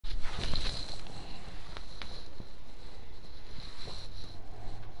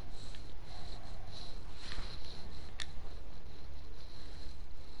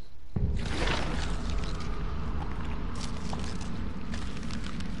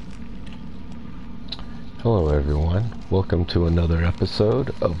Hello everyone, welcome to another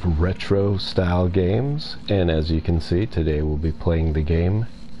episode of Retro Style Games, and as you can see, today we'll be playing the game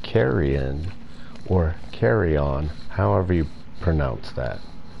Carrion, or Carrion, however you pronounce that.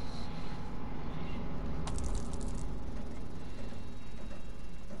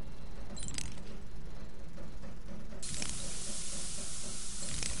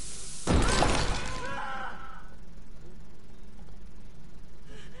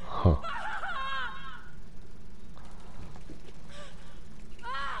 Huh.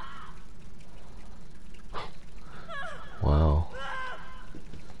 Wow.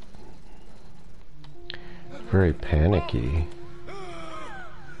 Very panicky.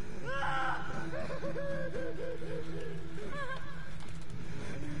 I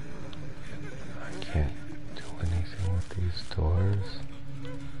can't do anything with these doors.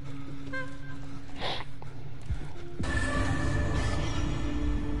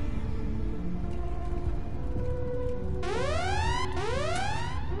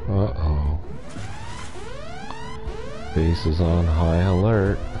 Uh-oh. Base is on high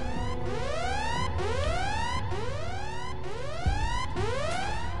alert.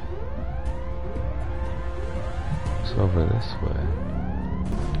 It's over this way.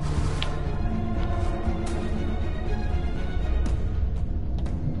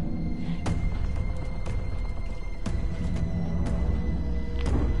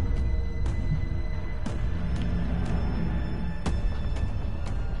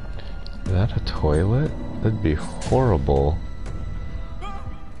 Is that a toilet? That'd be horrible.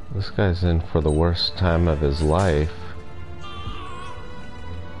 This guy's in for the worst time of his life.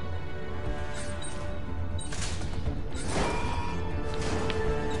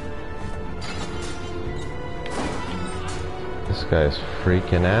 This guy's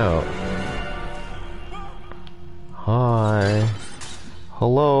freaking out. Hi.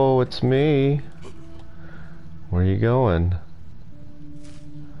 Hello, it's me. Where you going?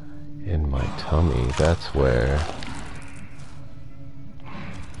 In my tummy, that's where.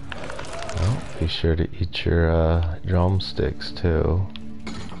 Well, be sure to eat your drumsticks too.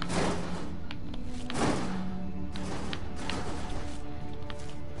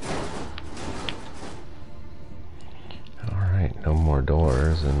 Alright, no more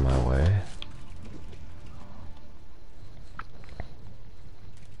doors in my way.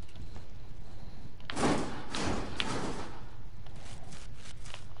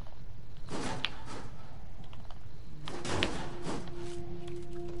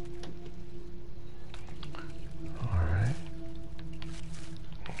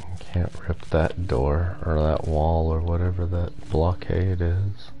 Can't rip that door or that wall or whatever that blockade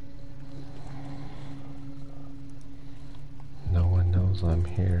is. No one knows I'm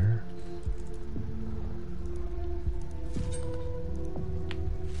here.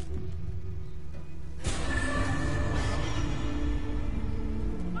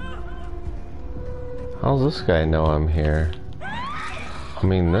 How's this guy know I'm here? I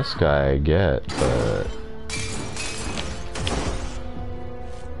mean, this guy I get, but...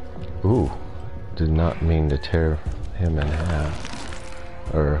 Ooh, did not mean to tear him in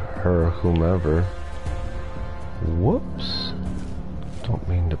half. Or her, whomever. Whoops. Don't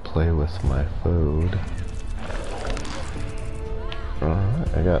mean to play with my food.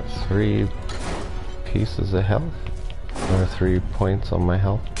 Alright, I got 3 pieces of health. Or 3 points on my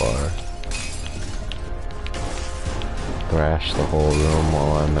health bar. Thrash the whole room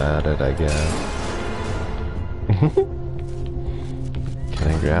while I'm at it, I guess.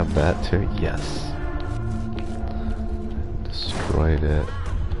 Can I grab that too? Yes. Destroyed it.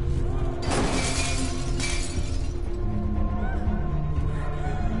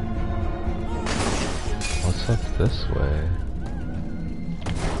 What's up this way?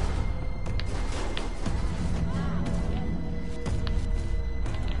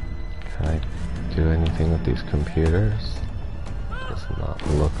 Can I do anything with these computers? Does not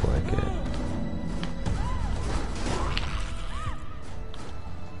look like it.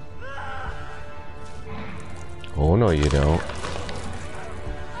 Oh no, you don't.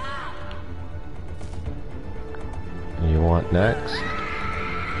 You want next?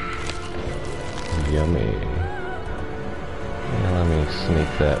 Yummy. Yeah, let me sneak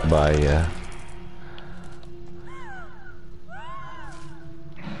that by ya.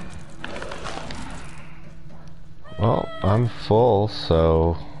 Well, I'm full,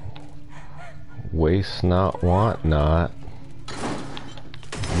 so waste not, want not.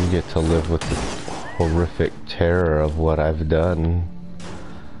 You get to live with the horrific terror of what I've done.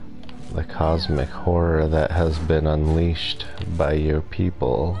 The cosmic horror that has been unleashed by your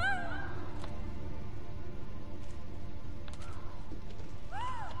people.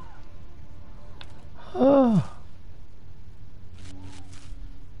 Oh.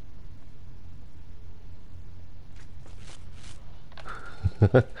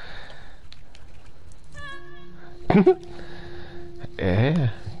 Yeah.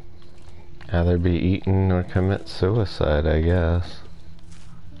 Either be eaten or commit suicide, I guess.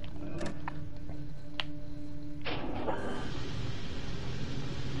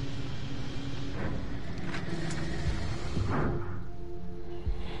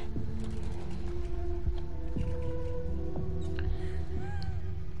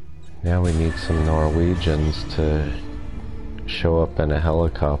 Now we need some Norwegians to show up in a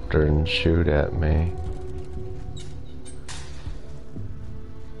helicopter and shoot at me.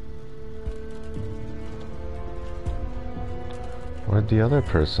 Where'd the other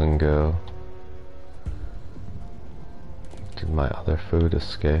person go? Did my other food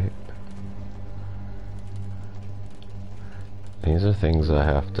escape? These are things I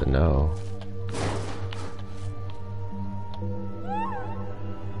have to know.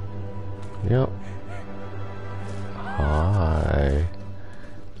 Yep. Hi.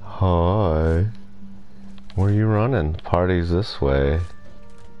 Hi. Where are you running? Party's this way.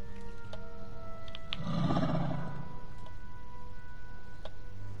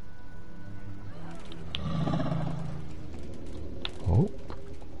 Oh.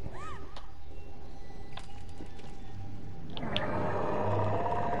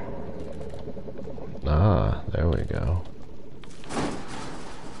 Ah, there we go.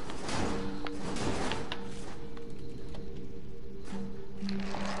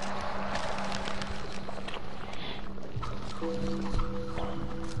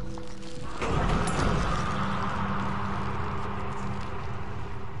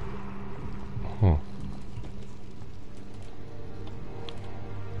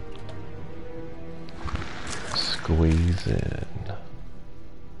 Squeeze in.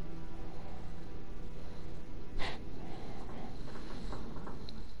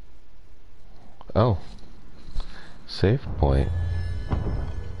 Oh. Save point.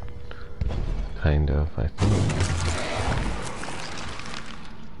 Kind of, I think.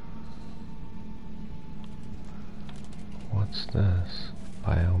 What's this?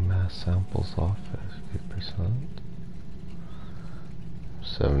 Biomass samples off 50%.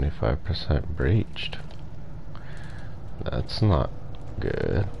 75% breached. That's not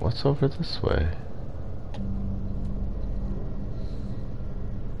good. What's over this way?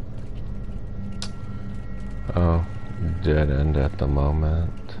 Oh, dead end at the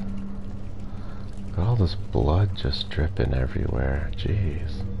moment. Look at all this blood just dripping everywhere.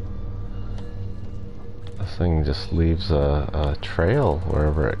 Jeez. This thing just leaves a trail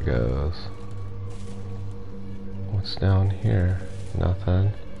wherever it goes. What's down here?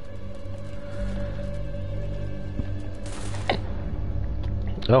 Nothing.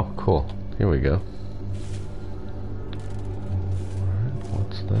 Oh, cool. Here we go. Alright,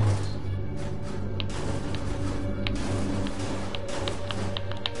 what's this?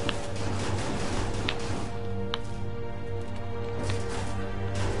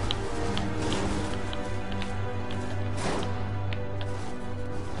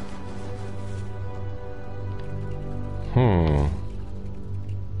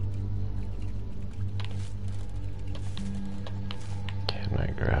 Can I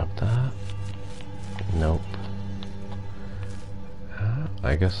grab that? Nope.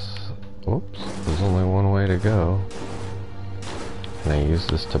 I guess... Oops, there's only one way to go. Can I use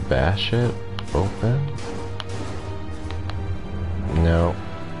this to bash it open? No.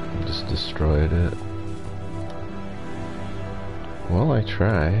 Just destroyed it. Well, I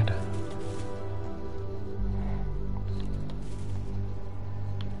tried.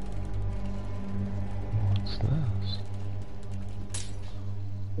 What's this?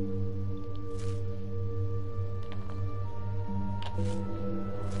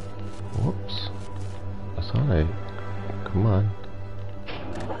 Whoops. I thought I... Come on.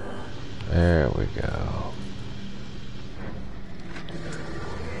 There we go.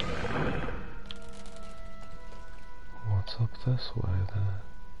 What's up this way then?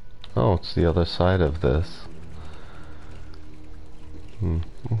 Oh, it's the other side of this.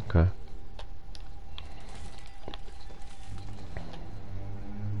 Okay.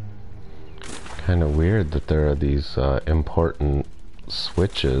 Kind of weird that there are these important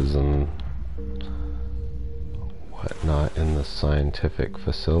switches and whatnot in the scientific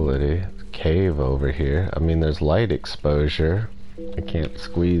facility. Cave over here. I mean, there's light exposure. I can't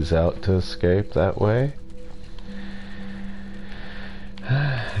squeeze out to escape that way.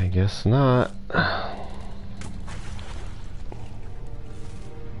 I guess not.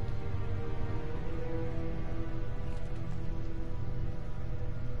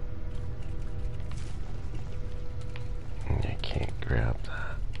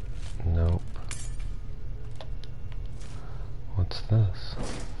 that? Nope. What's this?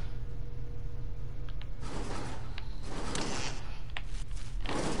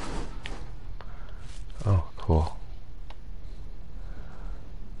 Oh, cool.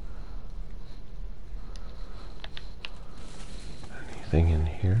 Anything in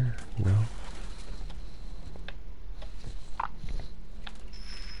here? No.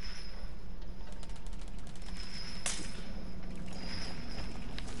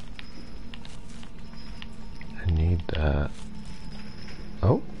 I need that.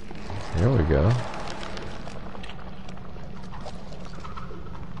 Oh, here we go.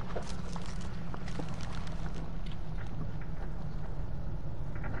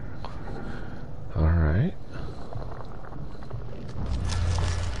 Alright.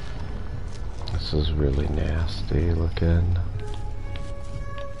 This is really nasty looking.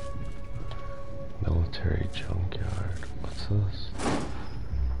 Military junkyard. What's this?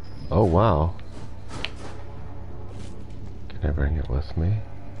 Oh, wow. Can I bring it with me?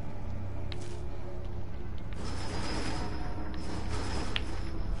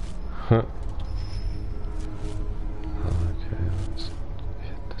 Huh. Okay, let's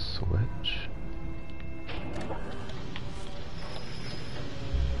hit the switch.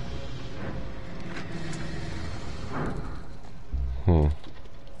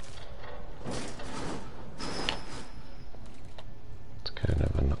 It's kind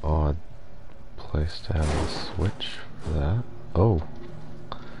of an odd place to have a switch for that. Oh.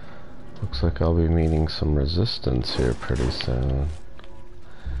 Looks like I'll be meeting some resistance here pretty soon.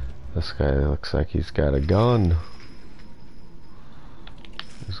 This guy looks like he's got a gun.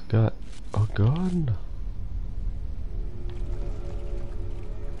 He's got a gun.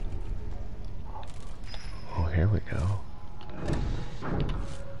 Oh, here we go.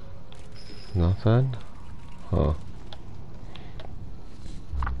 Nothing? Huh.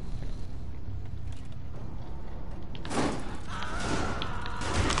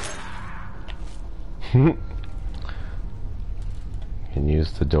 Can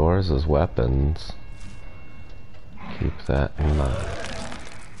use the doors as weapons. Keep that in mind.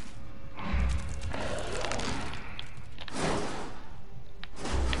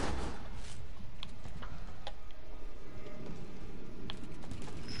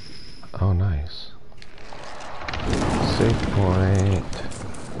 Oh, nice. Save point.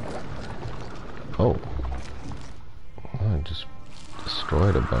 Oh. I just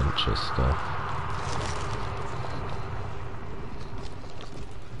destroyed a bunch of stuff.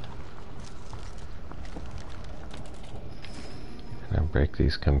 Can I break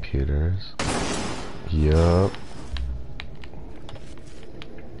these computers? Yup.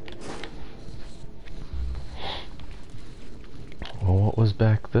 Well, what was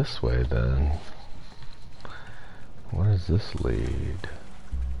back this way then? Where does this lead?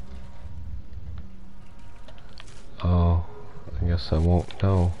 Oh, I guess I won't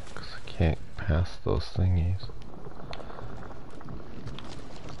know, because I can't pass those thingies.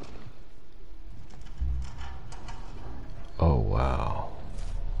 Oh, wow.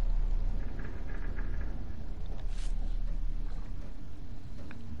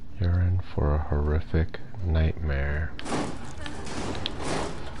 You're in for a horrific nightmare.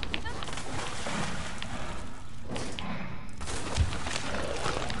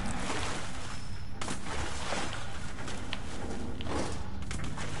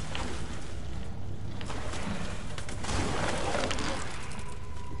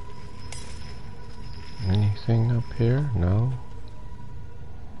 Anything up here? No?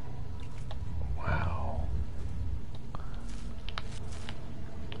 Wow.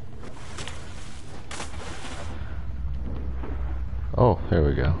 Oh, here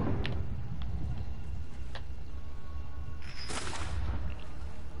we go.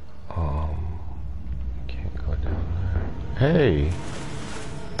 Can't go down there. Hey!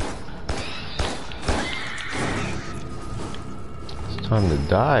 It's time to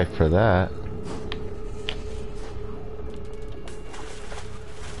die for that.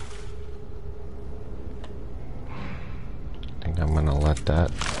 I'm gonna let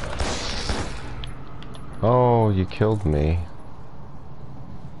that. Oh, you killed me.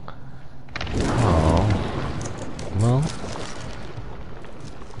 Oh. Well.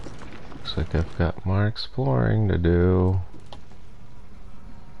 Looks like I've got more exploring to do.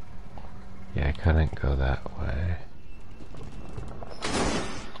 Yeah, I couldn't go that way.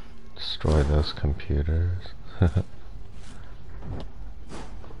 Destroy those computers. That's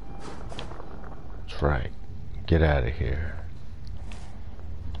right. Get out of here.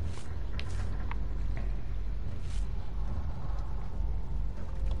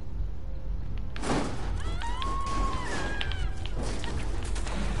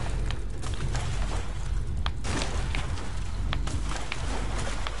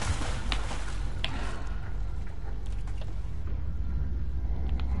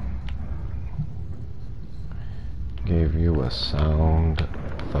 Gave you a sound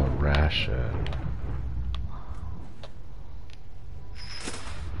ration.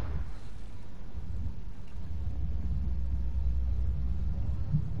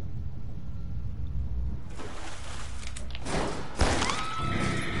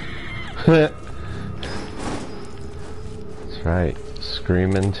 That's right.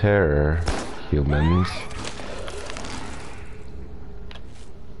 Screaming terror, humans.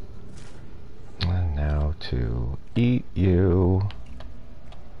 And now to eat you.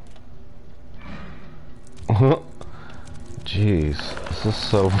 Jeez, this is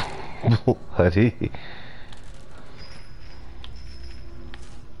so bloody.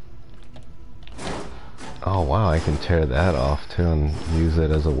 Oh wow, I can tear that off too and use it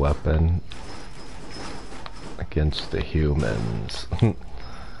as a weapon against the humans.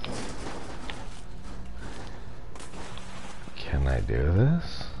 Can I do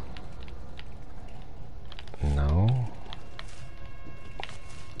this? No.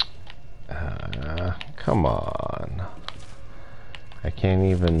 Come on. I can't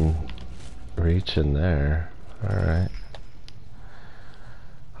even reach in there. Alright.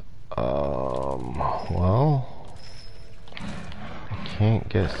 Well, I can't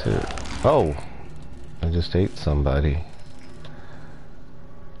get to... Oh! I just ate somebody.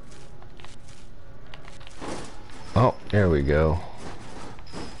 Oh, there we go.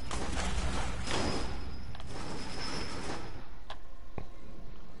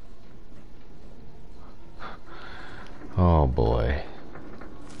 Oh boy.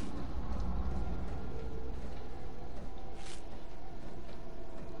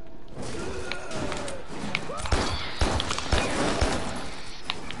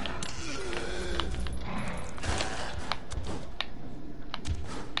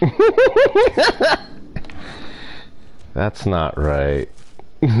 That's not right.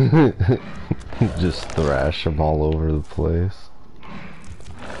 Just thrash them all over the place.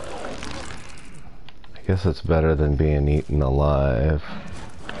 I guess it's better than being eaten alive.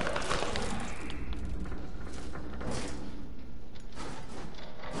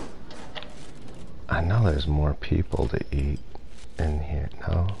 I know there's more people to eat in here.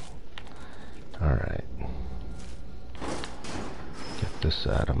 No? Alright. Get this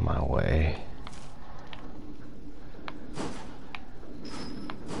out of my way.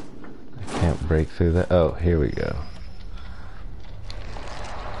 I can't break through that. Oh, here we go.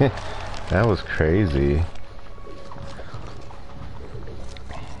 That was crazy.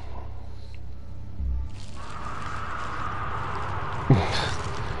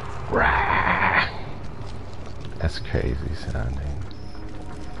 That's crazy sounding.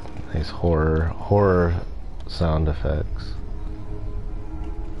 Nice horror sound effects.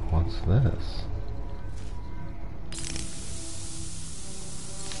 What's this?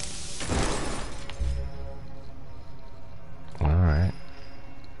 Alright.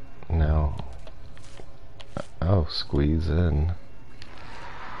 Now, oh, squeeze in.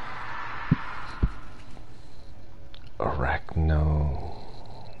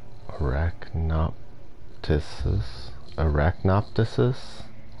 Arachnoptesis?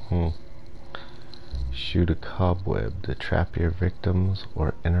 Shoot a cobweb to trap your victims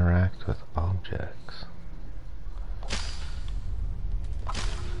or interact with objects.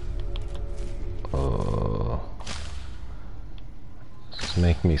 Oh. Does this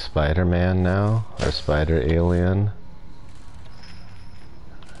make me Spider-Man now? Or Spider-Alien?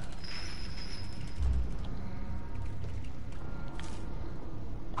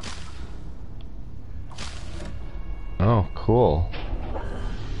 Oh, cool.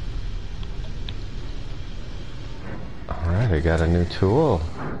 Alright, I got a new tool.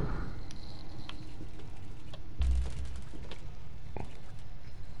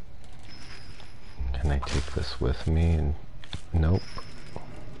 Can I take this with me? And nope.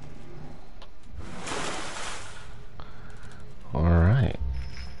 Alright.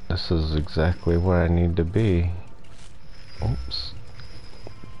 This is exactly where I need to be. Oops.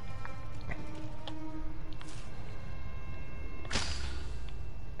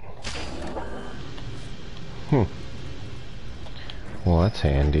 Well, that's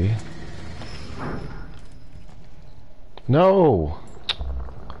handy. No!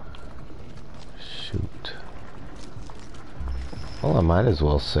 Shoot. Well, I might as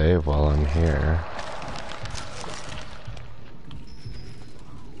well save while I'm here.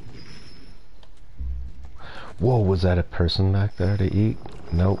 Whoa, was that a person back there to eat?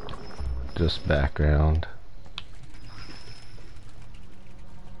 Nope. Just background.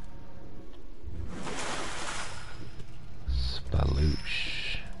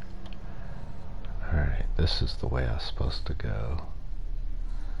 Spaloosh. Alright, this is the way I was supposed to go.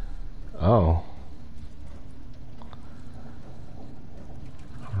 Oh.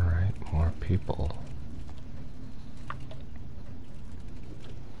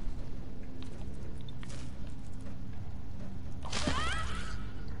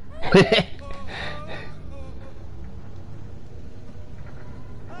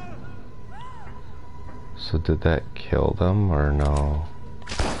 So did that kill them or no?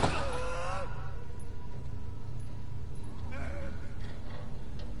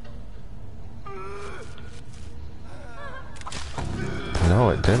 No,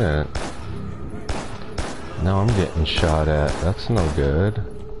 it didn't. Now I'm getting shot at. That's no good.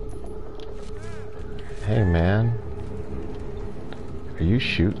 Hey, man. Are you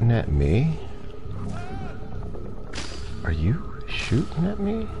shooting at me? Are you shooting at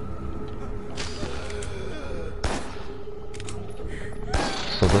me?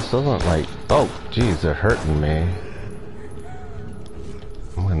 So this doesn't like... Oh, geez, they're hurting me.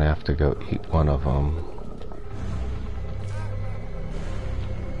 I'm gonna have to go eat one of them.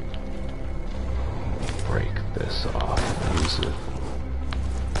 Break this off and use it.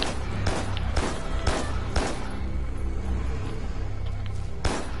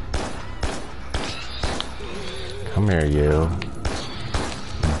 Come here, you.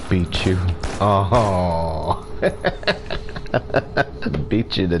 Beat you. Oh.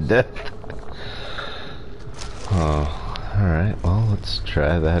 Beat you to death. Oh, alright, well, let's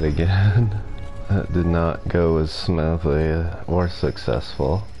try that again. That did not go as smoothly or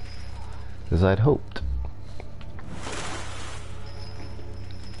successful as I'd hoped.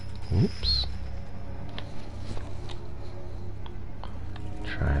 Oops.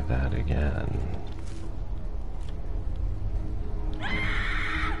 Try that again.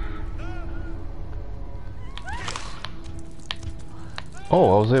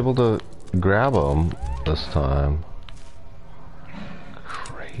 Oh, I was able to grab them this time.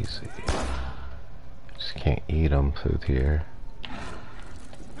 Crazy. Just can't eat them through here.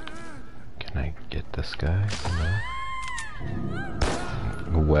 Can I get this guy?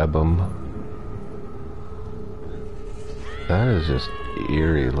 No. Web him. That is just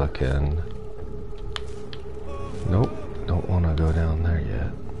eerie looking. Nope, don't want to go down there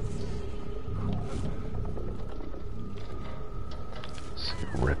yet. Let's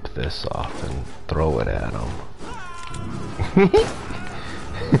rip this off and throw it at him.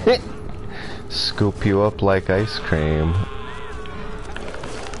 Scoop you up like ice cream.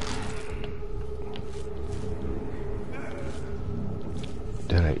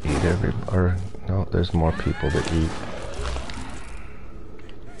 Did I eat every... or... no, there's more people to eat.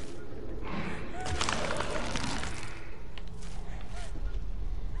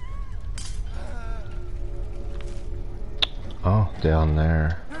 Oh, down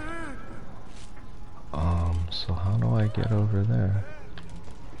there. So how do I get over there?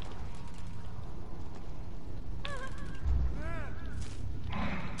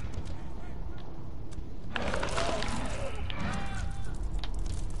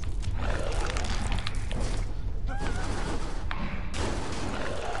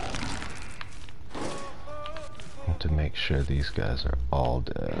 To make sure these guys are all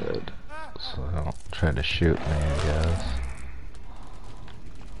dead, so they don't try to shoot me, I guess.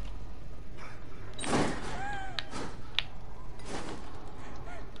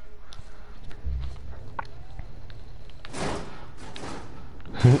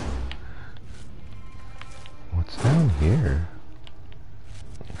 What's down here?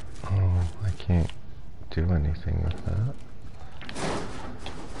 Oh, I can't do anything with that.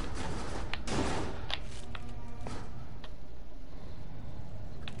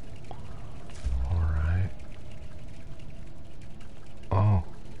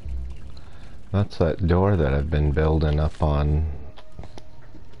 That's that door that I've been building up on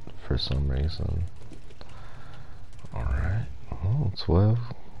for some reason. Alright, well,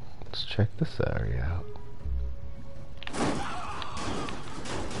 let's check this area out.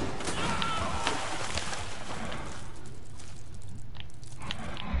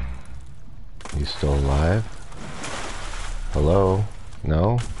 You still alive? Hello?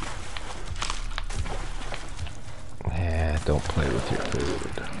 No? Yeah, don't play with your food.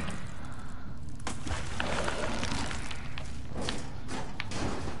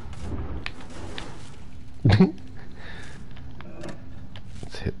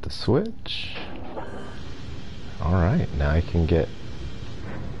 Let's hit the switch. Alright, now I can get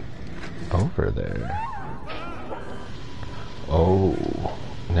over there. Oh,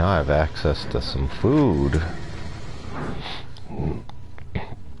 now I have access to some food.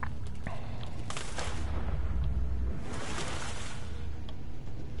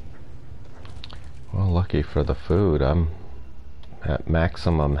 Well, lucky for the food, I'm at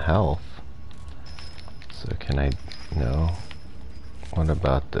maximum health. So can I, no. What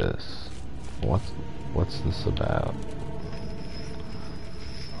about this? What's this about?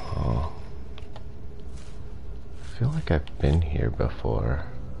 Oh. I feel like I've been here before.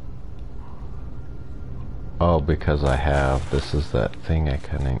 Oh, because I have. This is that thing I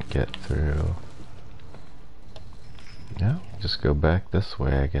couldn't get through. Yeah, just go back this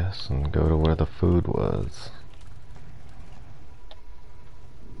way, I guess, and go to where the food was.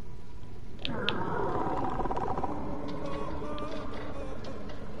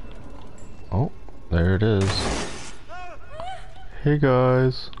 Oh, there it is. Hey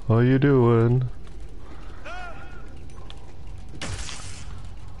guys, how you doing?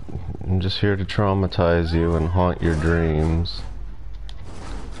 I'm just here to traumatize you and haunt your dreams.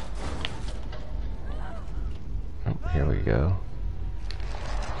 Oh, here we go.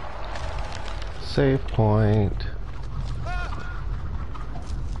 Save point.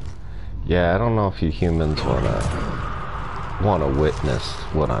 Yeah, I don't know if you humans wanna witness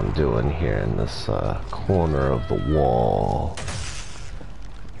what I'm doing here in this corner of the wall.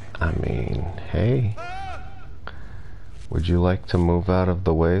 I mean, hey. Would you like to move out of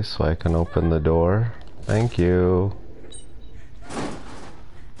the way so I can open the door? Thank you.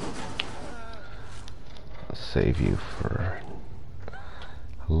 I'll save you for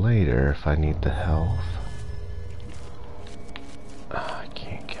later if I need the health. Oh, I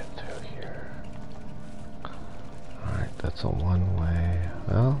can't get through here. Alright, that's a one-way.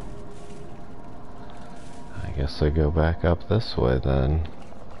 Well, I guess I go back up this way then.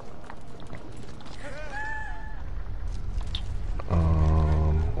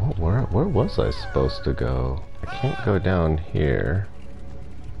 Where was I supposed to go? I can't go down here.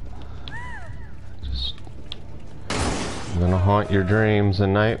 I'm gonna haunt your dreams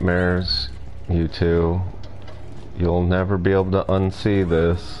and nightmares, you two. You'll never be able to unsee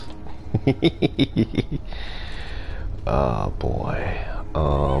this. Oh boy.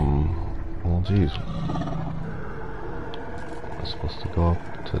 Well geez. I'm supposed to go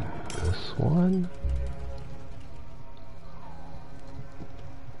up to this one?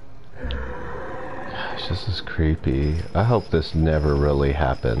 Gosh, this is creepy. I hope this never really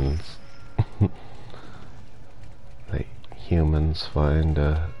happens. Like, humans find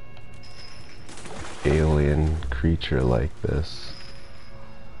a alien creature like this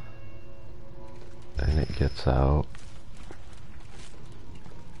and it gets out.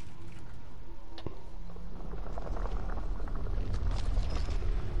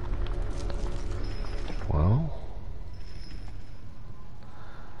 Well,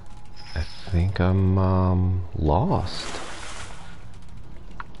 I think I'm lost.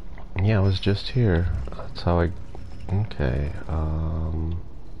 Yeah, I was just here. That's how I... Okay,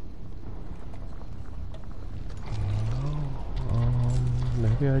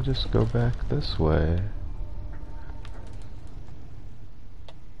 maybe I just go back this way.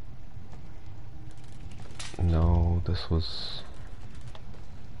 No, this was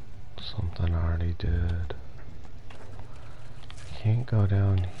something I already did. I can't go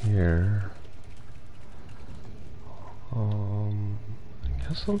down here.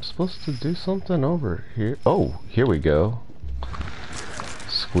 I guess I'm supposed to do something over here. Oh, here we go.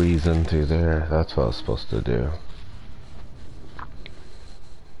 Squeeze in through there. That's what I was supposed to do.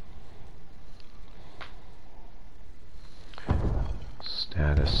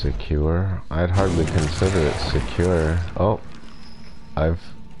 Status secure. I'd hardly consider it secure. Oh, I've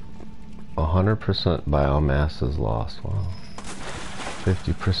 100% biomass is lost. Wow.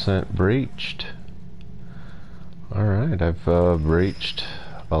 50% breached. Alright, I've breached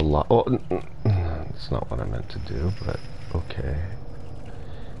a lot. Oh, that's not what I meant to do, but okay.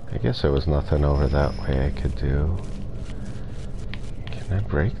 I guess there was nothing over that way I could do. Can I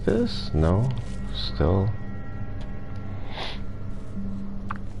break this? No? Still?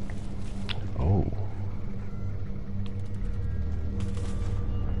 Oh.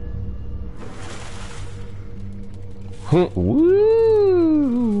 Woo!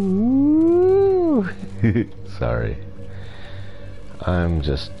 Sorry. I'm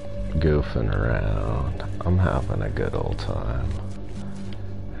just goofing around. I'm having a good old time.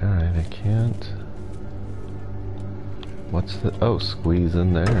 Alright, I can't... What's the... Oh, squeeze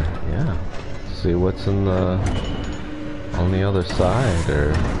in there. Yeah. See what's in the... on the other side,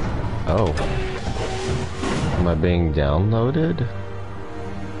 or... Oh. Am I being downloaded?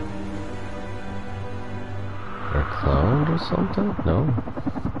 Or cloned or something? No.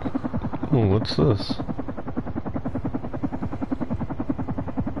 Oh, what's this?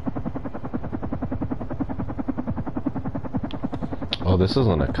 Oh, this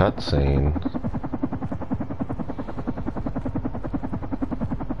isn't a cutscene.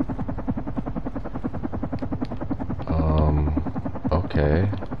 Okay.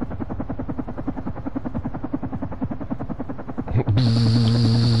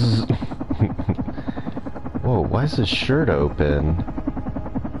 Whoa, why is his shirt open?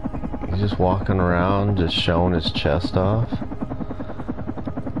 He's just walking around, just showing his chest off?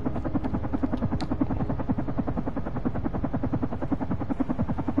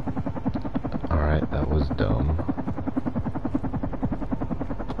 Alright, that was dumb.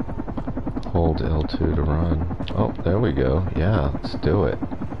 Hold L2 to run. Oh, there we go. Yeah, let's do it.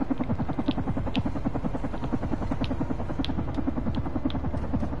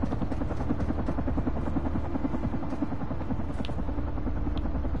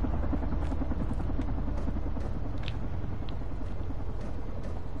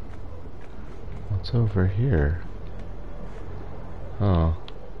 What's over here? Oh,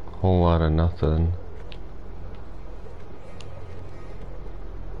 whole lot of nothing.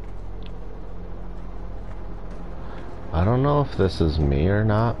 I don't know if this is me or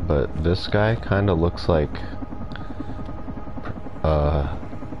not, but this guy kind of looks like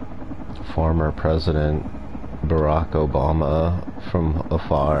former President Barack Obama from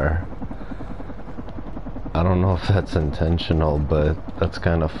afar. I don't know if that's intentional, but that's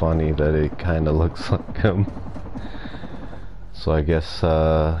kind of funny that it kind of looks like him. So I guess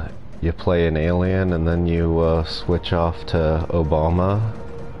you play an alien and then you switch off to Obama.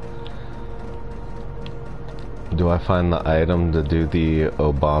 Do I find the item to do the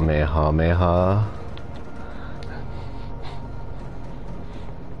Obamehameha?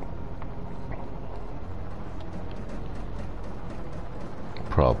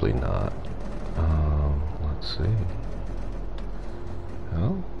 Probably not. Let's see.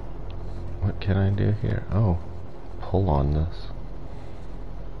 Oh, what can I do here? Oh, pull on this.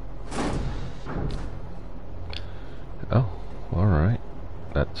 Oh, alright.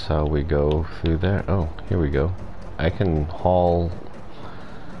 That's how we go through there. Oh, here we go. I can haul...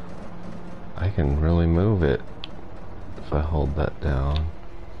 I can really move it if I hold that down.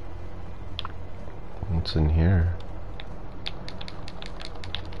 What's in here?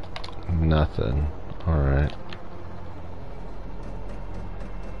 Nothing. Alright.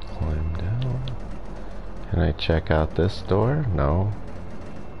 Climb down. Can I check out this door? No.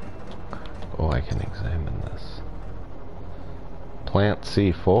 Oh, I can examine this. Plant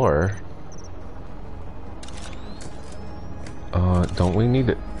C4. Don't we need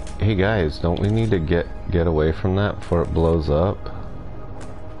to... Hey guys, don't we need to get away from that before it blows up?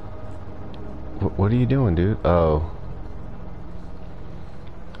 What are you doing, dude? Oh.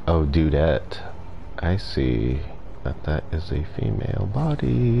 Oh, dudette. I see that is a female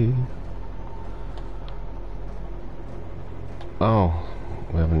body. Oh,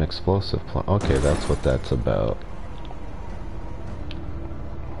 we have an explosive plant. Okay, that's what that's about.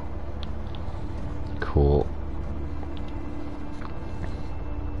 Cool.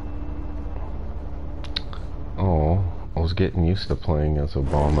 Oh, I was getting used to playing as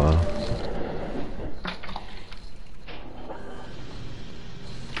Obama.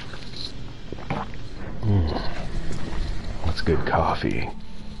 That's good coffee.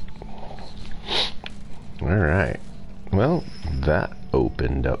 Alright. Well, that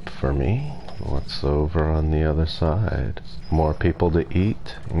opened up for me. What's over on the other side? More people to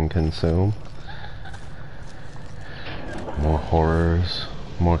eat and consume. More horrors.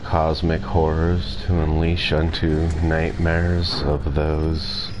 More cosmic horrors to unleash unto nightmares of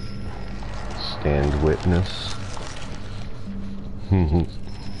those stand witness.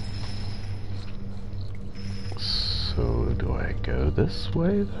 So do I go this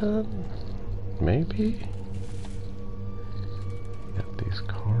way then? Maybe? Got these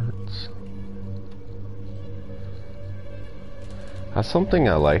carts. That's something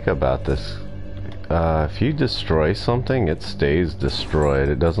I like about this. If you destroy something, it stays destroyed.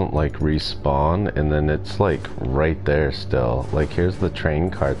 It doesn't like respawn, and then it's like right there still. Like here's the train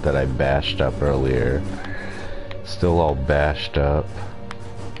cart that I bashed up earlier. Still all bashed up.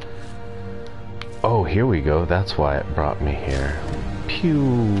 Oh, here we go. That's why it brought me here.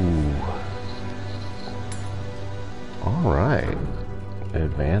 Pew. Alright.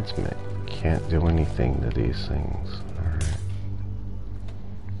 Advancement. Can't do anything to these things. Alright.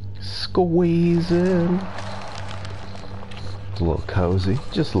 Squeezing. It's a little cozy.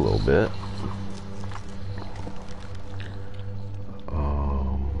 Just a little bit.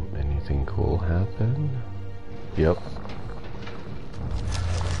 Anything cool happen? Yep.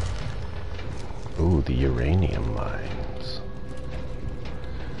 Ooh, the uranium mines.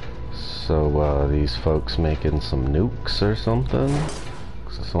 So, these folks making some nukes or something?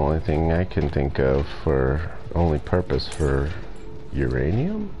 'Cause that's the only thing I can think of for only purpose for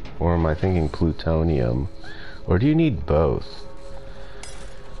uranium? Or am I thinking plutonium? Or do you need both?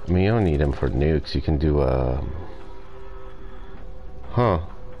 I mean, you don't need them for nukes. You can do, huh.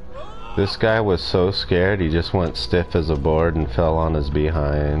 This guy was so scared he just went stiff as a board and fell on his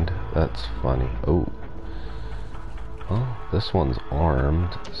behind. That's funny. Oh. Well, this one's armed,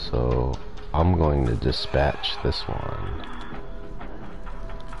 so I'm going to dispatch this one.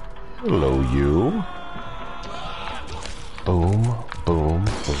 Hello, you. Boom, boom,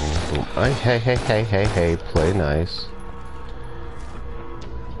 boom, boom. Hey, play nice.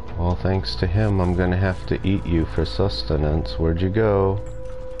 Well, thanks to him, I'm gonna have to eat you for sustenance. Where'd you go?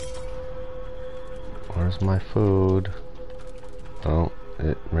 Where's my food? Oh,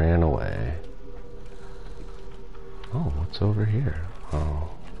 it ran away. Oh, what's over here? Oh,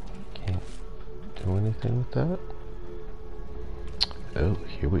 can't do anything with that? Oh,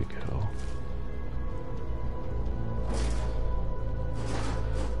 here we go.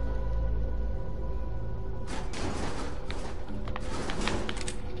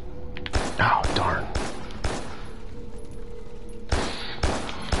 Oh, darn.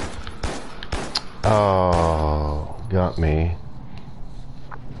 Oh, got me.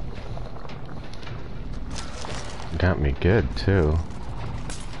 Got me good, too.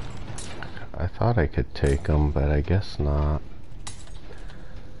 I thought I could take them, but I guess not.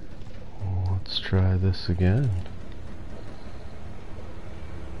 Let's try this again.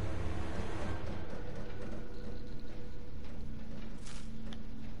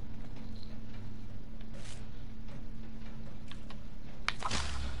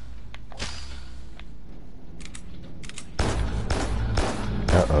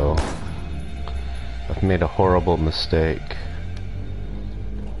 Uh-oh. I've made a horrible mistake.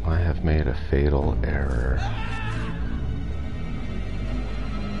 I have made a fatal error.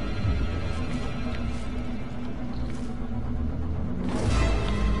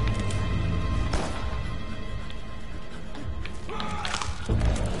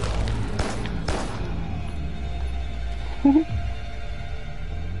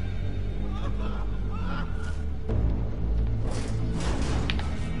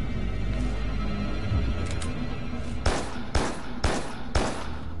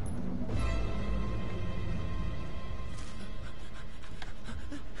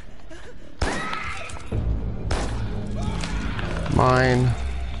 Mine.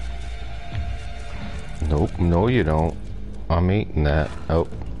 Nope, no you don't. I'm eating that. Oh.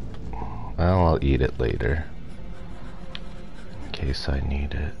 Well, I'll eat it later. In case I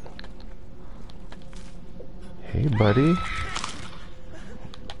need it. Hey, buddy.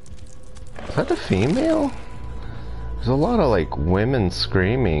 Is that a female? There's a lot of, like, women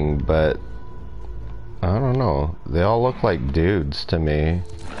screaming, but I don't know. They all look like dudes to me.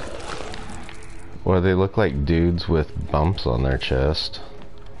 Or they look like dudes with bumps on their chest.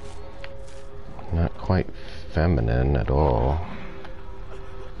 Not quite feminine at all.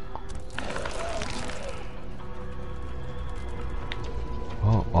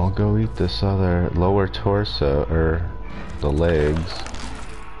 Well, I'll go eat this other lower torso, or the legs.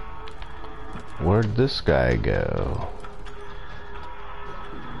 Where'd this guy go?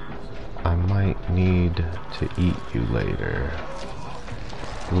 I might need to eat you later.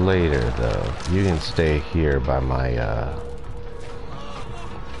 Later, though. You can stay here by my,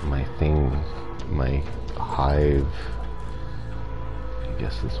 my thing, my hive, I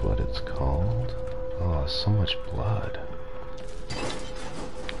guess is what it's called. Oh, so much blood.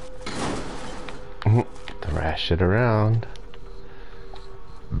 Thrash it around.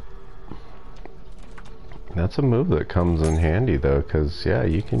 That's a move that comes in handy, though, because, yeah,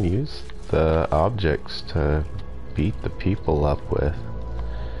 you can use the objects to beat the people up with.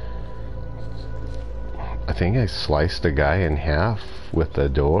 I think I sliced a guy in half with the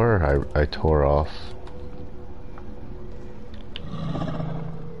door I tore off.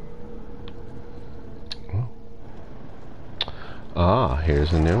 Oh. Ah,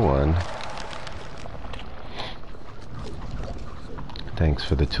 here's a new one. Thanks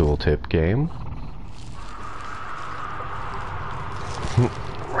for the tooltip game.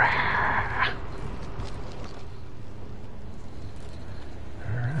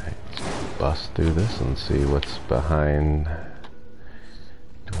 Bust through this and see what's behind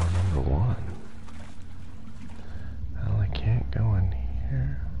door number 1. Well, I can't go in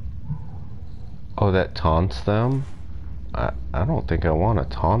here. Oh, that taunts them? I don't think I want to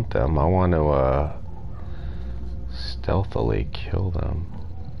taunt them. I want to stealthily kill them.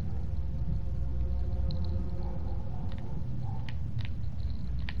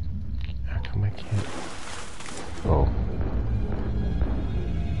 How come I can't? Oh.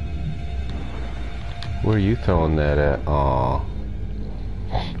 Where are you throwing that at? Aw.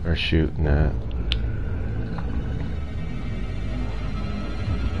 Or shooting at?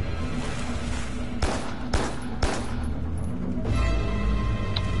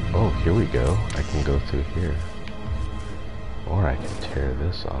 Oh, here we go. I can go through here. Or I can tear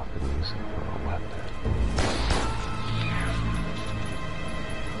this off and use it for a weapon.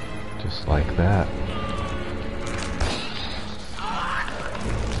 Just like that.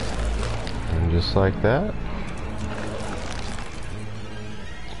 And just like that,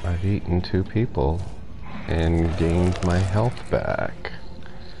 I've eaten 2 people and gained my health back.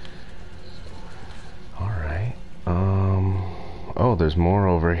 Alright. Oh, there's more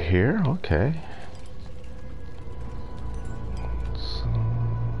over here? Okay. So,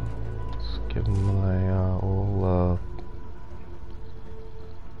 let's give him my old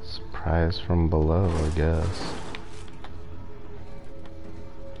surprise from below, I guess.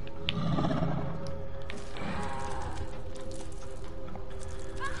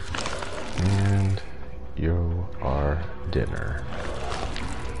 And you are dinner.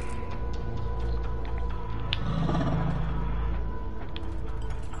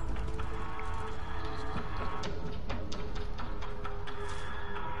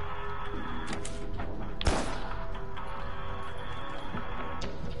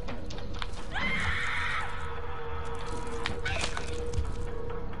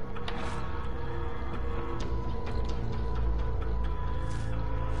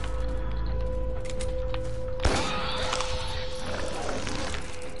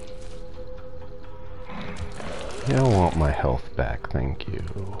 Yeah, I want my health back, thank you.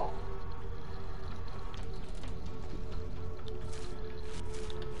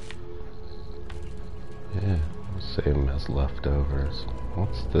 Yeah, we'll save them as leftovers.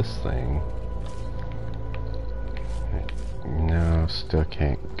 What's this thing? No, still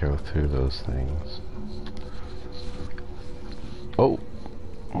can't go through those things. Oh,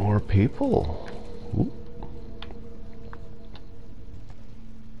 more people. Ooh.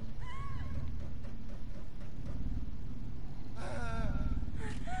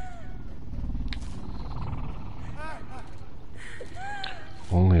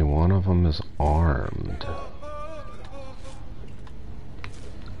 Only one of them is armed.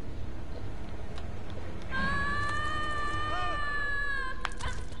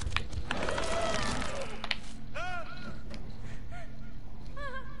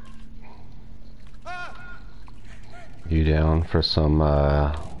 You down for some,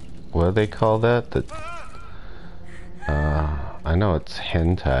 what do they call that? I know it's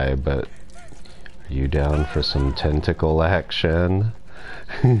hentai, but are you down for some tentacle action?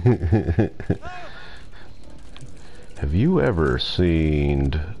 Have you ever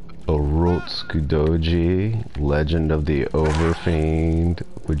seen Orotsukudoji, Legend of the Overfiend?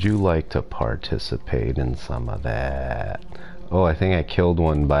 Would you like to participate in some of that? Oh, I think I killed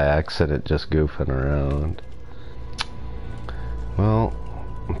one by accident just goofing around. Well,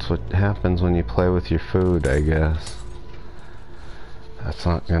 that's what happens when you play with your food, I guess. That's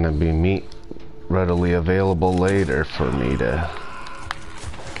not gonna be meat readily available later for me to...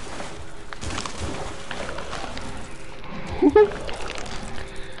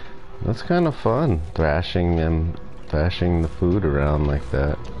 That's kind of fun, thrashing the food around like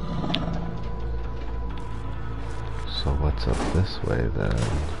that. So what's up this way then?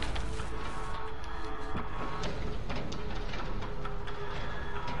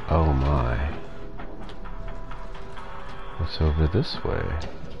 Oh my. What's over this way?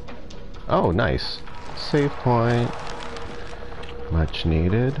 Oh, nice. Save point. Much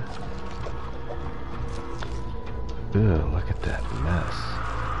needed. Ugh, look at that mess.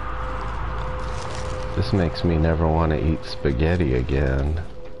 This makes me never want to eat spaghetti again.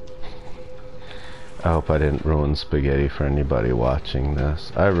 I hope I didn't ruin spaghetti for anybody watching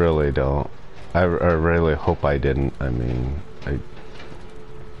this. I really don't. I really hope I didn't. I mean,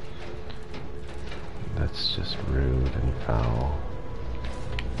 that's just rude and foul.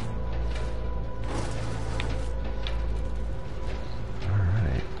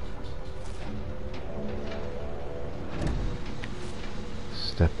 Alright.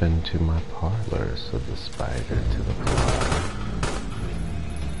 Step into my parlor, said the spider to the fly.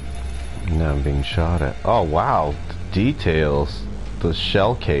 Now I'm being shot at. Oh wow, the details, the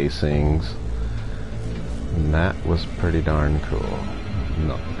shell casings. And that was pretty darn cool. I'm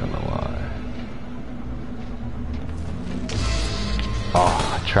not gonna lie.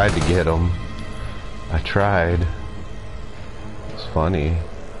 Oh, I tried to get him. I tried. It's funny.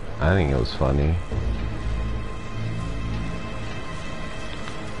 I think it was funny.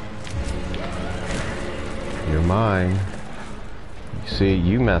 You're mine. You see,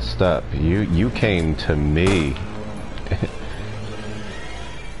 you messed up. You came to me.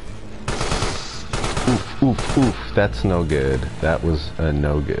 Oof, oof, oof. That's no good. That was a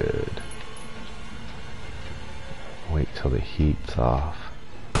no good. Wait till the heat's off.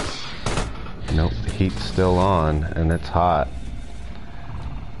 Nope, the heat's still on, and it's hot.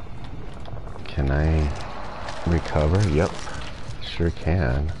 Can I recover? Yep, sure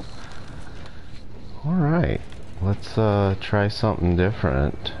can. Alright, let's try something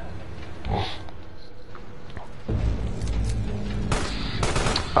different.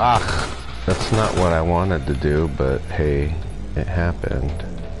 Ah, that's not what I wanted to do, but hey, it happened.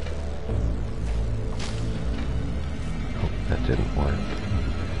 Oh, that didn't work.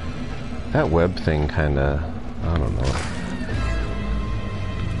 That web thing kinda, I don't know.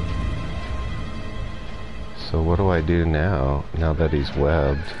 So what do I do now that he's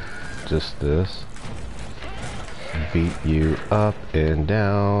webbed? Just this. Beat you up and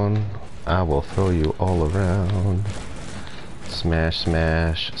down. I will throw you all around. Smash,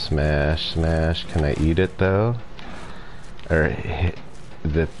 smash, smash, smash. Can I eat it though? Or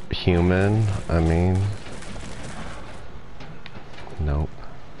the human, I mean. Nope.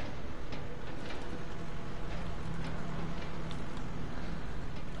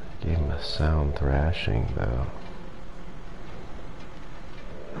 Gave him a sound thrashing though.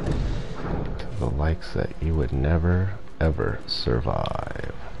 To the likes that you would never ever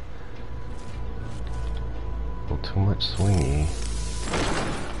survive. A little too much swingy.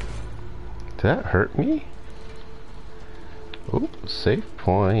 Did that hurt me? Ooh, safe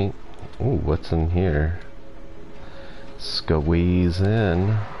point. Ooh, what's in here? Squeeze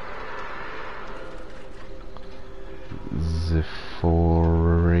in.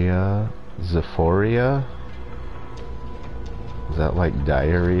 Zephoria? Is that like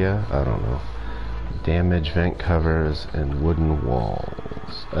diarrhea? I don't know. Damage vent covers and wooden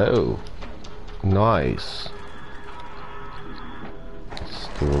walls. Oh, nice. Let's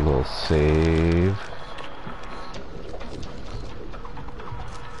do a little save.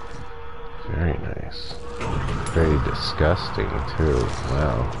 Very nice. Very disgusting too.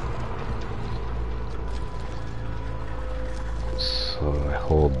 Wow. So I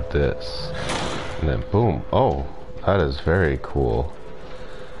hold this, and then boom. Oh, that is very cool.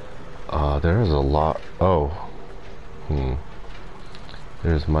 There is a lot. Oh,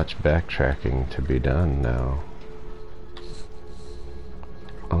 there's much backtracking to be done now.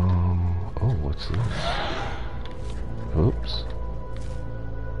 Oh, what's this? Oops.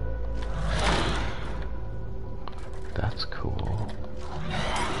 That's cool.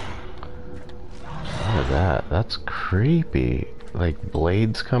 Look at that. That's creepy. Like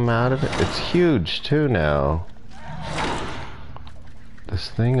blades come out of it. It's huge too now. This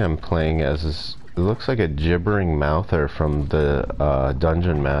thing I'm playing as is, it looks like a gibbering mouther from the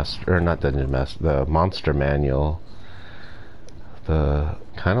Dungeon Master, or not Dungeon Master, the Monster Manual. The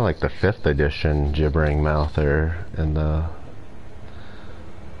kind of like the 5th edition gibbering mouther in the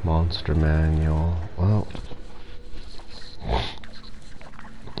Monster Manual. Well,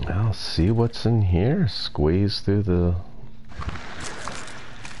 I'll see what's in here. Squeeze through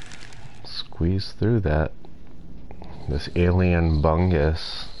that. This alien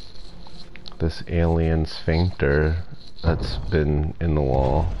bungus. This alien sphincter that's been in the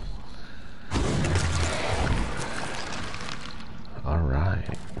wall.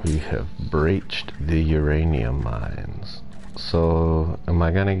 Alright, we have breached the uranium mines. So, am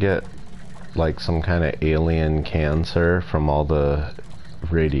I gonna get like some kind of alien cancer from all the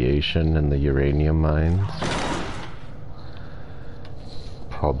radiation in the uranium mines?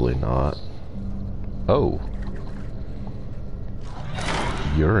 Probably not. Oh.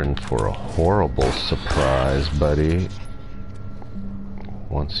 You're in for a horrible surprise, buddy.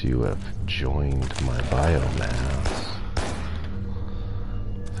 Once you have joined my biomass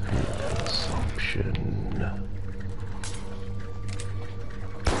through consumption.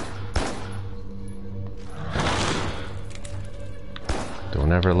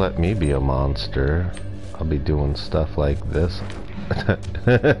 Don't ever let me be a monster. I'll be doing stuff like this.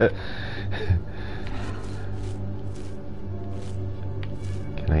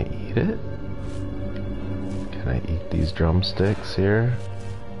 Can I eat it? Can I eat these drumsticks here?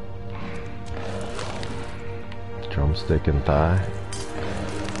 Drumstick and thigh.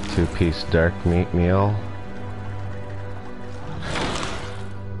 2-piece dark meat meal.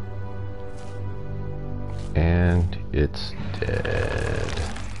 And it's dead.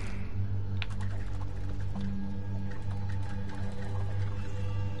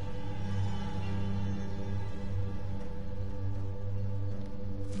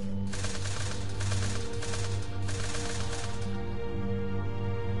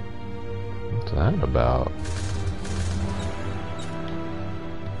 What's that about?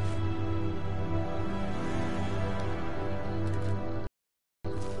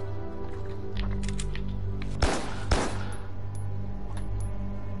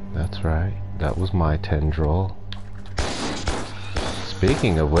 That's right. That was my tendril.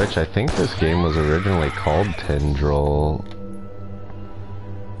 Speaking of which, I think this game was originally called Tendril.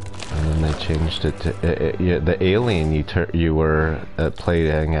 And then they changed it to... yeah, the alien you were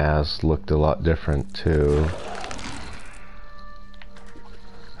playing as looked a lot different too.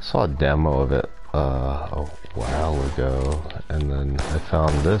 I saw a demo of it a while ago, and then I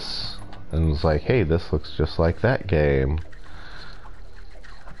found this and was like, hey, this looks just like that game.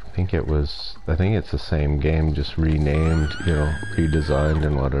 I think it's the same game, just renamed, you know, redesigned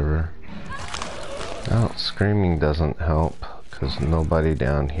and whatever. Oh, screaming doesn't help, because nobody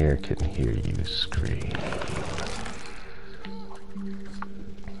down here can hear you scream.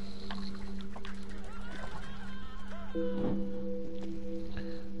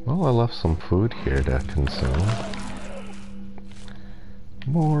 Well, I left some food here to consume.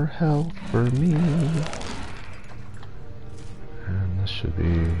 More health for me. And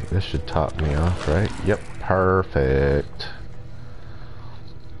this should top me off, right? Yep, perfect.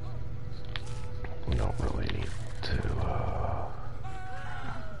 We don't really need to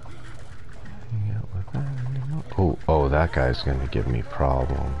hang out with that anymore. Oh, that guy's gonna give me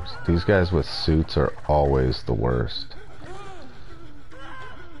problems. These guys with suits are always the worst.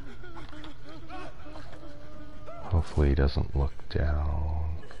 Hopefully he doesn't look down.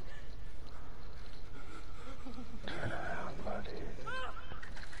 Turn around, buddy.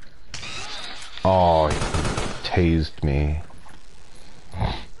 Oh, he tased me.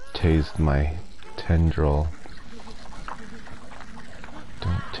 Tased my tendril.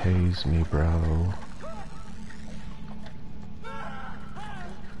 Don't tase me, bro.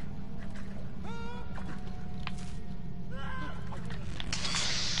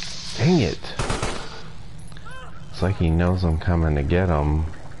 Dang it. It's like he knows I'm coming to get him.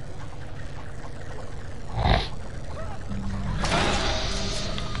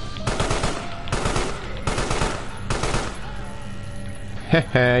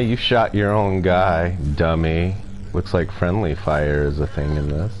 Heh, you shot your own guy, dummy. Looks like friendly fire is a thing in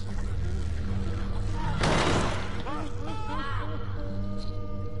this.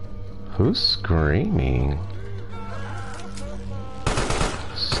 Who's screaming?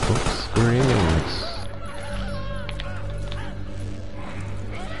 Stop screaming.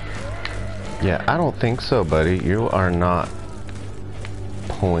 Yeah, I don't think so, buddy. You are not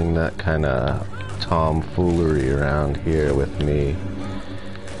pulling that kind of tomfoolery around here with me.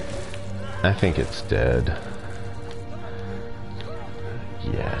 I think it's dead.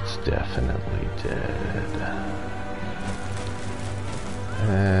 Yeah, it's definitely dead.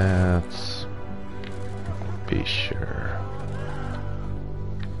 Let's be sure.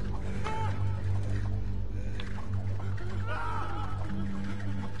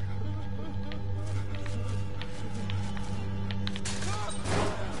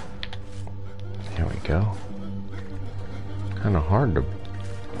 Here we go. Kind of hard to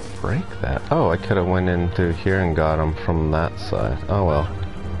break that. Oh, I could have went in through here and got him from that side. Oh well.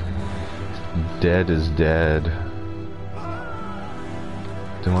 Dead is dead.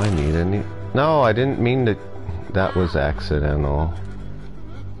 Do I need any? No, I didn't mean to. That was accidental.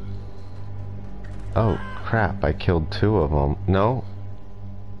 Oh crap, I killed two of them. No.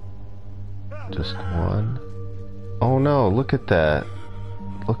 Just one. Oh no, look at that.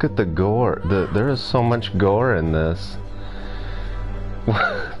 Look at the gore. There is so much gore in this.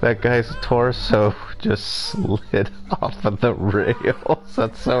 That guy's torso just slid off of the rails.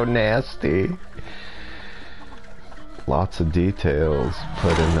 That's so nasty. Lots of details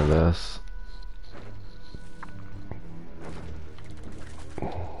put into this.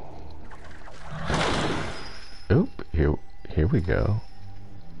 Oop, here we go.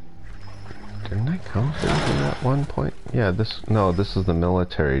 Didn't I come through here at one point? Yeah, this is the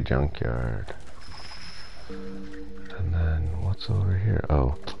military junkyard. And then what's over here?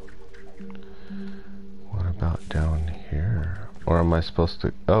 Oh. What about down here? Or am I supposed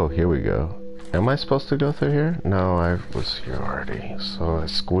to? Oh, here we go. Am I supposed to go through here? No, I was here already. So I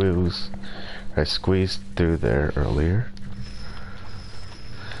squeezed through there earlier.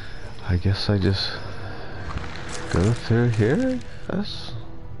 I guess I just go through here?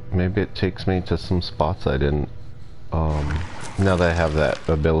 Maybe it takes me to some spots I didn't, now that I have that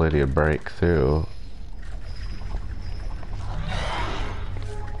ability to break through.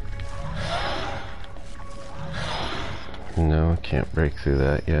 No, I can't break through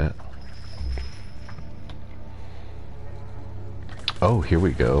that yet. Oh, here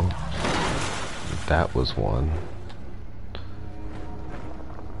we go. That was one.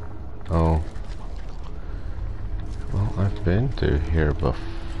 Oh. Well, I've been through here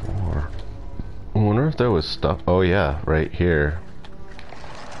before. I wonder if there was stuff. Oh yeah, right here.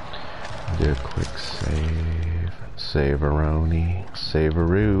 do a quick save. Save-a-roni.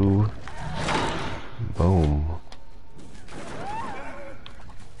 Save-a-roo. Boom.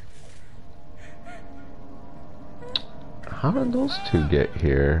 How did those two get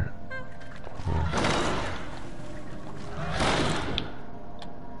here?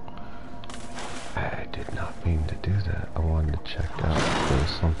 I did not mean to do that. I wanted to check out if there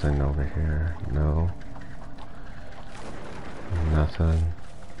was something over here. No. Nothing.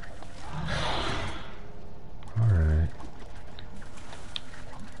 Alright.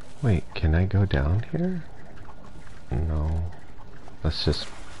 Wait, can I go down here? No. Let's just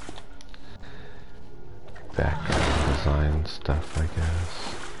background design stuff, I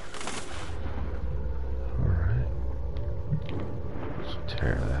guess. Alright. Let's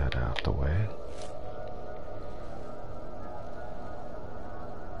tear that out the way.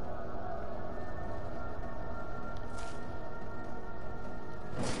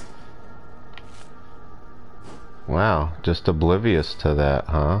 Wow, just oblivious to that,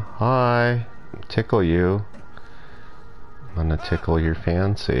 huh? Hi, tickle you. I'm gonna tickle your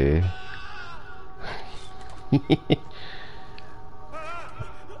fancy. Don't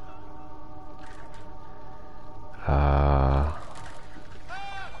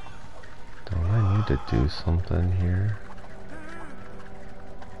I need to do something here?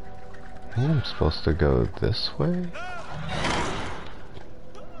 I think I'm supposed to go this way?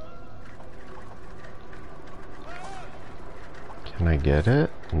 Can I get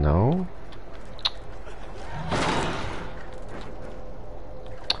it? No?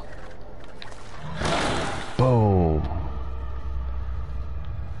 Boom!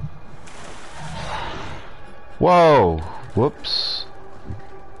 Whoa! Whoops.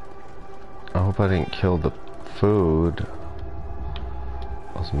 I hope I didn't kill the food.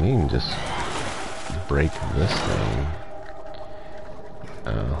 I was mean just break this thing.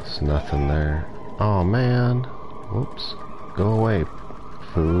 Oh, there's nothing there. Oh man. Whoops. Go away,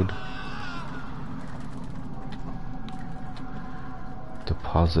 food.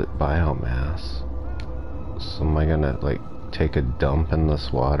 Deposit biomass. So am I gonna, like, take a dump in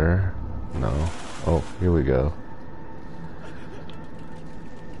this water? No. Oh, here we go.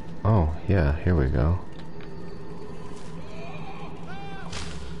 Oh, yeah, here we go.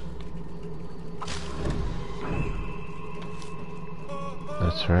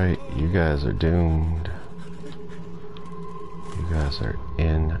 That's right, you guys are doomed. You guys are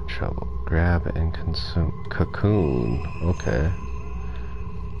in trouble. Grab and consume. Cocoon. Okay.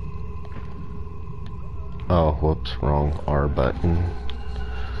 Oh, whoops, wrong R button.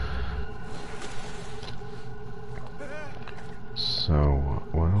 So,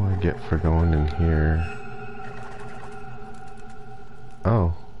 what do I get for going in here?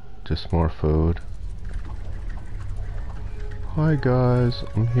 Oh, just more food. Hi guys,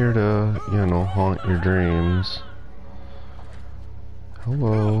 I'm here to, you know, haunt your dreams.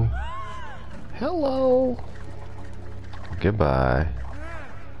 Hello. Hello. Goodbye.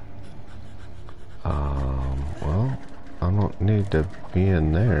 Well, I don't need to be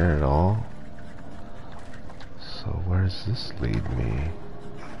in there at all. So where does this lead me?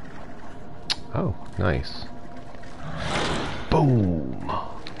 Oh, nice. Boom!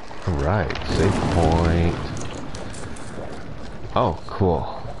 Alright, save point. Oh,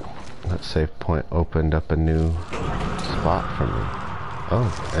 cool. That save point opened up a new spot for me.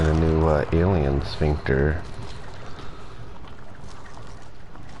 Oh, and a new alien sphincter.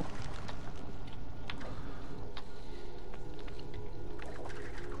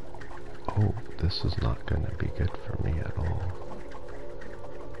 Oh, this is not going to be good for me at all.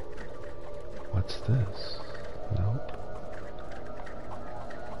 What's this? Nope.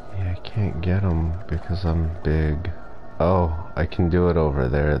 Yeah, I can't get them because I'm big. Oh, I can do it over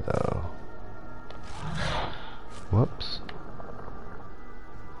there though. Whoops.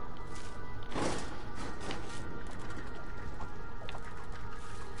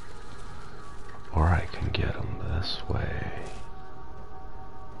 Or I can get them this way.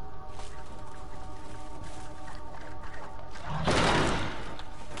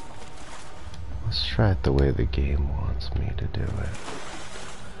 Let's try it the way the game wants me to do it.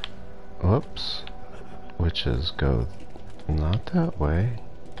 Whoops. Which is go not that way.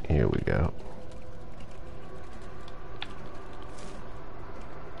 Here we go.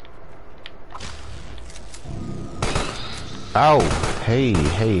 Ow! Hey,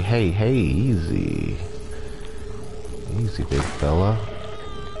 hey, hey, hey, easy. Easy, big fella.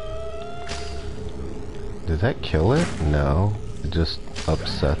 Did that kill it? No. It just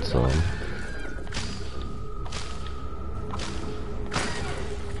upsets him.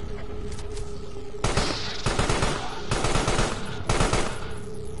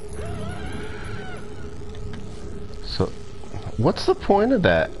 What's the point of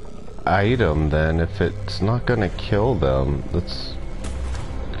that item then if it's not gonna kill them? That's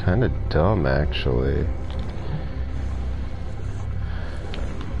kind of dumb, actually.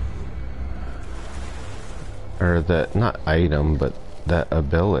 Or that, not item, but that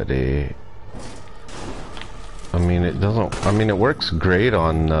ability. I mean, it doesn't, I mean, it works great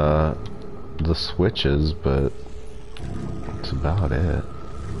on the switches, but that's about it.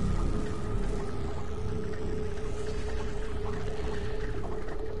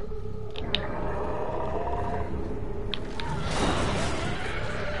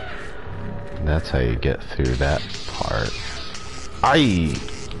 That's how you get through that part.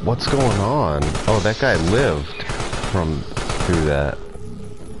 What's going on? Oh, that guy lived through that.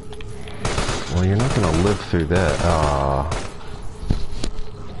 Well, you're not gonna live through that.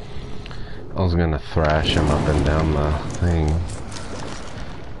 I was gonna thrash him up and down the thing.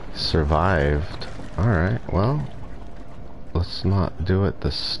 Survived. Alright, well, let's not do it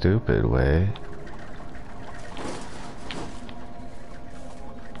the stupid way.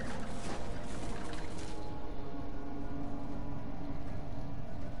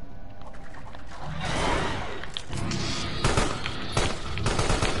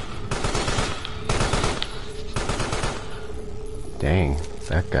 Dang,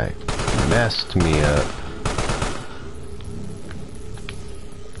 that guy messed me up.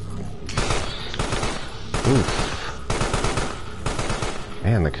 Oof.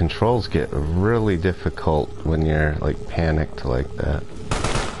 Man, the controls get really difficult when you're like panicked like that.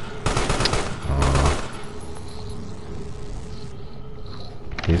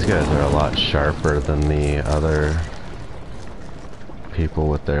 These guys are a lot sharper than the other people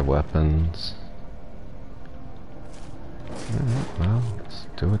with their weapons. Alright, well, let's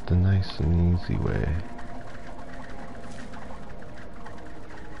do it the nice and easy way.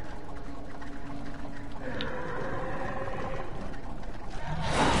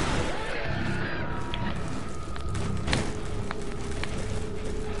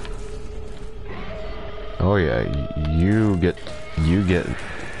 Oh yeah, you get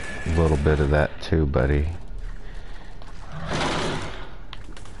a little bit of that too, buddy.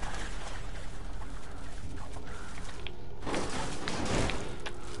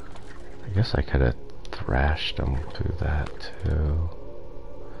 I guess I could have thrashed him through that too.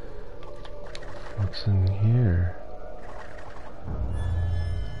 What's in here?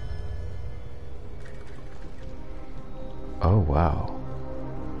 Oh wow.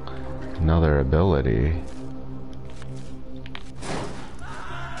 Another ability.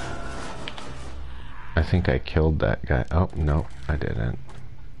 I think I killed that guy. Oh, no, I didn't.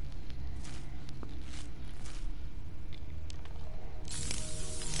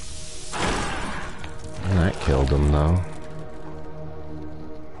 That killed him, though.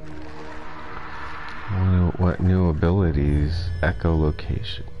 What new abilities?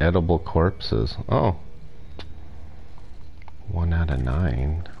 Echolocation. Edible corpses. Oh. 1 out of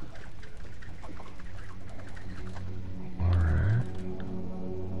 9. Alright.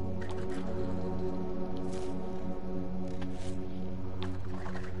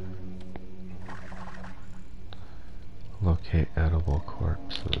 Locate edible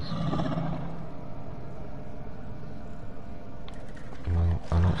corpses. No,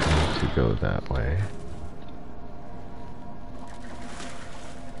 I don't need to go that way.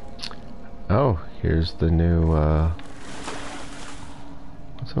 Oh, here's the new,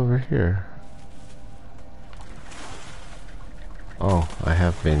 what's over here? Oh, I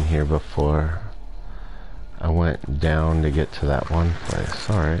have been here before. I went down to get to that one place.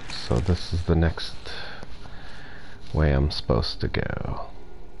 Alright, so this is the next way I'm supposed to go.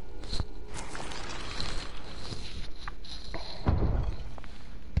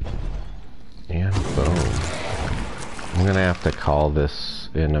 And boom. I'm gonna have to call this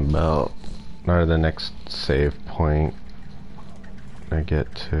in about, or the next save point I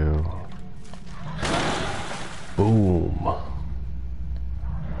get to. Boom.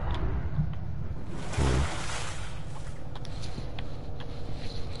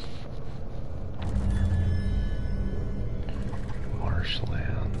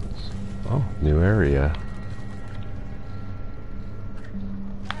 Marshlands. Oh, new area.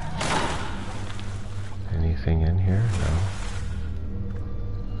 Anything in here? No.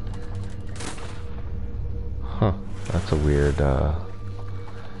 Huh, that's a weird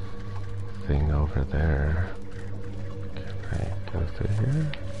thing over there. Can I go through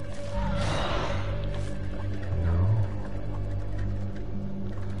here? No.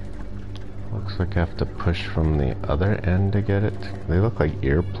 Looks like I have to push from the other end to get it. They look like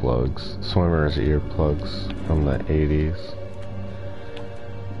earplugs. Swimmer's earplugs from the 80s.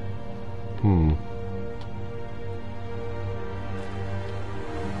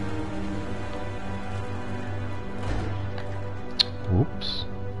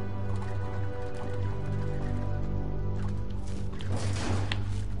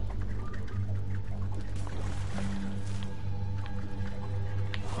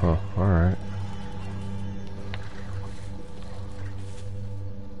 Huh, alright.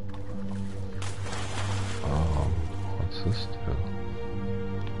 What's this do?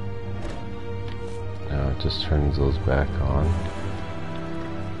 No, it just turns those back on.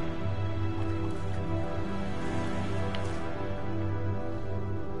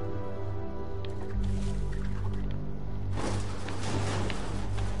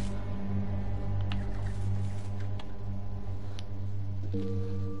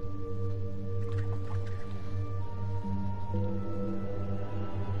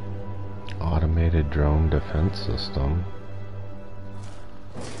 Automated drone defense system.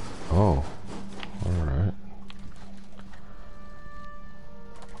 Oh, alright.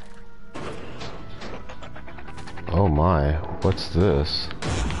 Oh my, what's this?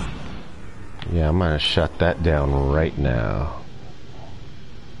 Yeah, I'm gonna shut that down right now.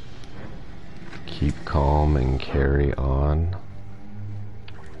 Keep calm and carry on.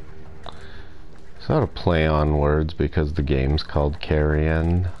 Is that a play on words because the game's called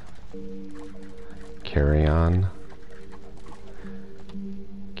Carrion? Carrion.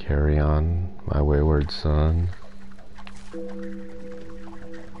 Carry on, my wayward son.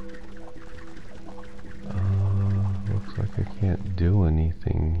 Looks like I can't do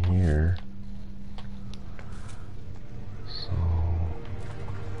anything here. So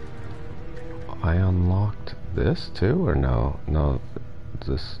I unlocked this too, or no? No,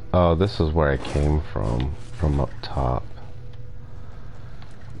 this. Oh, this is where I came from up top.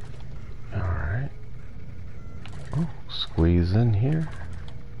 All right. Oh, squeeze in here.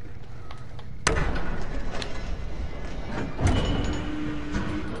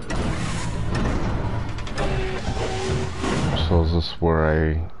 So is this where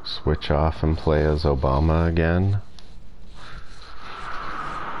I switch off and play as Obama again?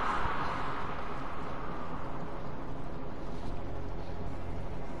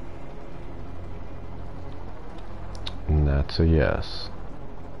 And that's a yes.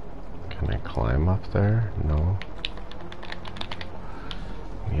 Can I climb up there? No.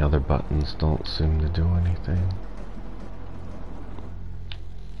 The other buttons don't seem to do anything.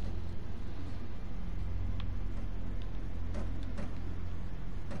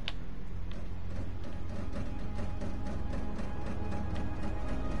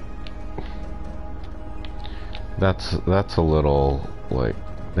 That's a little, like,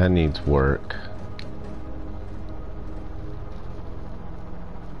 that needs work.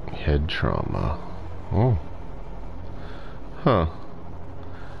 Head trauma. Oh. Huh.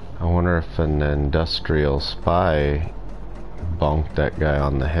 I wonder if an industrial spy bonked that guy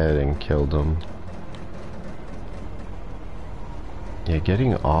on the head and killed him. Yeah,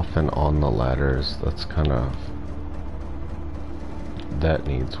 getting off and on the ladders, that's kind of... that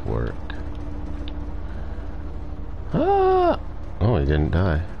needs work. Ah! Oh, he didn't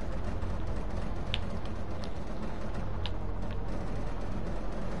die.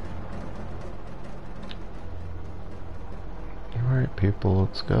 Alright, people,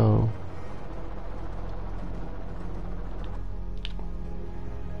 let's go.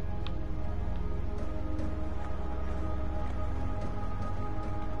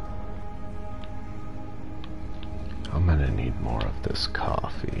 I'm gonna need more of this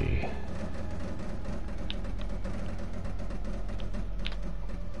coffee.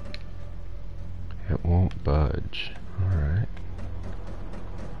 It won't budge. Alright.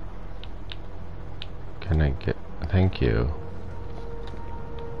 Can I get... thank you.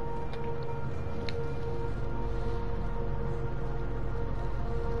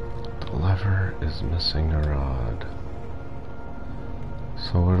 The lever is missing a rod.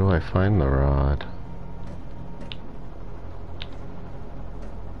 So where do I find the rod?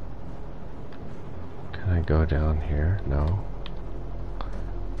 Can I go down here? No.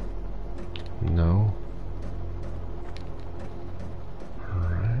 No.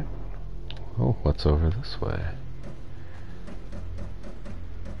 Alright. Oh, what's over this way?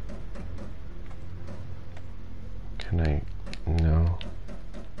 Can I... no.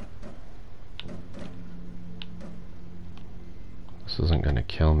 This isn't gonna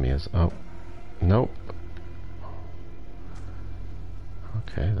kill me as... oh. Nope.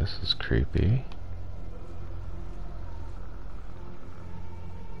 Okay, this is creepy.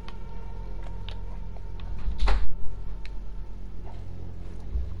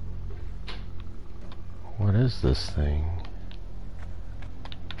 What is this thing?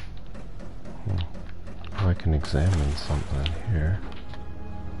 Oh, I can examine something here.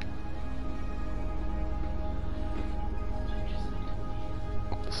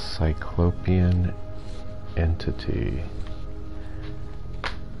 Cyclopean entity.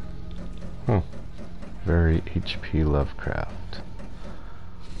 Very H.P. Lovecraft.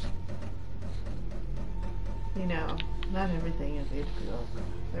 You know, not everything is HBO.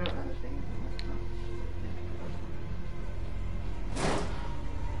 There are other things in this.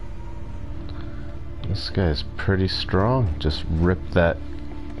 This guy's pretty strong. Just rip that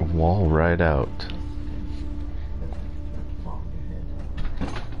wall right out.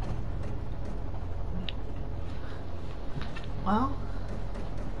 Well,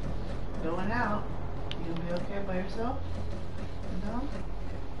 going out. You gonna be okay by yourself? No?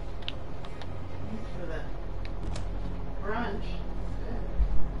 Thanks for that brunch.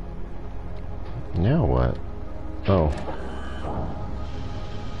 Now what? Oh.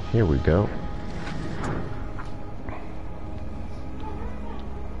 Here we go.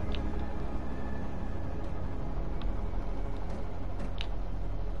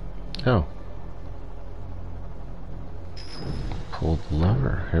 Oh. Pull the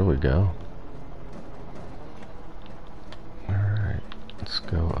lever. Here we go. Alright. Let's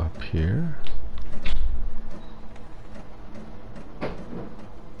go up here.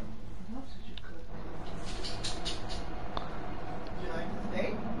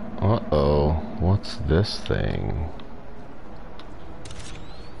 Uh-oh. What's this thing?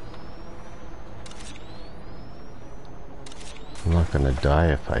 I'm not gonna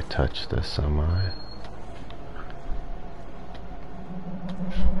die if I touch this, am I?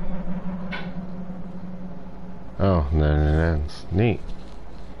 Oh, and then it ends. Neat.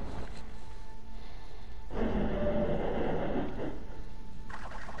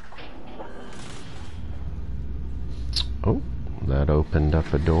 Oh, that opened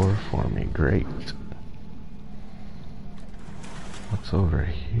up a door for me. Great. What's over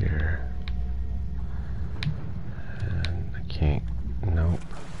here? And I can't... Nope.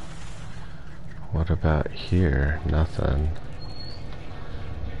 What about here? Nothing.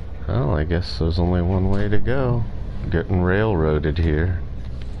 Well, I guess there's only one way to go. Getting railroaded here.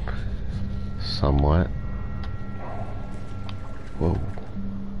 Somewhat. Whoa.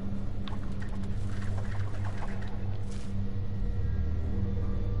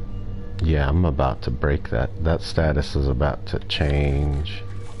 Yeah, I'm about to break that. That status is about to change.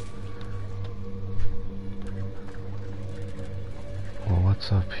 Well,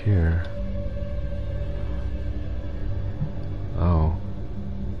 what's up here? Oh.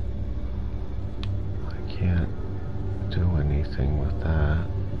 I can't do anything with that.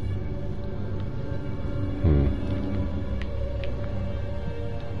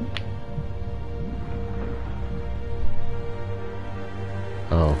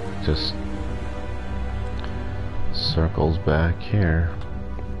 Oh, just circles back here.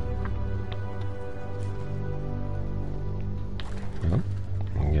 Well,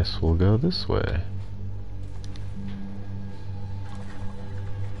 I guess we'll go this way.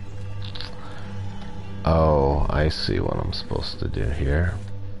 Oh, I see what I'm supposed to do here.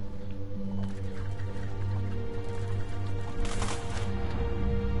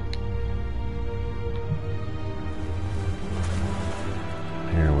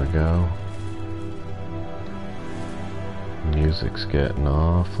 Here we go. Music's getting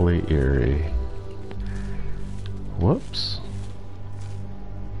awfully eerie. Whoops.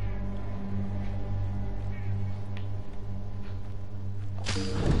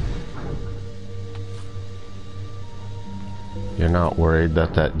 You're not worried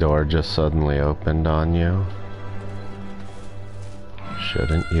that that door just suddenly opened on you?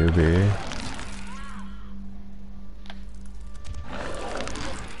 Shouldn't you be?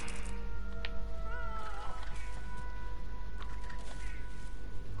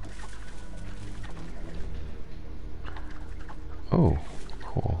 Oh,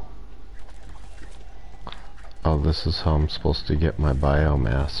 cool. Oh, this is how I'm supposed to get my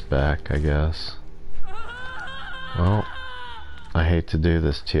biomass back, I guess. Well, I hate to do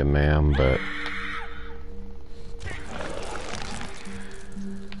this to you, ma'am, but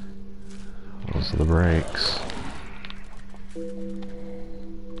those are the breaks.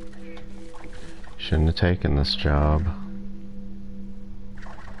 Shouldn't have taken this job.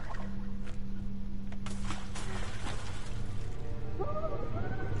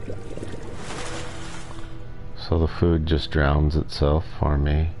 So the food just drowns itself for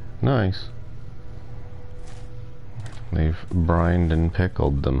me. Nice. They've brined and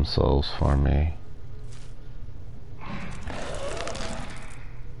pickled themselves for me.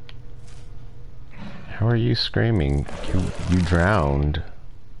 How are you screaming? You drowned.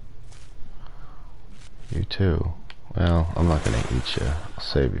 You too. Well, I'm not gonna eat you. I'll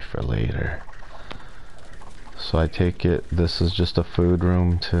save you for later. So I take it this is just a food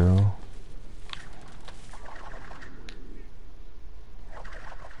room too?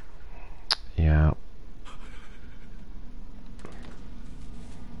 Yeah.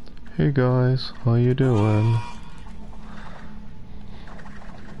 Hey guys, how you doing?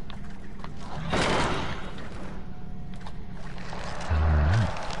 Alright,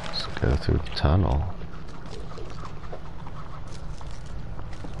 let's go through the tunnel.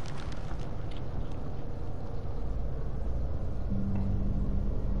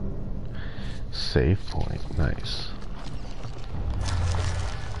 Save point, nice.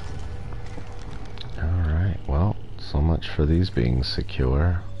 Alright, well, so much for these being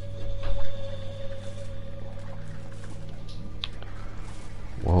secure.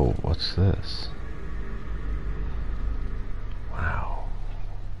 Whoa, what's this? Wow.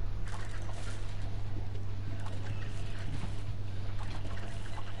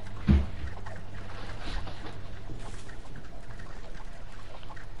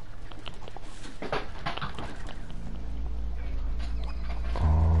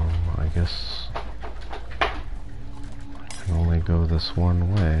 I guess I can only go this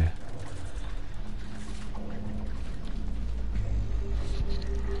one way.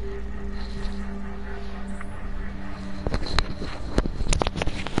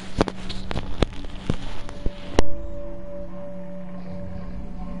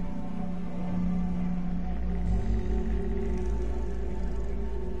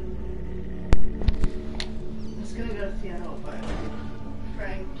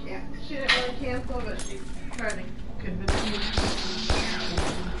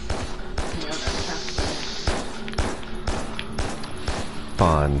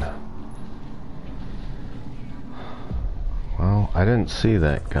 Fun. Well, I didn't see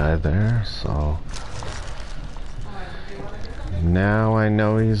that guy there, so now I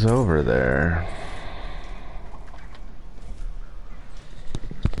know he's over there.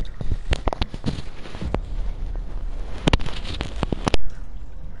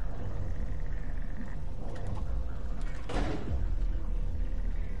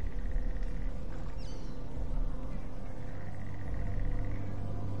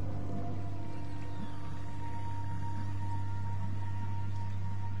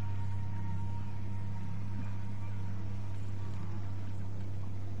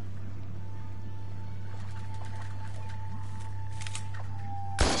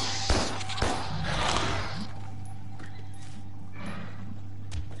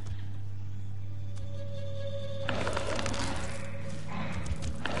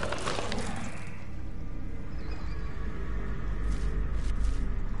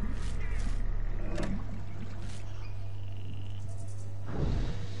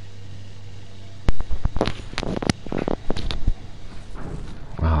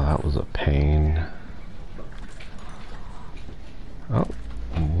 That was a pain. Oh,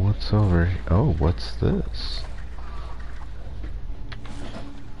 what's over here? Oh, what's this?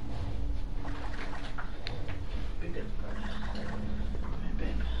 I'll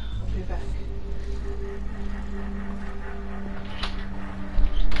be back.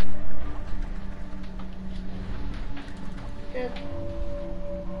 Good.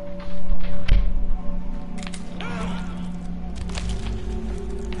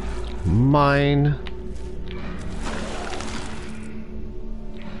 Mine.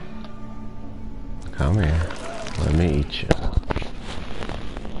 Come here. Let me eat you.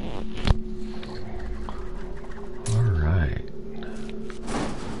 Alright.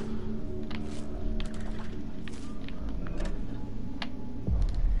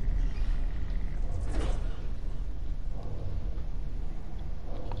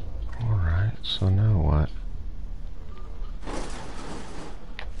 Alright, so now what?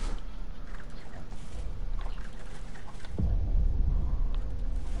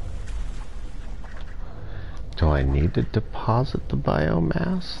 Do I need to deposit the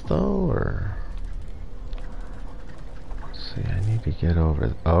biomass though, or? Let's see, I need to get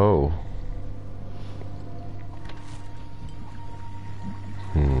over. Oh.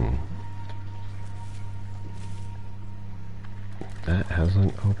 That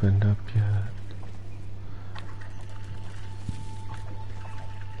hasn't opened up yet.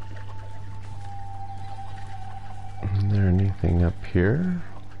 Is there anything up here?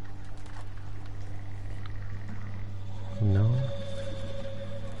 No.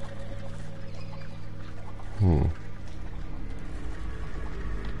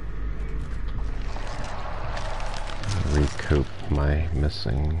 Recoup my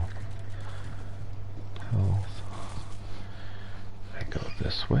missing health. I go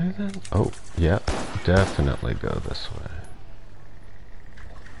this way then? Oh, yeah, definitely go this way.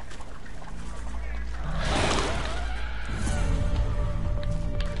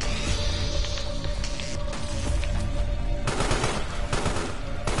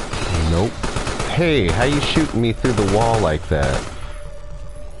 Nope. Hey, how you shooting me through the wall like that?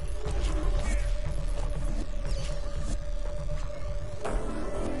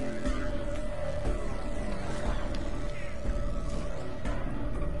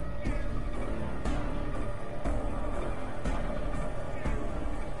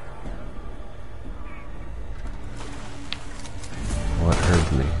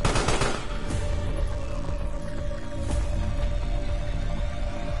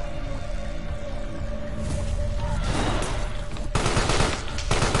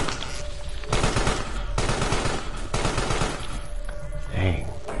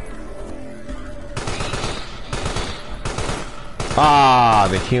 Ah,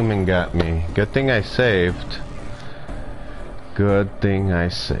 the human got me. Good thing I saved. Good thing I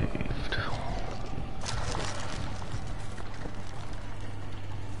saved.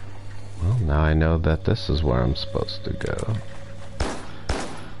 Well, now I know that this is where I'm supposed to go.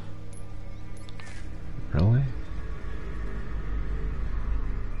 Really?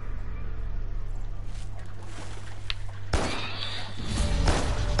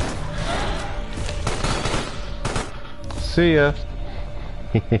 See ya.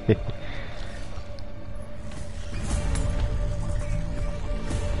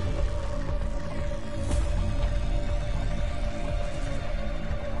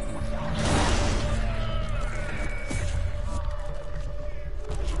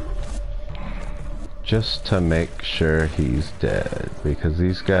 Just to make sure he's dead, because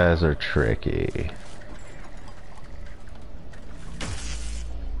these guys are tricky.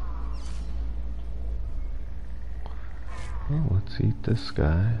 Oh, let's eat this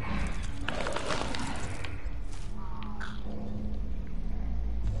guy.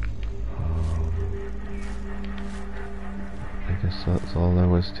 I guess that's all there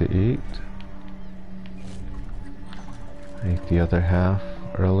was to eat. I ate the other half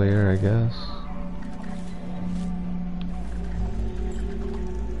earlier, I guess.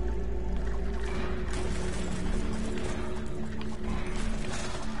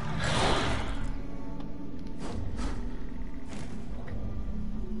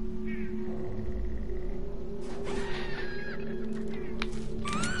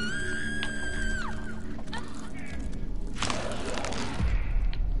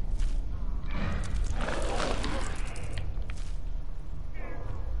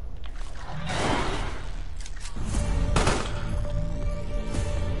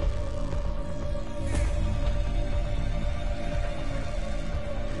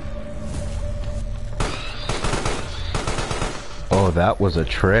 Oh, that was a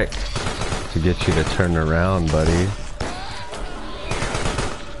trick to get you to turn around, buddy.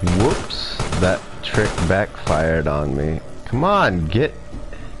 Whoops, that trick backfired on me. Come on, get...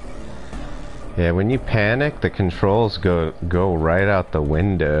 Yeah, when you panic, the controls go right out the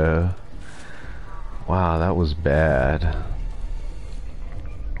window. Wow, that was bad.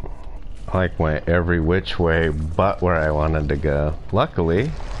 I like went every which way but where I wanted to go.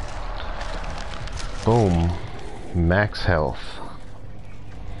 Luckily, boom, max health.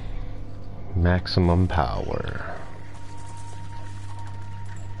 Maximum power.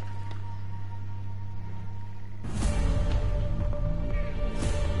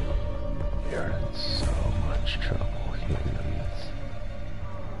 You're in so much trouble, humans.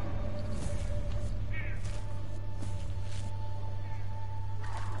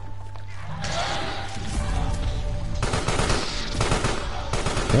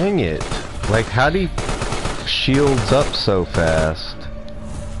 Dang it. Like, how do you shields up so fast?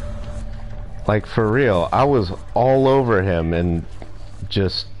 Like, for real, I was all over him and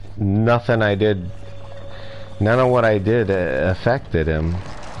just nothing I did, none of what I did affected him.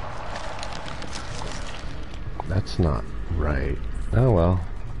 That's not right. Oh well.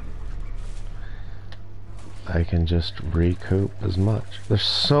 I can just recoup as much. There's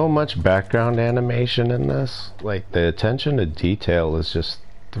so much background animation in this. Like, the attention to detail is just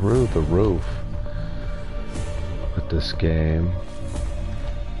through the roof with this game.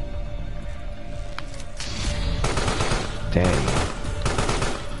 Dang.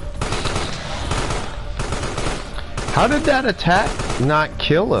 How did that attack not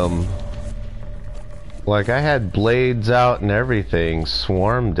kill him? Like, I had blades out and everything,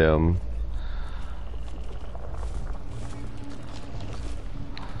 swarmed him.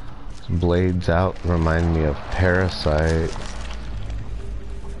 Blades out remind me of Parasite.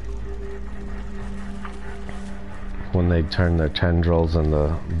 When they turn their tendrils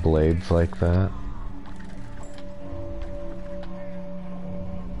into blades like that.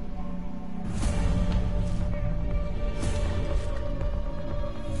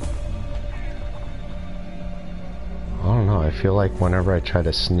 I feel like whenever I try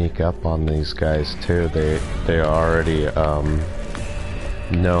to sneak up on these guys too, they already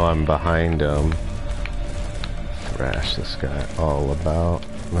know I'm behind them. Thrash this guy all about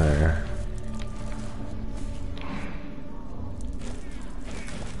there.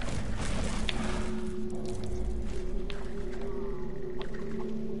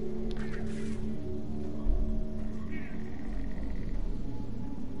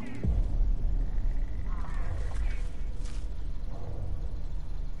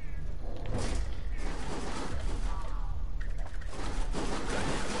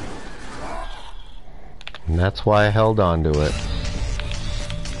 And that's why I held on to it.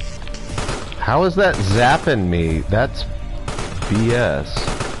 How is that zapping me? That's BS.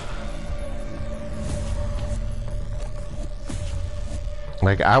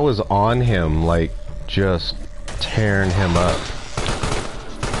 Like, I was on him, like, just tearing him up.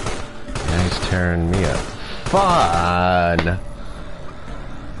 Now he's tearing me up. Fun!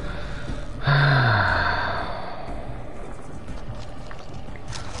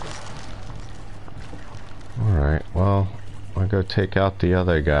 Alright, well, I'll go take out the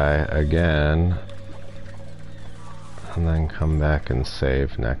other guy again. And then come back and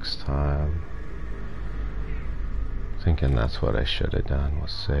save next time. Thinking that's what I should have done,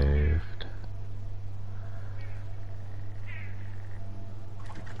 was saved.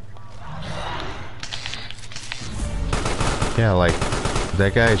 Yeah, like,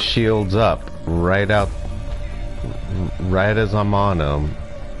 that guy shields up right as I'm on him.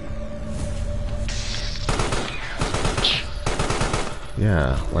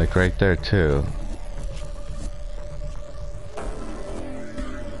 Yeah, like right there too.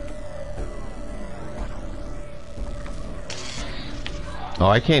 Oh,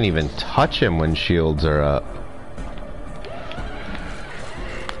 I can't even touch him when shields are up.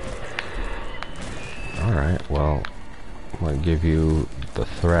 Alright, well, I'm gonna give you the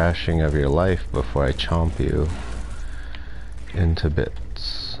thrashing of your life before I chomp you into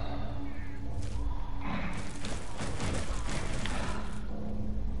bits.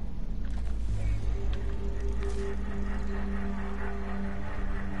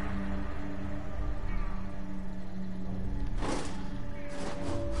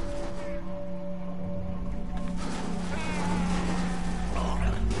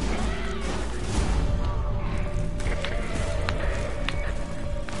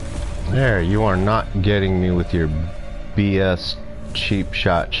 There, you are not getting me with your BS cheap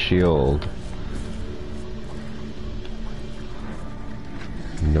shot shield.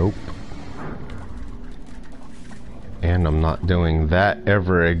 Nope. And I'm not doing that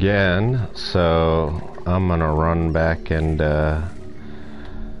ever again, so I'm gonna run back and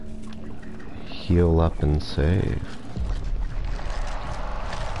heal up and save.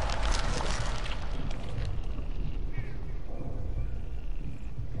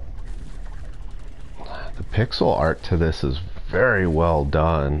 Pixel art to this is very well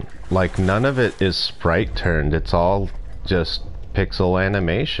done. Like, none of it is sprite turned, it's all just pixel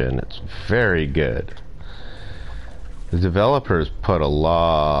animation. It's very good. The developers put a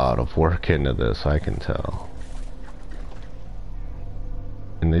lot of work into this, I can tell.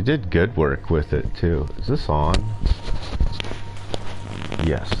 And they did good work with it too. Is this on?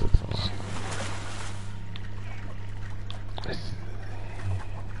 Yes, it's on.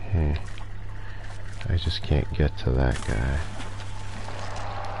 I just can't get to that guy.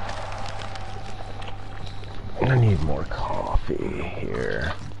 I need more coffee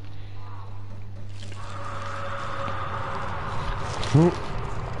here. Oh,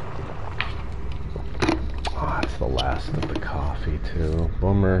 that's the last of the coffee too.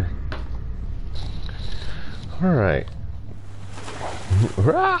 Bummer. Alright.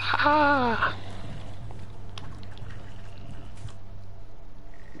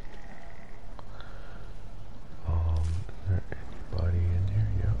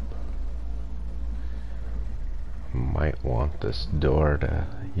 Might want this door to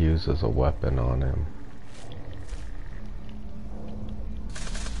use as a weapon on him.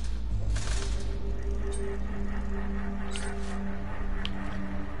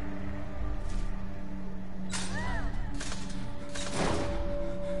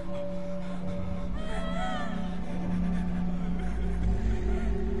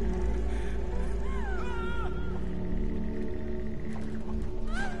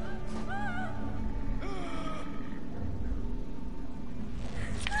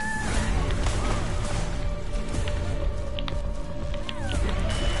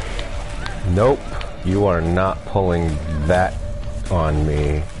 Nope, you are not pulling that on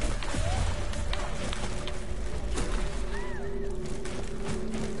me.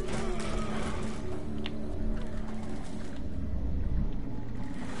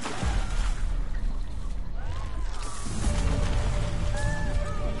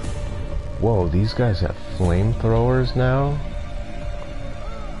 Whoa, these guys have flamethrowers now?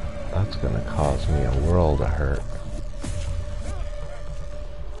 That's gonna cause me a world of hurt.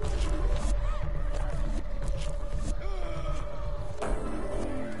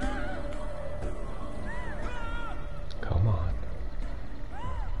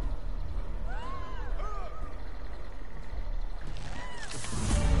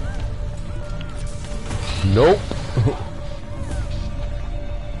 Nope.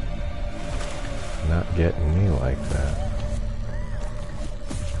 Not getting me like that.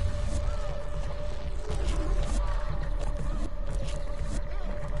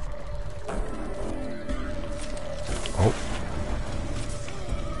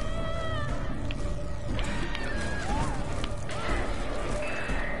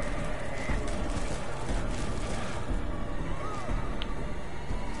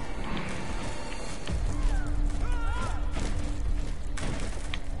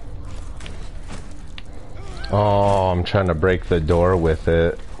 Oh, I'm trying to break the door with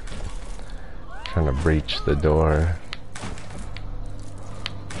it. Trying to breach the door.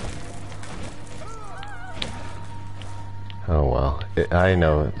 Oh well. I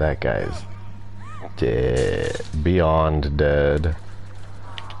know that guy's dead. Beyond dead.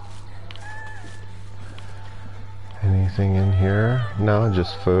 Anything in here? No,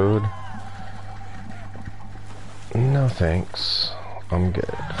 just food. No thanks. I'm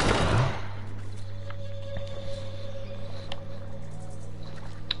good.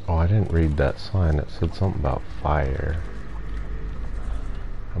 Oh, I didn't read that sign. It said something about fire.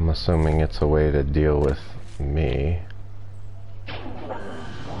 I'm assuming it's a way to deal with me.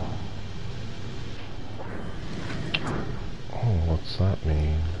 Oh, what's that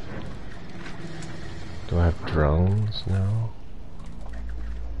mean? Do I have drones now?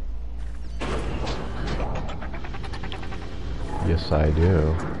 Yes, I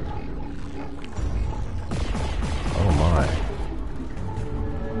do. Oh my.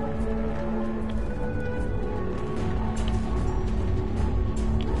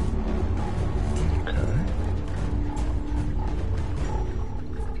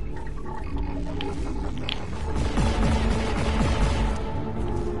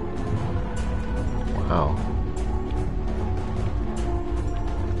 Wow.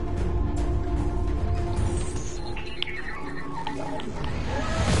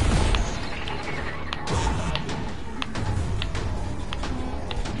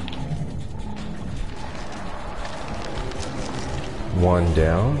 One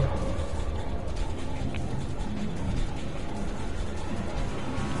down.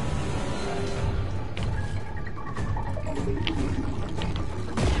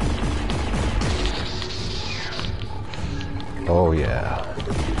 Oh yeah,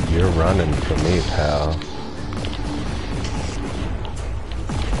 you're running from me, pal.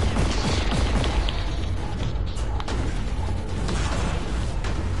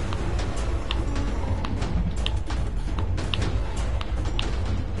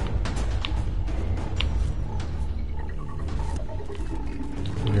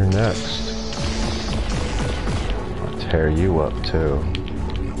 You're next. I'll tear you up too.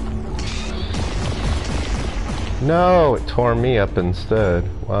 No, it tore me up instead.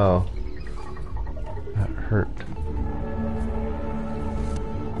 Wow. That hurt.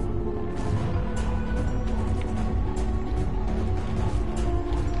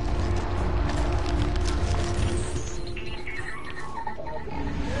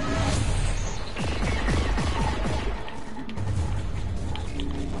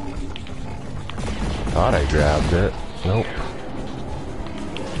 Thought I grabbed it. Nope.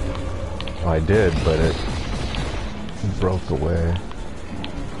 I did, but it broke away.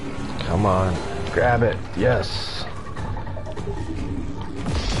 Come on, grab it. Yes.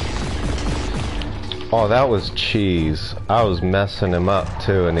 Oh, that was cheese. I was messing him up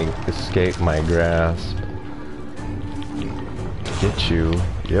too, and he escaped my grasp. Get you.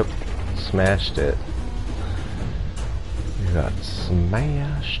 Yep. Smashed it. You got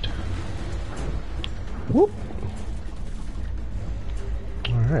smashed. Whoop.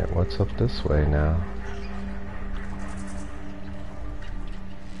 Alright, what's up this way now?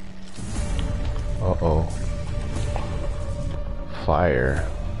 Uh-oh. Fire.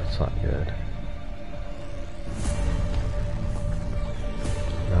 That's not good.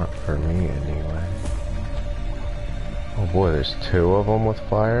 Not for me, anyway. Oh boy, there's two of them with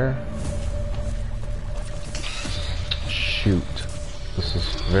fire? Shoot. This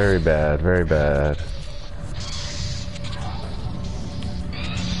is very bad, very bad.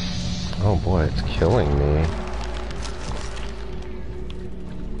 Oh boy, it's killing me.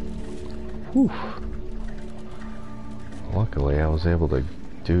 Whew. Luckily, I was able to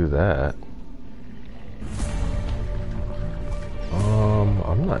do that.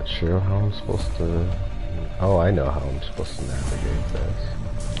 I'm not sure how I'm supposed to... Oh, I know how I'm supposed to navigate this.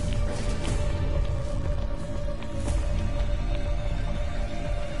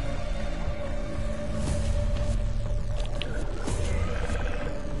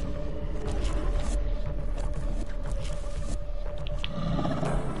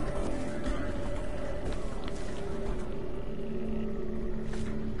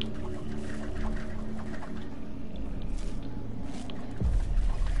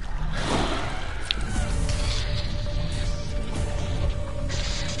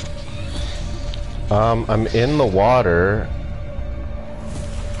 I'm in the water.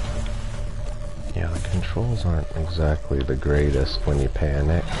 Yeah, the controls aren't exactly the greatest when you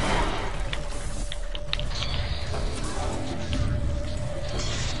panic.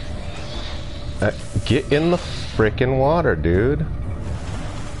 Get in the frickin' water, dude.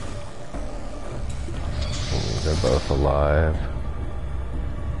 They're both alive.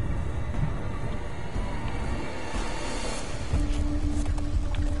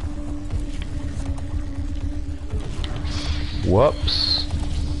 Whoops.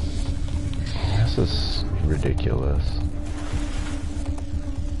 This is ridiculous.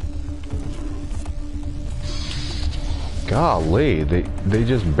 Golly, they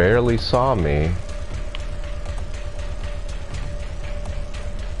just barely saw me.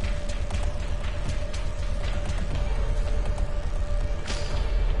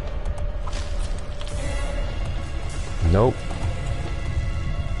 Nope.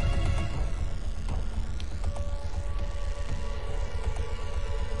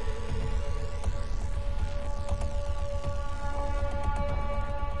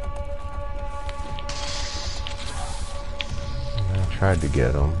 I tried to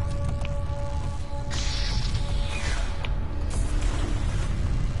get him.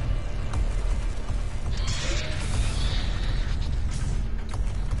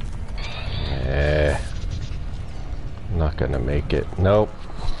 Not gonna make it. Nope.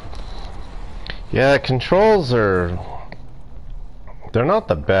 Yeah, controls are... they're not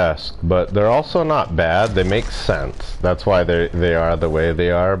the best, but they're also not bad. They make sense. That's why they are the way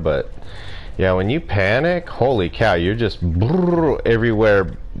they are, but... yeah, when you panic, holy cow, you're just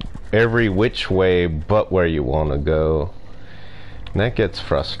everywhere, every which way but where you want to go. And that gets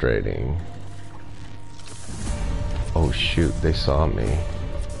frustrating. Oh shoot, they saw me.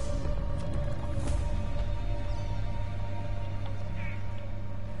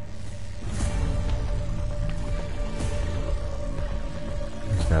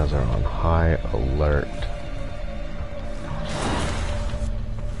 These guys are on high alert.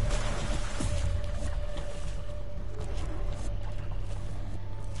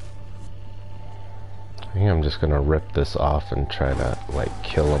 I think I'm just gonna rip this off and try to, like,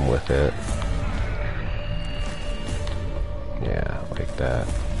 kill him with it. Yeah, like that.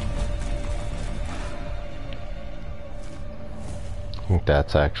 I think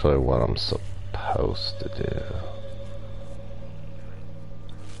that's actually what I'm supposed to do.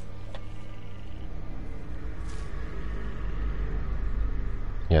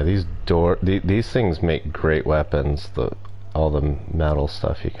 Yeah, these things make great weapons. All the metal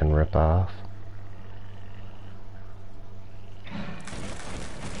stuff you can rip off.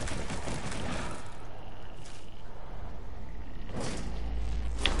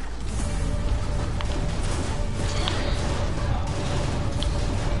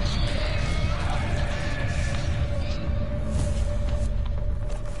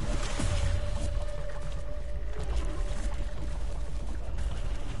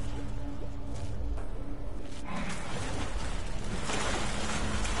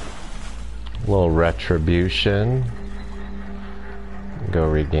 Little retribution. Go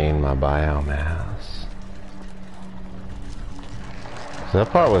regain my biomass. So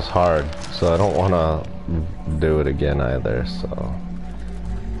that part was hard, so I don't want to do it again either, so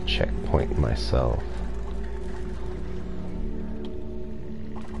checkpoint myself.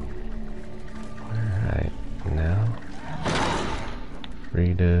 Alright, now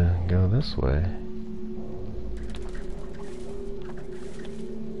free to go this way.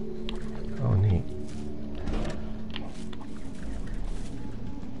 Oh, neat.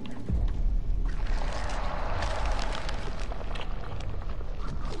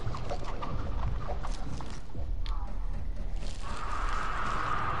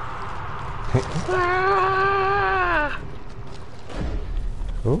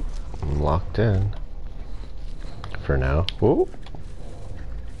 Oh, I'm locked in. For now. Oh.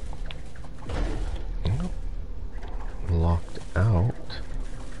 Locked out.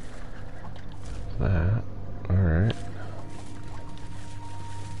 That. Alright.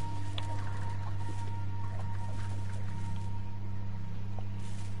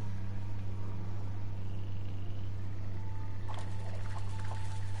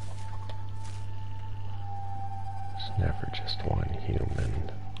 There's never just one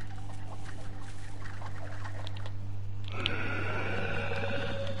human.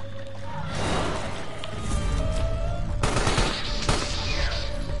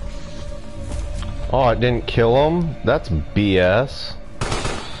 Oh, it didn't kill him? That's BS.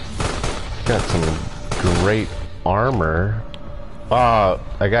 Got some great armor. I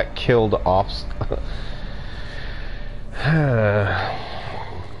got killed off.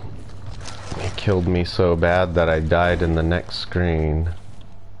 It killed me so bad that I died in the next screen.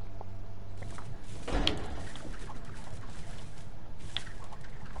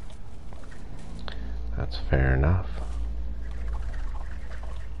 That's fair enough.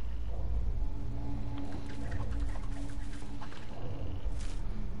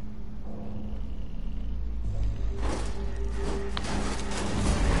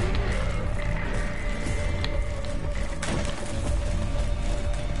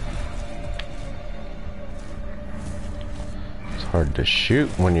 Hard to shoot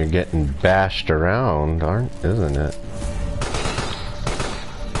when you're getting bashed around, isn't it?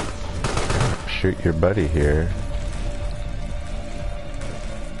 Shoot your buddy here.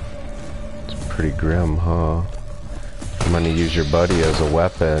 It's pretty grim, huh? I'm gonna use your buddy as a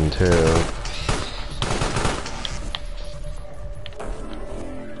weapon, too.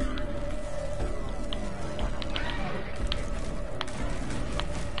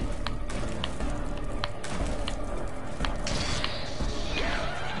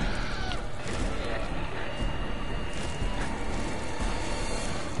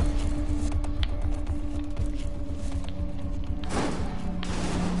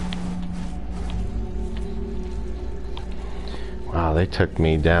 Wow, they took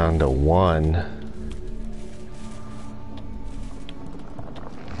me down to 1.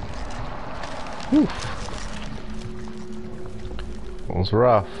 Whew. It was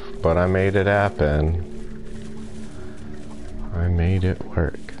rough, but I made it happen. I made it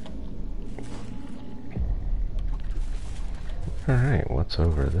work. Alright, what's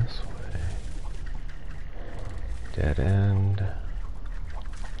over this way? Dead end.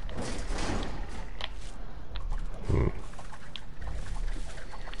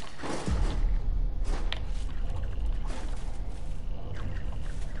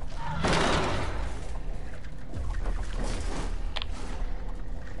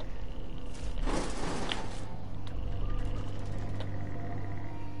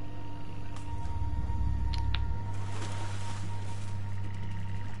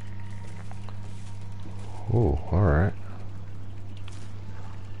 Ooh, alright.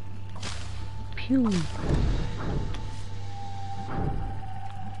 Pew.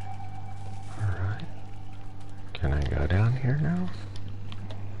 Alright. Can I go down here now?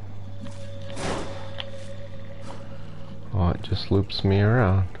 Oh, it just loops me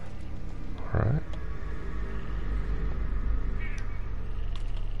around. Alright.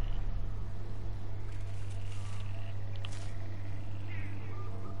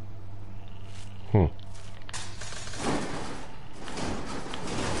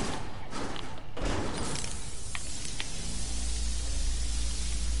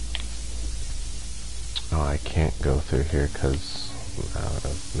 Oh, I can't go through here because I'm out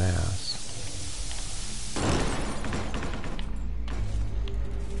of mass.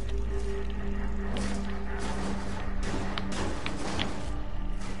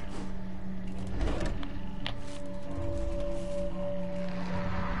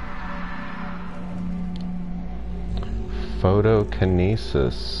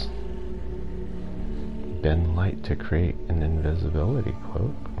 Photokinesis. Bend light to create an invisibility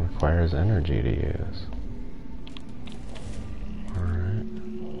cloak. Requires energy to use. Alright.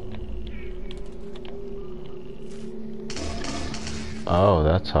 Oh,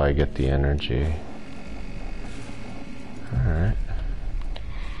 that's how I get the energy. Alright.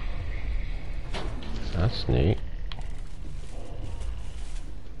 That's neat.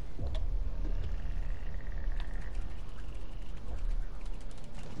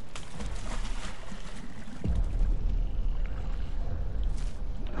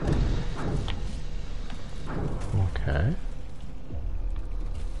 Okay.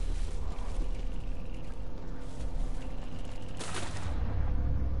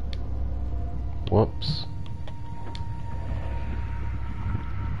 Whoops.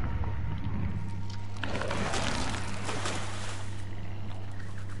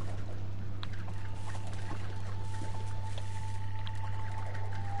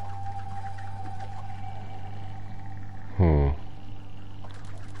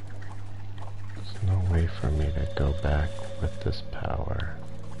 There's no way for me to go back with this power.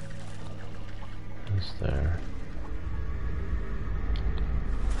 Is there?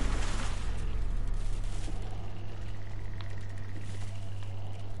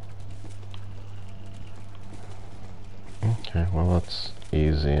 Okay, well that's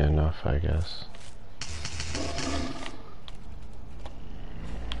easy enough, I guess.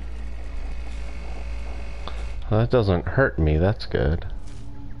 Well, that doesn't hurt me, that's good.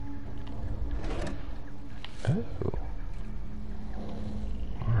 Oh.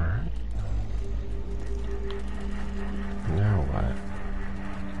 Alright. Now what?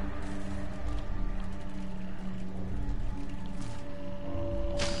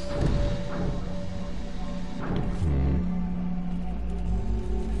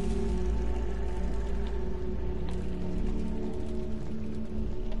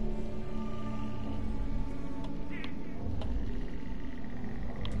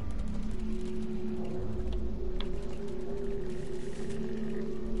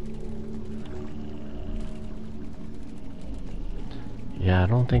 Yeah, I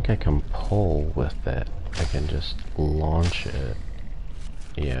don't think I can pull with it. I can just launch it.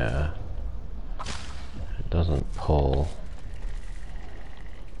 Yeah. It doesn't pull.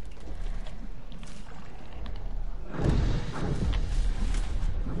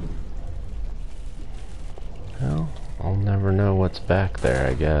 Well, I'll never know what's back there,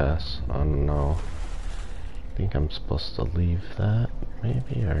 I guess. I don't know. I think I'm supposed to leave that,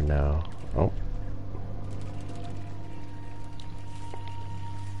 maybe, or no? Oh.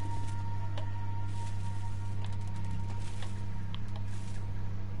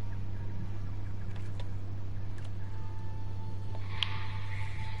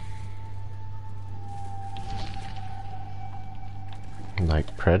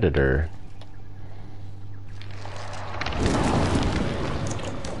 Like Predator.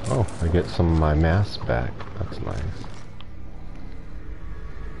 Oh, I get some of my mass back. That's nice.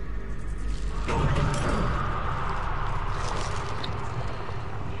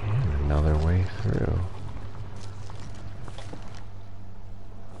 And another way through.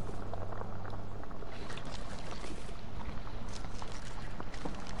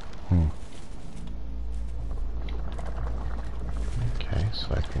 Okay, so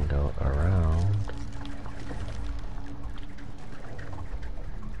I can go around.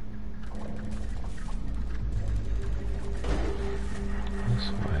 This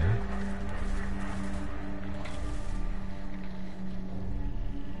way.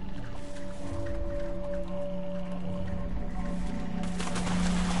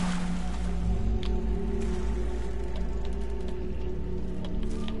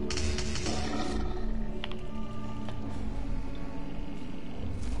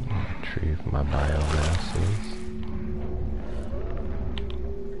 Retrieve my biomasses.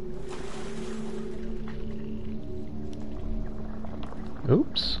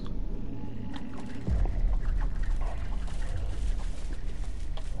 Oops.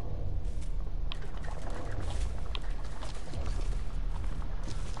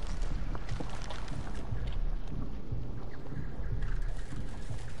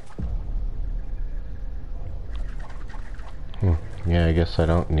 Yeah, I guess I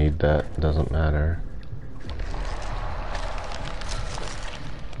don't need that. Doesn't matter.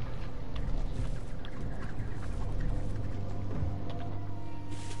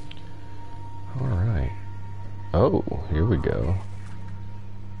 Alright. Oh, here we go.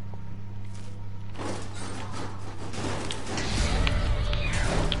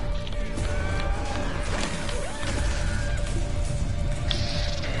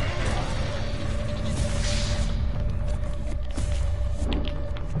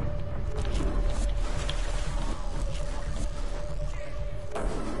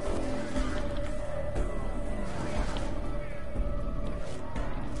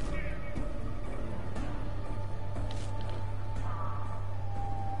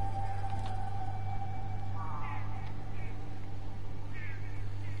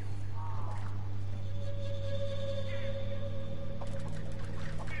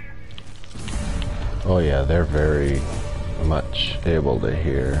 Oh yeah, they're very much able to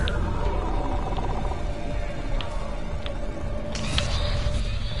hear.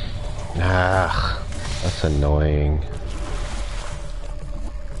 Ah, that's annoying.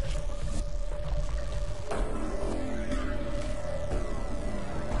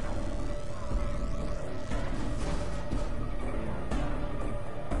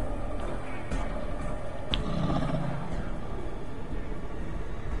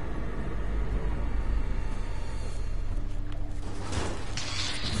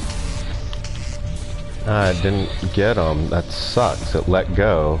 I didn't get them. That sucks. It let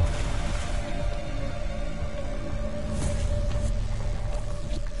go.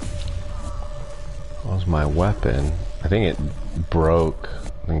 What was my weapon? I think it broke.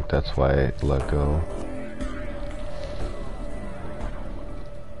 I think that's why it let go.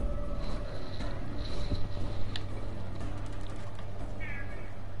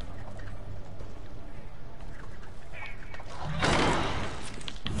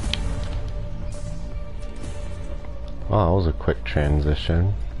 Wow, that was a quick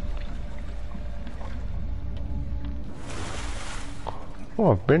transition.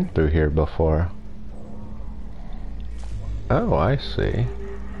 Oh, I've been through here before. Oh, I see.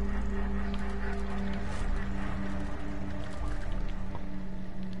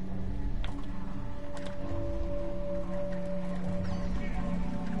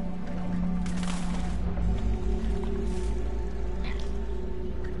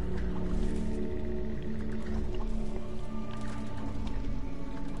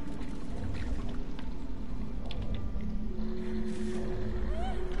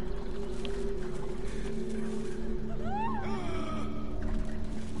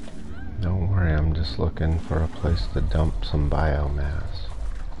 Don't worry, I'm just looking for a place to dump some biomass.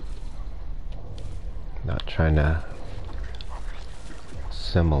 Not trying to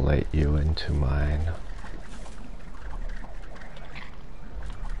assimilate you into mine.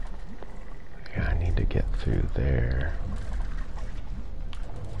 Yeah, I need to get through there.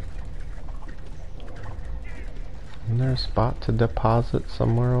 Isn't there a spot to deposit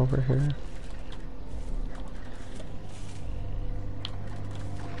somewhere over here?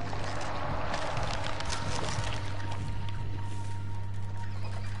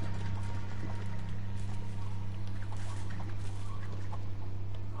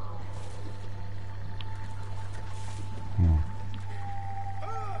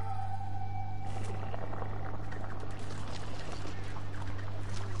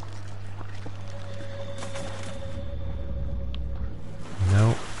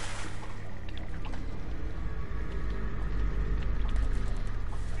 Nope.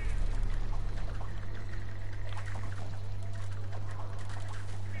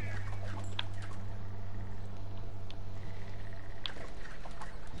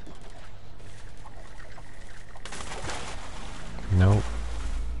 Nope.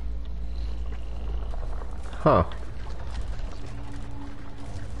 Huh.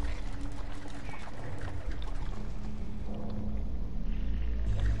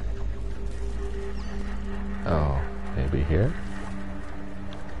 Oh, maybe here?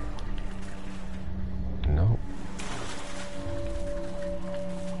 Nope.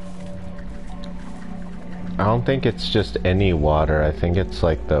 I don't think it's just any water. I think it's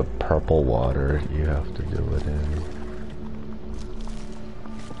like the purple water you have to do it in.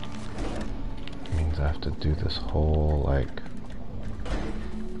 Means I have to do this whole, like,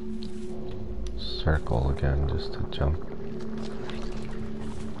 circle again just to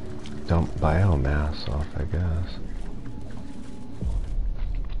dump biomass off, I guess.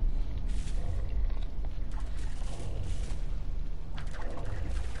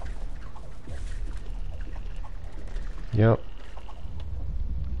 Yep.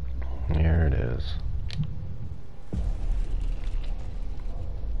 Here it is.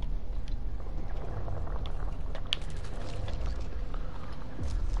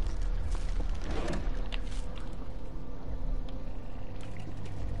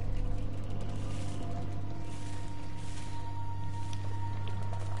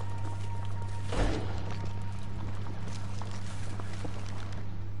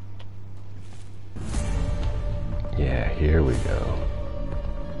 Yeah, here we go.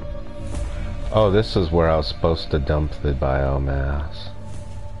 Oh, this is where I was supposed to dump the biomass.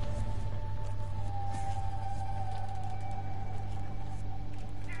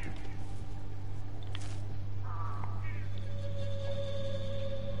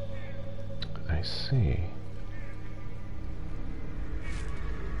 I see.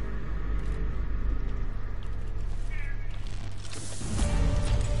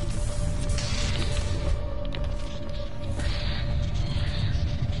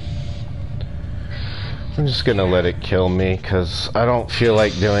 I'm just gonna let it kill me, because I don't feel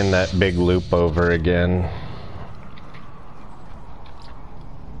like doing that big loop over again.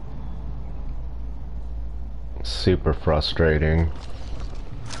 Super frustrating.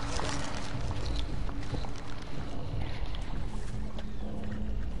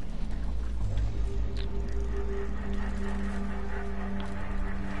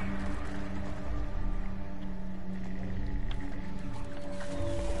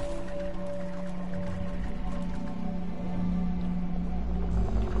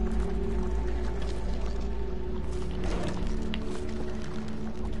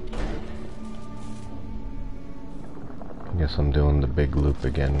 I guess I'm doing the big loop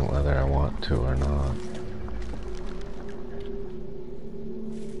again whether I want to or not.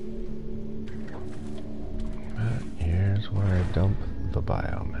 But here's where I dump the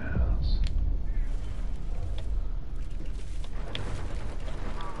biomass.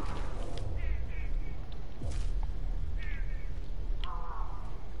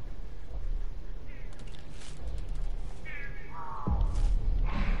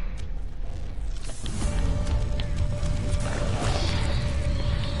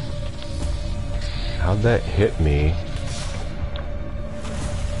 How'd that hit me?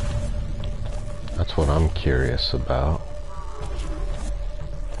 That's what I'm curious about.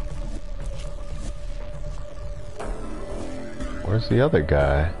 Where's the other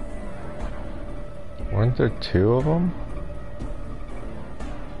guy? Weren't there two of them?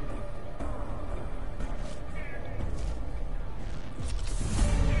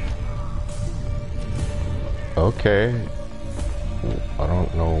 Okay. I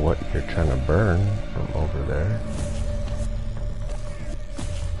don't know what you're trying to burn from over there.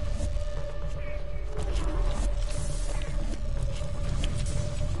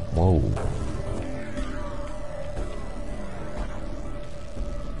 Whoa.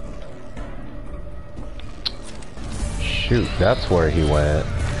 shoot, that's where he went.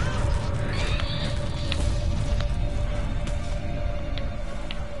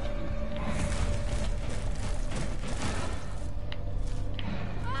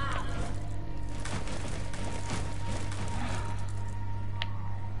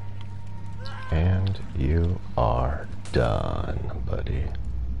 And you are done, buddy.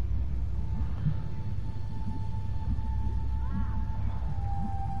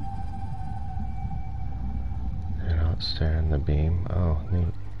 You're not staring the beam. Oh, neat.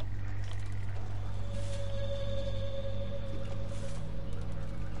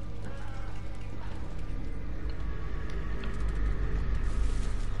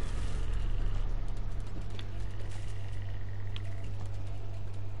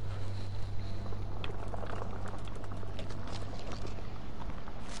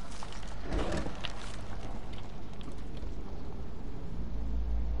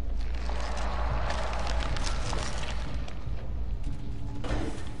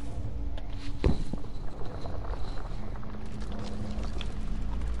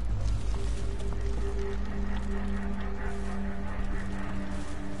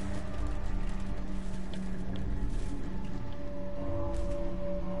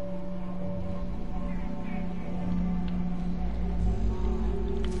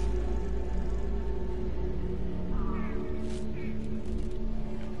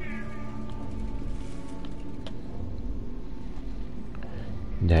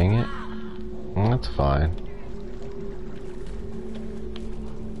 Dang it. That's fine.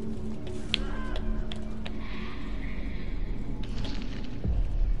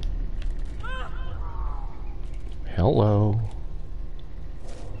 Hello.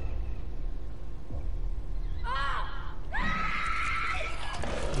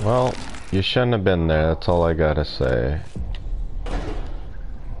 Well, you shouldn't have been there, that's all I gotta say.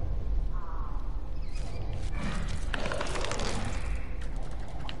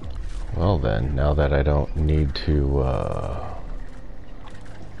 Well then, now that I don't need to,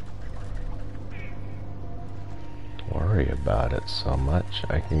 worry about it so much,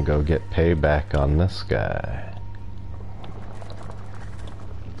 I can go get payback on this guy.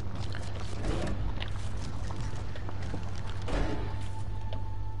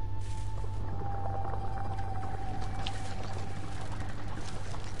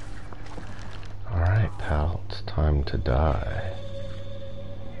 Alright, pal, it's time to die.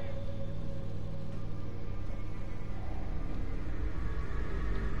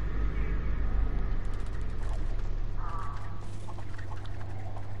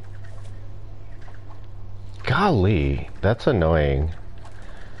 Golly, that's annoying.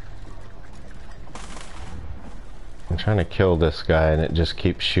 I'm trying to kill this guy and it just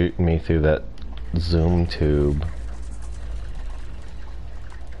keeps shooting me through that zoom tube.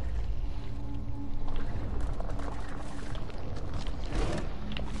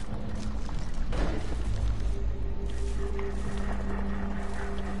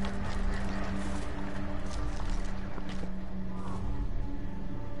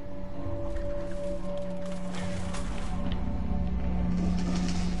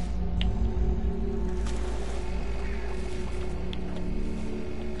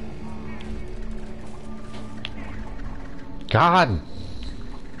 God,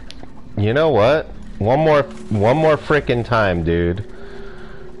 you know what? One more freaking time, dude.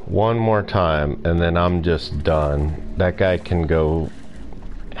 One more time, and then I'm just done. That guy can go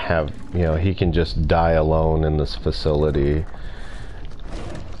have, you know, he can just die alone in this facility.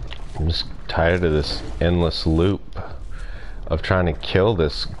 I'm just tired of this endless loop of trying to kill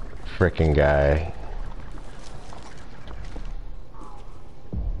this freaking guy.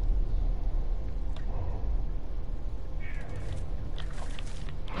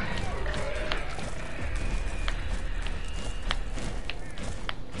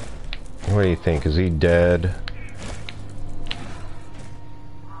 What do you think? Is he dead?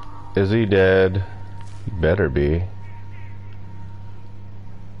 Is he dead? He better be.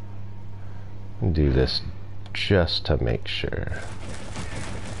 Do this just to make sure.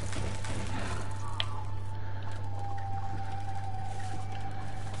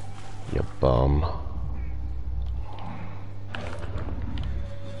 You bum.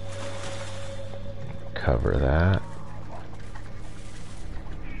 Cover that.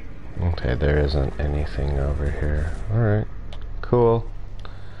 Okay, there isn't anything over here. Alright, cool.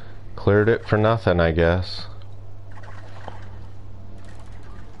 Cleared it for nothing, I guess.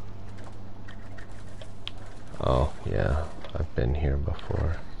 Oh, yeah, I've been here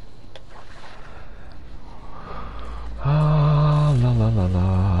before. Ah, la la la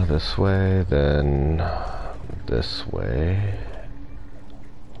la. This way, then this way.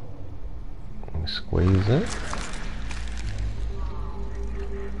 Let me squeeze it.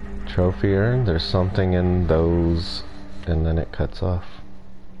 Trophy earned. There's something in those, and then it cuts off.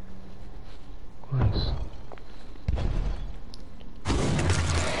 Nice.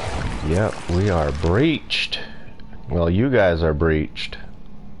 Yep, we are breached. Well, you guys are breached.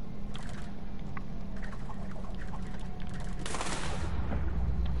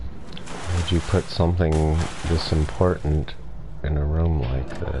 Would you put something this important in a room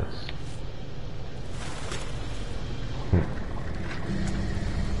like this?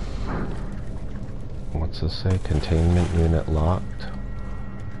 What's this say? Containment unit locked.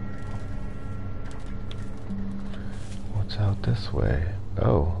 What's out this way?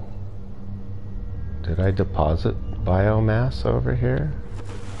 Oh. Did I deposit biomass over here?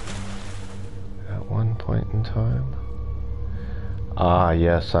 At one point in time? Ah,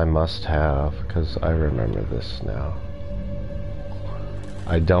 yes, I must have, because I remember this now.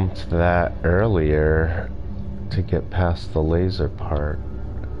 I dumped that earlier to get past the laser part.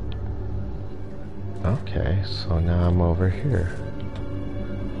 Okay, so now I'm over here.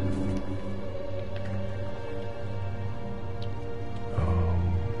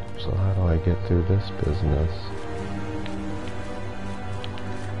 So how do I get through this business?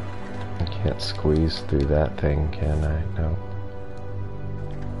 I can't squeeze through that thing, can I? No.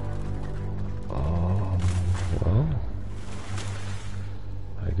 Well,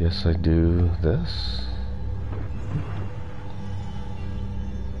 I guess I do this.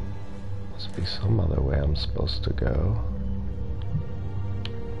 Must be some other way I'm supposed to go.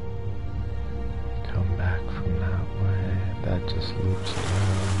 Come back from that way. That just loops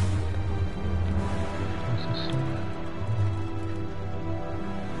around. What's this one?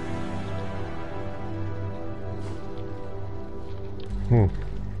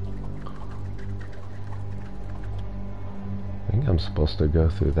 I think I'm supposed to go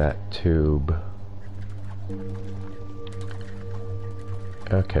through that tube.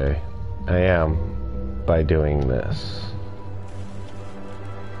 Okay, I am by doing this.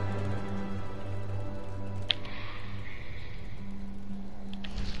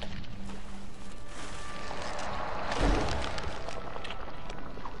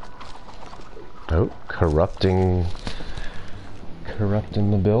 Oh, corrupting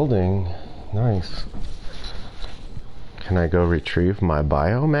the building. Nice. Can I go retrieve my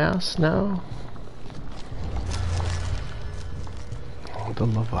biomass now? Oh, the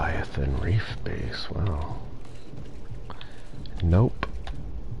Leviathan Reef Base. Wow. Nope.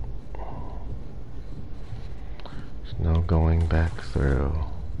 There's no going back through.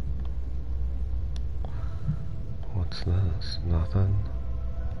 What's this? Nothing.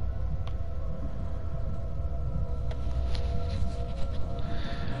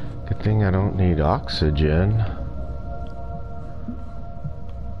 Good thing I don't need oxygen.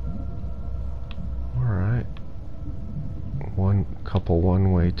 Alright. Couple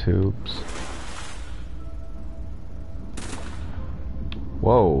one-way tubes.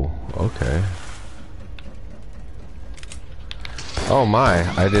 Whoa, okay. Oh my,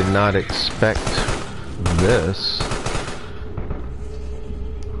 I did not expect this.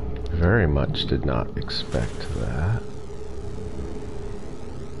 Very much did not expect that.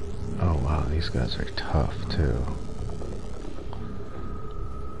 Oh wow, these guys are tough too.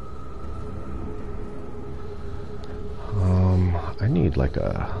 I need like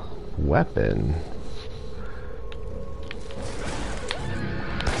a weapon.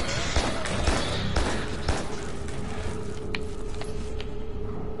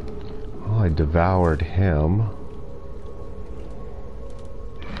 Well, I devoured him.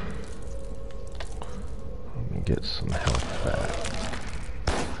 Let me get some health back.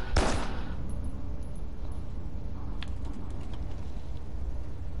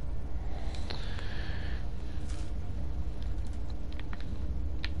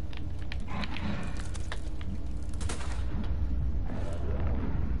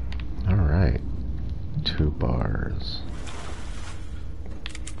 Bars.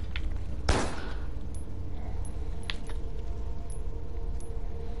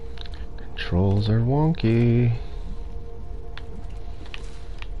 Controls are wonky.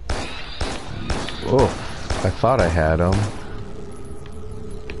 Oh, I thought I had him.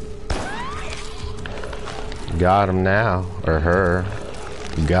 Got him now, or her.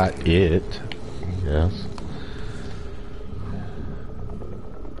 Got it, yes.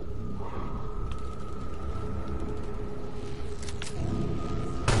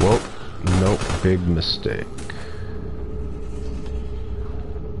 Whoa, nope, big mistake.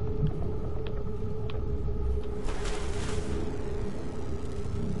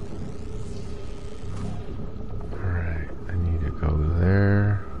 Alright, I need to go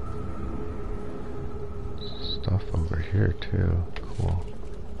there. Stuff over here too, cool.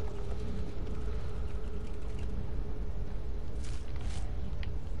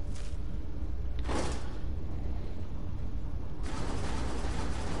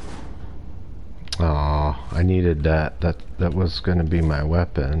 I needed that. That was gonna be my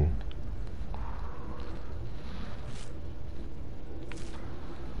weapon.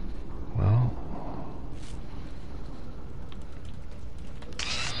 Well.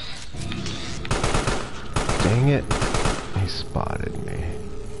 Dang it. He spotted me.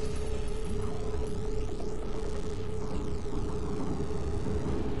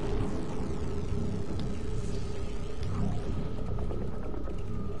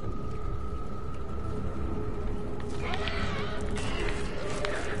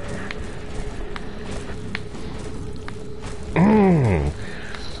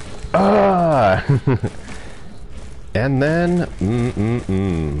 And then,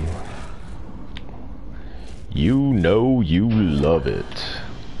 you know you love it.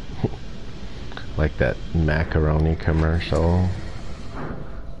 Like that macaroni commercial.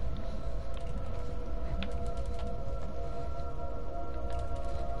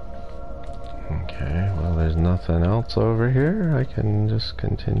 Okay, well there's nothing else over here. I can just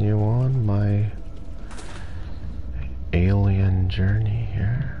continue on my alien journey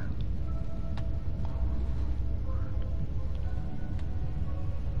here.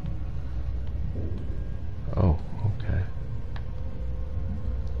 Oh, okay.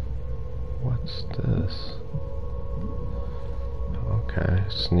 What's this? Okay,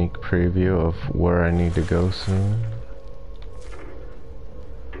 sneak preview of where I need to go soon.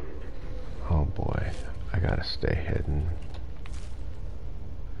 Oh boy, I gotta stay hidden.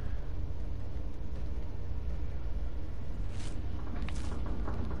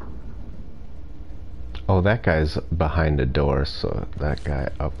 Oh, that guy's behind a door, so that guy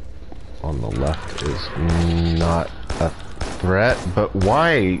up on the left is not a threat. But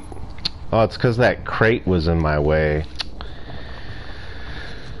why? Oh, it's because that crate was in my way.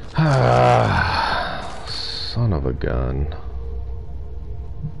 Son of a gun.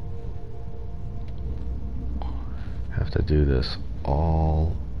 Have to do this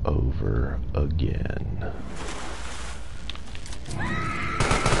all over again.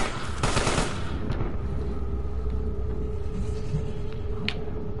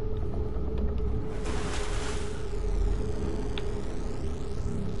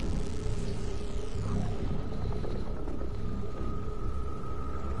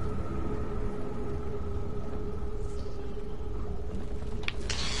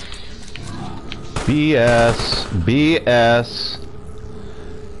 BS, BS.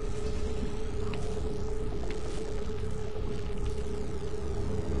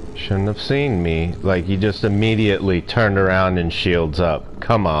 Shouldn't have seen me. Like, he just immediately turned around and shields up.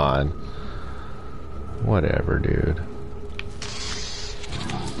 Come on. Whatever, dude.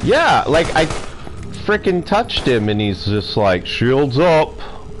 Yeah, like, I frickin' touched him and he's just like, shields up.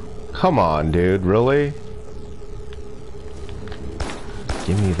 Come on, dude, really?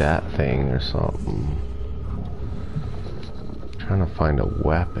 Give me that thing or something. I'm trying to find a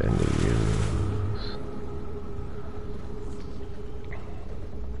weapon to use.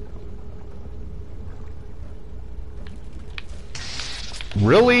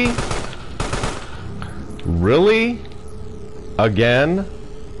 Really? Really? Again?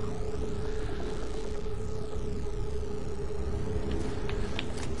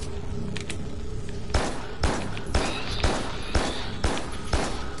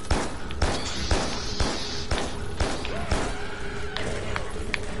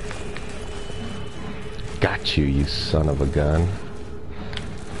 Got you, you son of a gun.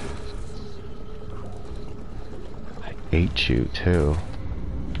 I ate you, too.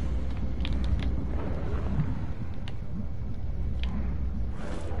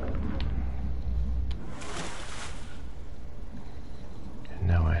 And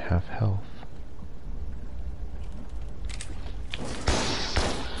now I have health.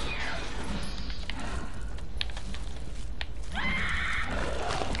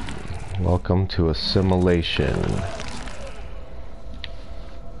 Welcome to assimilation.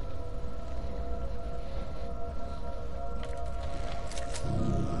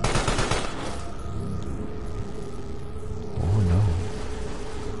 Oh no.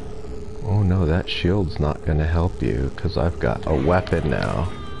 Oh no, that shield's not gonna help you, because I've got a weapon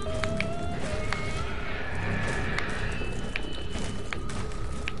now.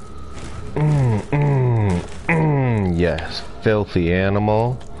 Yes, filthy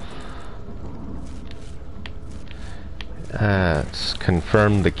animal. Let's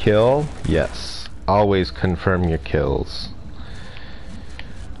confirm the kill. Yes, always confirm your kills.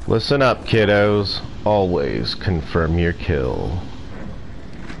 Listen up, kiddos. Always confirm your kill.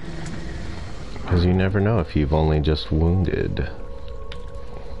 Because you never know if you've only just wounded.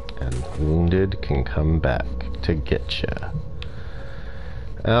 And wounded can come back to get ya.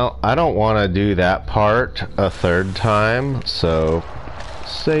 Well, I don't want to do that part a third time, so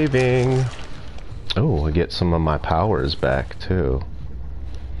saving. Oh, I get some of my powers back too.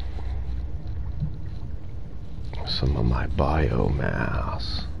 Some of my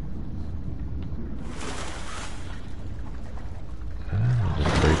biomass. I'll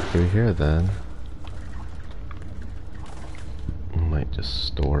just break through here then. I might just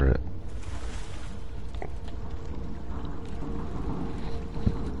store it.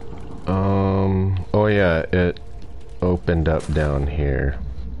 Oh yeah, it opened up down here.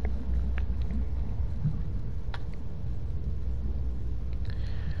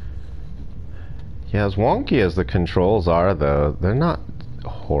 Yeah, as wonky as the controls are though, they're not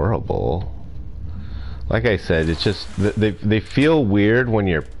horrible. Like I said, it's just, they feel weird when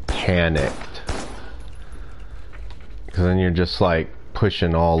you're panicked. Because then you're just like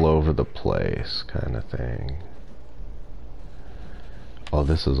pushing all over the place kind of thing. Oh,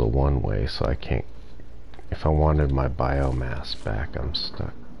 this is a one-way, so I can't... If I wanted my biomass back, I'm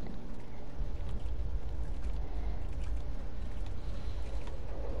stuck.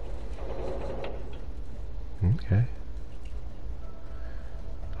 Okay.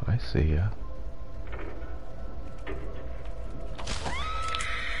 I see ya.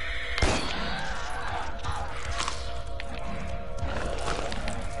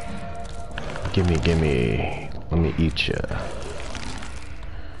 Gimme, gimme. Let me eat ya.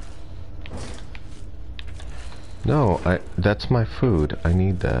 No, that's my food. I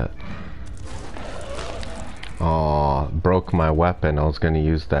need that. Aw, broke my weapon. I was gonna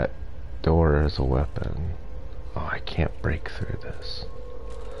use that door as a weapon. Oh, I can't break through this.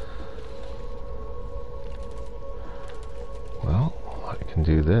 Well, I can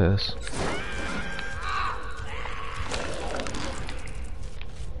do this.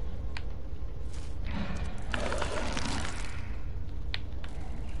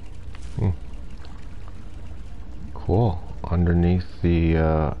 Cool. Underneath the,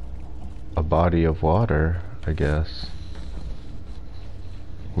 a body of water, I guess.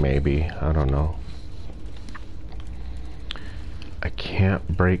 Maybe. I don't know. I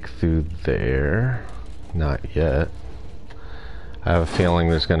can't break through there. Not yet. I have a feeling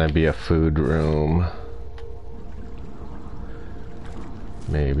there's gonna be a food room.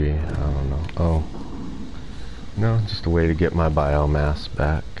 Maybe. I don't know. Oh. No, just a way to get my biomass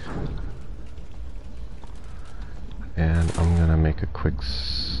back. And I'm gonna make a quick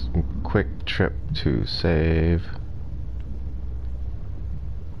trip to save.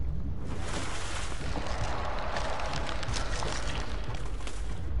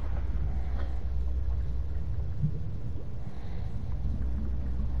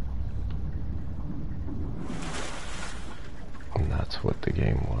 And that's what the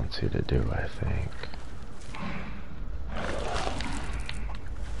game wants you to do, I think.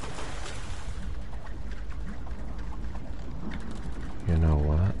 You know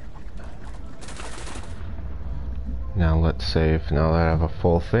what? Now let's save, now that I have a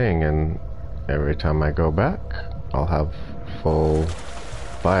full thing, and every time I go back, I'll have full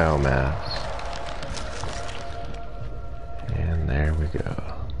biomass. And there we go.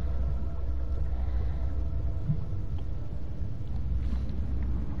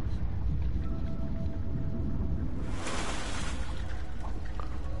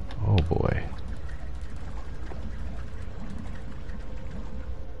 Oh boy.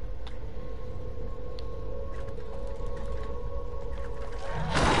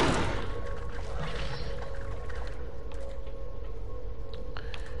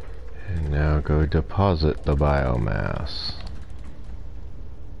 Now go deposit the biomass.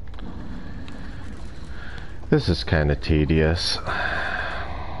 This is kind of tedious,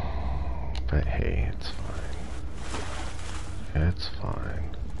 but hey, it's fine. It's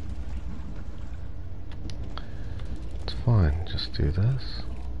fine. It's fine, just do this.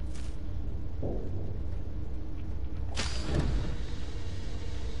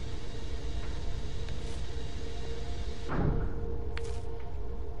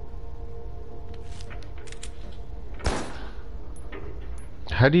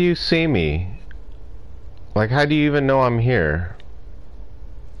 How do you see me? Like, how do you even know I'm here?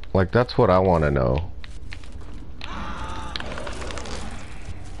 Like, that's what I want to know.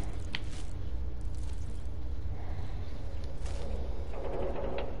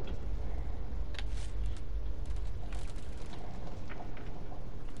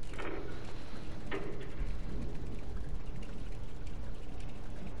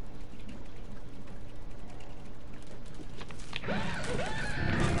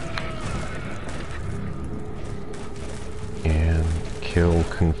 Kill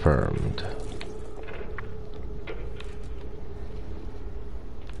confirmed.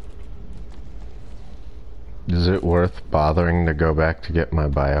 Is it worth bothering to go back to get my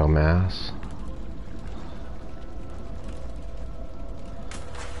biomass?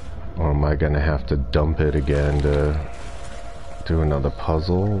 Or am I gonna have to dump it again to do another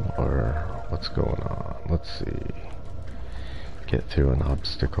puzzle? Or what's going on? Let's see. Get through an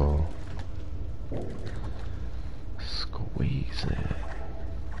obstacle. Squeeze it.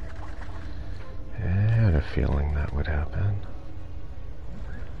 I had a feeling that would happen.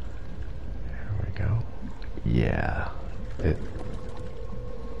 There we go. Yeah, it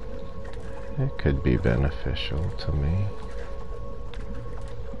could be beneficial to me.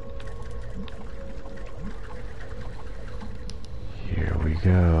 Here we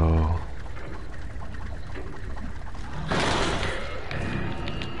go.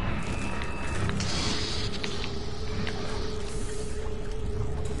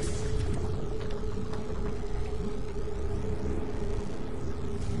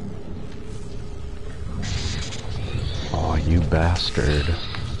 You bastard.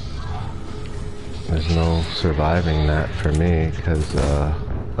 There's no surviving that for me, because,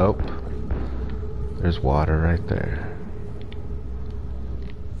 oh, there's water right there.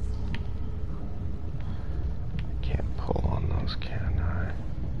 I can't pull on those, can I?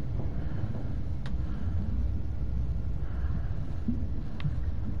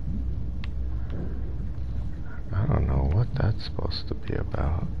 I don't know what that's supposed to be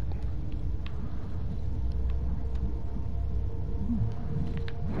about.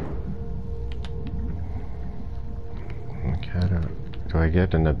 Do I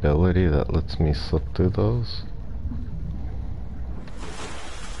get an ability that lets me slip through those?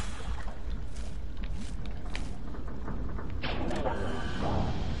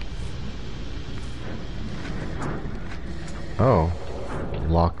 Oh,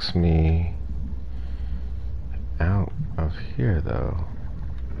 locks me out of here though.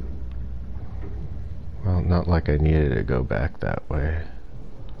 Well, not like I needed to go back that way.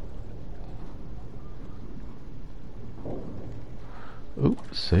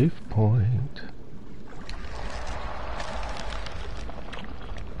 Oop, save point.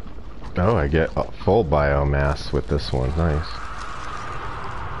 Oh, I get full biomass with this one. Nice.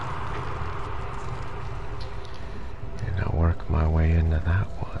 And I'll work my way into that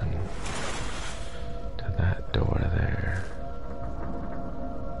one. To that door there.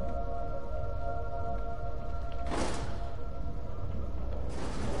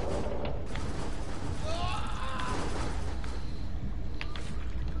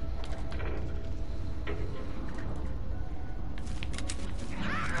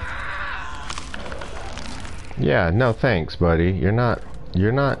 Yeah, no thanks, buddy. You're not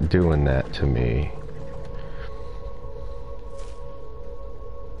doing that to me.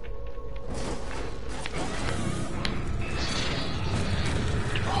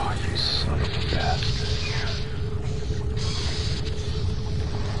 Oh, you son of a bastard.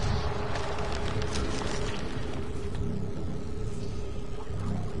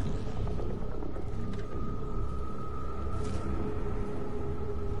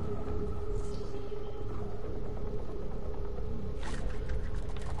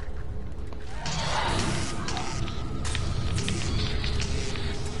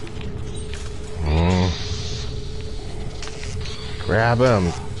 Grab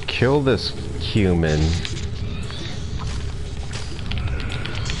him. Kill this human.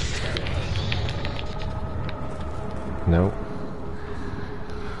 Nope.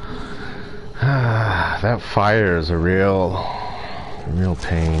 That fire is a real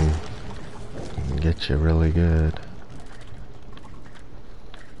pain. It can get you really good.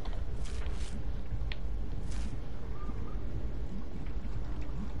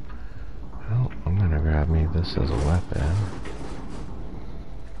 Well, I'm gonna grab me this as a weapon.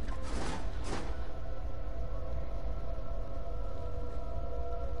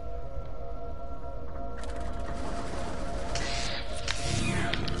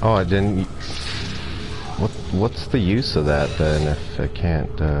 Oh, I didn't... What's the use of that then if I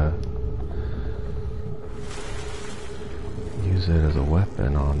can't use it as a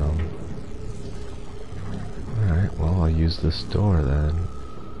weapon on them? Alright, well I'll use this door then.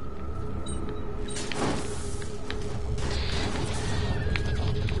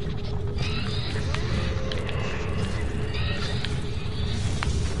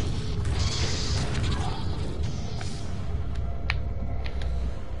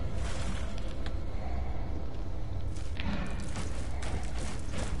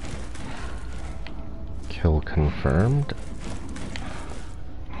 Kill confirmed.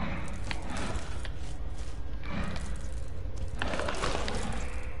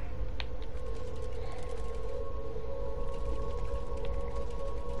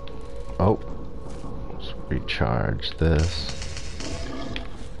 Oh, recharge this.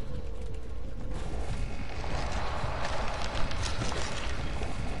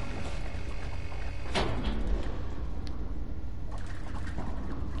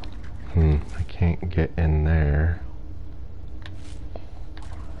 I can't get in there.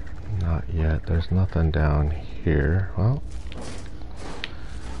 Not yet. There's nothing down here. Well,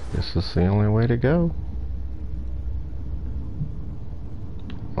 this is the only way to go.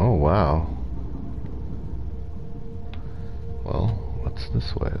 Oh, wow. Well, what's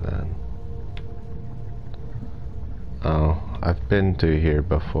this way then? Oh, I've been through here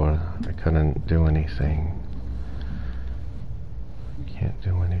before. I couldn't do anything. Can't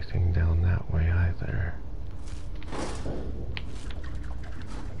do anything down that way either.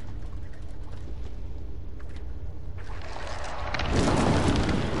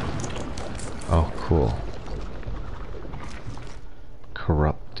 Oh, cool.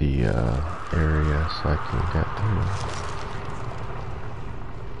 Corrupt the area so I can get through.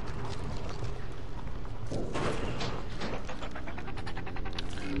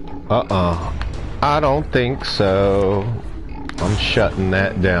 I don't think so. I'm shutting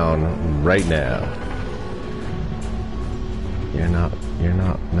that down right now. You're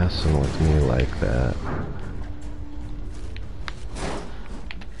not messing with me like that.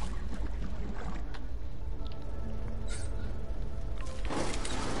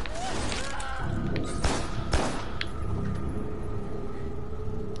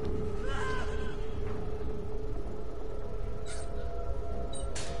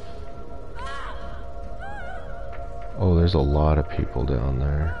 Oh, there's a lot of people down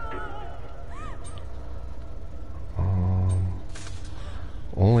there.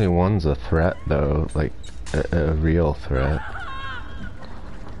 Only one's a threat though, like a real threat.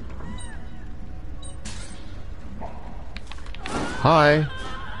 Hi.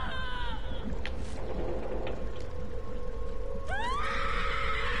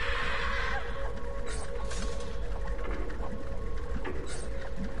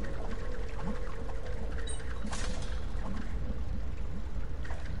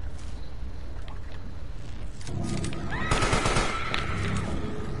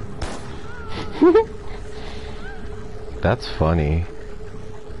 That's funny.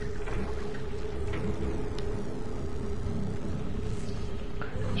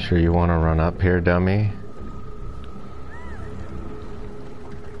 Sure you want to run up here, dummy?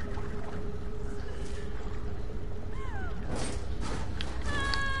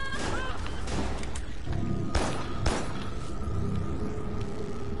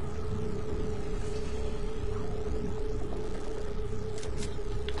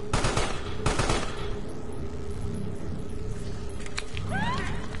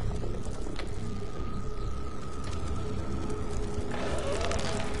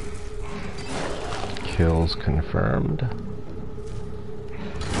 Kills confirmed.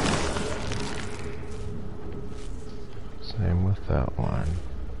 Same with that one.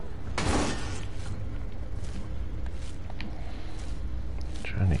 I'm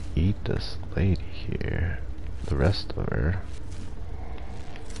trying to eat this lady here. The rest of her.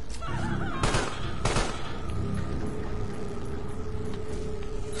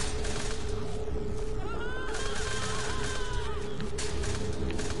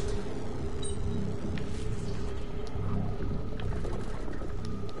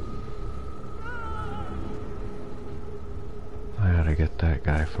 Get that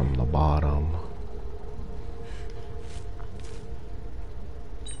guy from the bottom.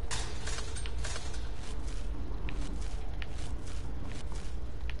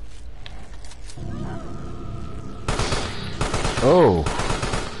 Oh,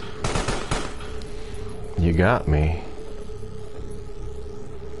 you got me.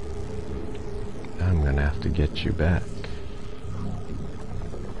 I'm gonna have to get you back.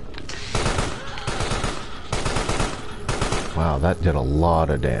 Wow, that did a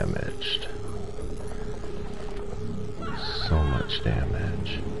lot of damage. So much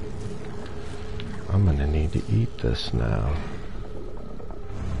damage. I'm gonna need to eat this now.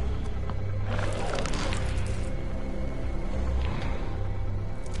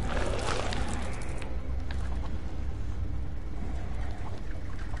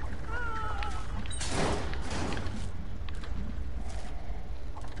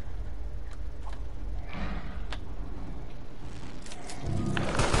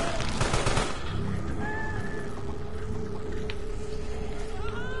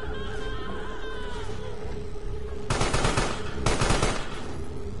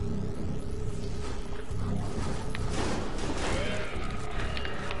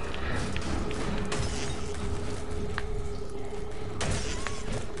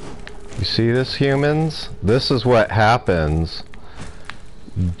 You see this, humans? This is what happens.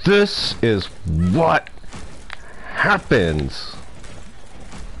 This is what happens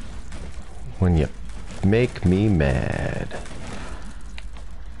when you make me mad.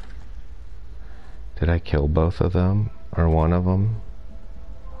 Did I kill both of them? Or one of them?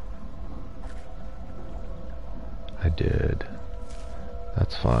 I did.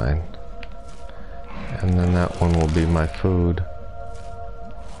 That's fine. And then that one will be my food.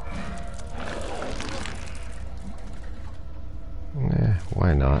 Eh,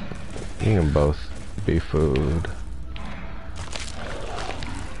 why not? You can both be food.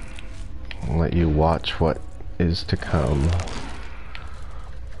 I'll let you watch what is to come.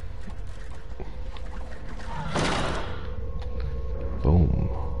 Boom.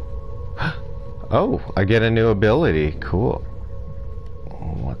 Oh, I get a new ability. Cool.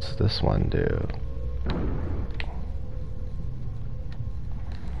 What's this one do?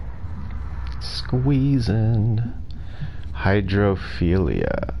 Squeezing.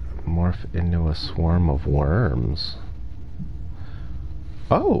 Hydrophilia. Morph into a swarm of worms.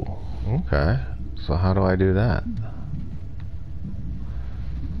 Oh, okay. So how do I do that?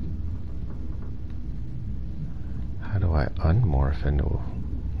 How do I unmorph into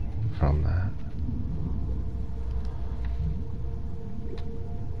from that?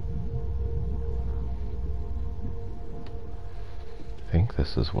 I think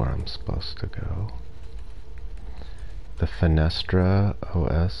this is where I'm supposed to go. The Fenestra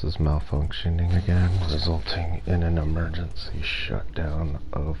OS is malfunctioning again, resulting in an emergency shutdown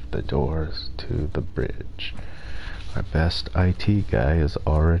of the doors to the bridge. Our best IT guy is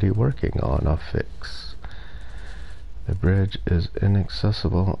already working on a fix. The bridge is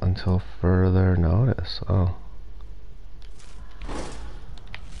inaccessible until further notice. Oh.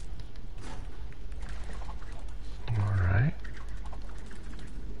 Alright.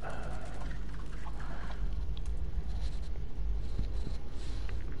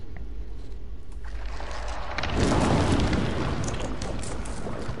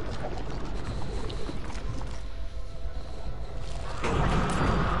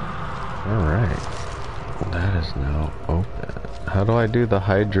 That is now open. How do I do the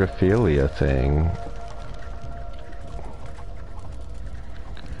hydrophilia thing?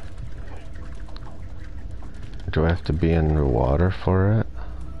 Do I have to be underwater for it?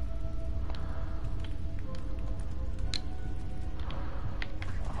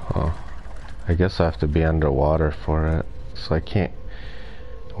 Huh. I guess I have to be underwater for it. So I can't...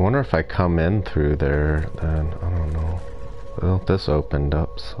 I wonder if I come in through there, then... I don't know. Well, this opened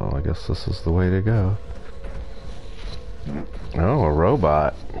up, so I guess this is the way to go. Oh, a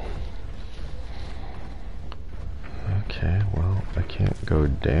robot. Okay, well, I can't go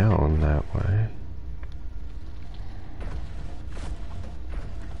down that way.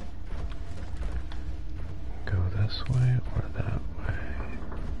 Go this way or that way?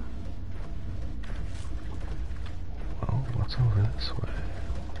 Well, what's over this way?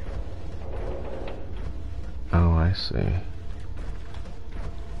 Oh, I see.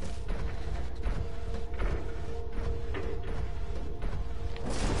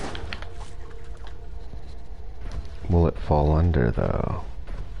 Will it fall under, though?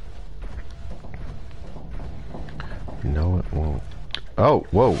 No, it won't. Oh,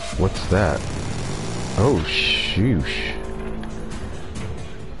 whoa, what's that? Oh, shoosh.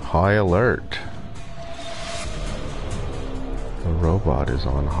 High alert. The robot is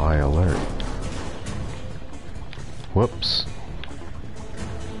on high alert. Whoops.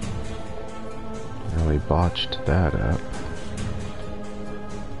 Really botched that up.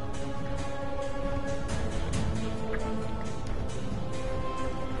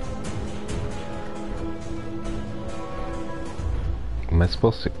 Am I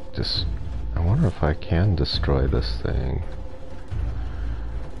supposed to just... I wonder if I can destroy this thing.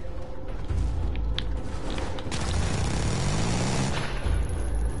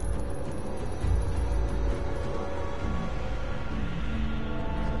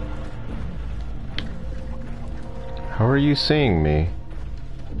 How are you seeing me?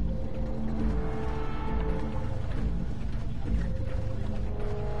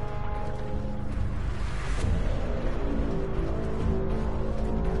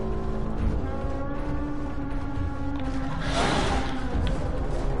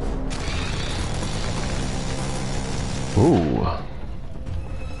 Ooh.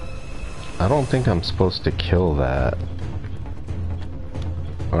 I don't think I'm supposed to kill that.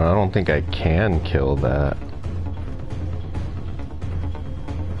 Or I don't think I can kill that.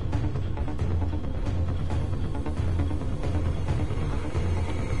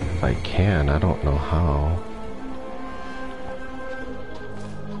 If I can, I don't know how.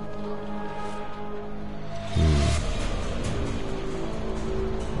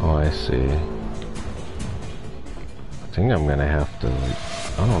 see. I think I'm gonna have to,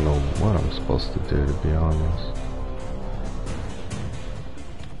 like, I don't know what I'm supposed to do, to be honest.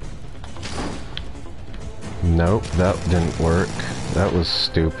 Nope, that didn't work. That was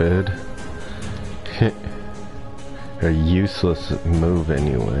stupid. A useless move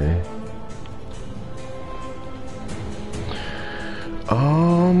anyway.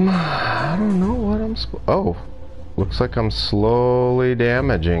 I don't know what I'm supposed. Oh, looks like I'm slowly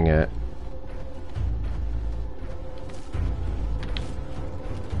damaging it.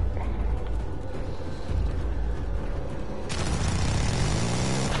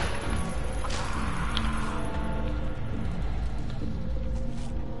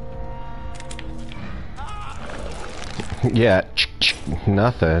 Yeah,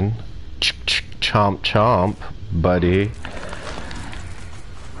 nothing. Chomp chomp, buddy.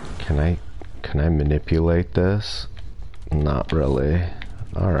 Can I manipulate this? Not really.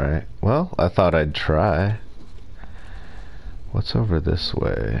 Alright. Well, I thought I'd try. What's over this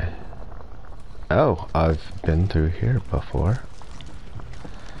way? Oh, I've been through here before.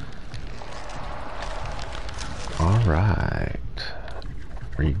 Alright.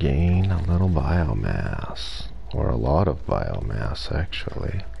 Regain a little biomass. Or a lot of biomass,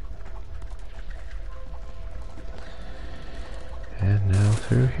 actually. And now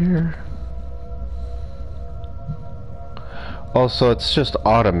through here. Also, it's just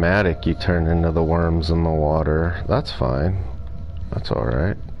automatic you turn into the worms in the water. That's fine. That's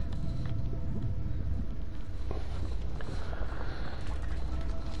alright.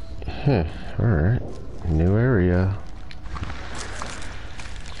 Alright. New area.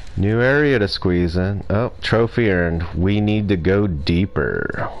 New area to squeeze in. Oh, trophy earned. We need to go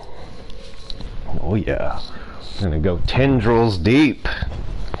deeper. Oh yeah. I'm gonna go tendrils deep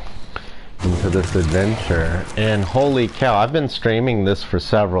into this adventure. And holy cow, I've been streaming this for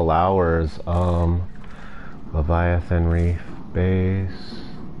several hours. Leviathan Reef Base.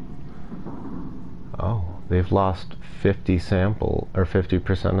 Oh, they've lost 50 sample, or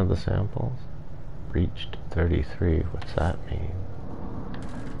 50% of the samples. Reached 33. What's that mean?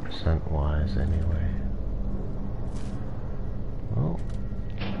 Percent wise anyway. Well,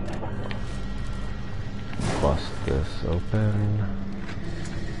 bust this open.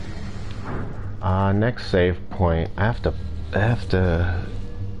 Next save point. I have to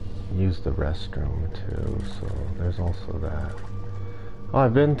use the restroom too, so there's also that. Oh,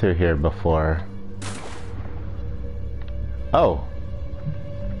 I've been through here before. Oh.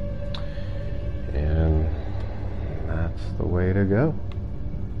 And that's the way to go.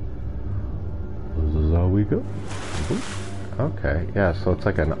 This is how we go. Okay, yeah, so it's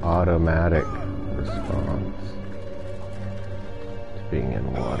like an automatic response to being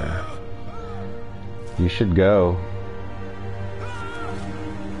in water. You should go.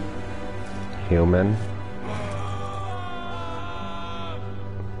 Human.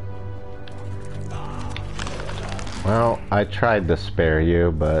 Well, I tried to spare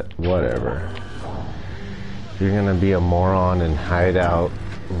you, but whatever. If you're gonna be a moron and hide out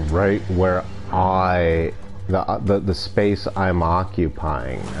right where the space I'm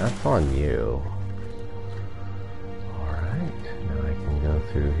occupying, that's on you. Alright, now I can go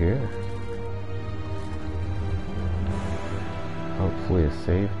through here. Hopefully a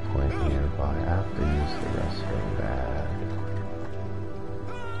save point nearby. I have to use the restroom bad.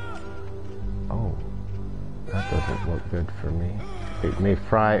 Oh, that doesn't look good for me. It may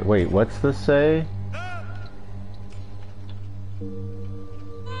fry. Wait, what's this say?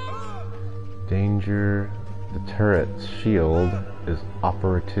 Danger. The turret's shield is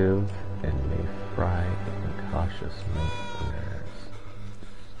operative and may fry incautious maintenance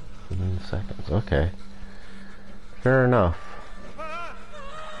within seconds. Okay. Fair enough.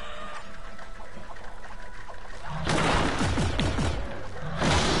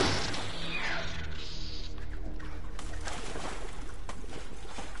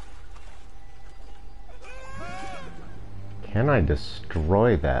 Can I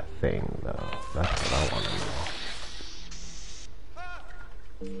destroy that thing, though? That's what I want to know.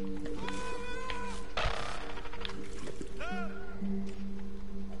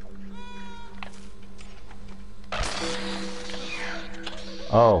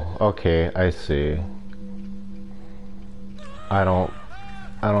 Oh, okay, I see. I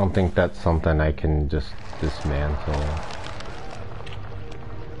don't think that's something I can just dismantle.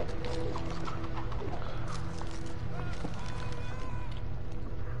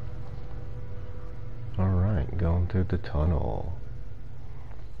 Alright, going through the tunnel.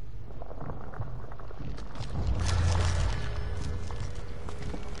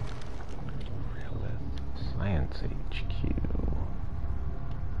 Science HQ.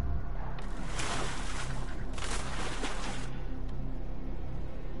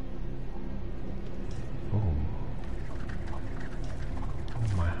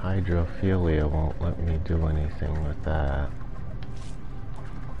 hydrophilia won't let me do anything with that.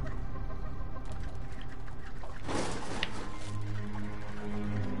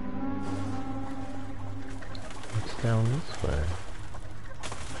 What's down this way?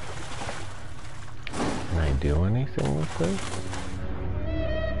 Can I do anything with this?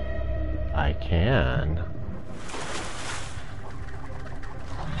 I can.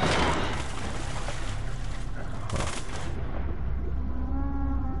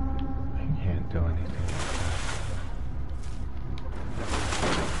 Do anything like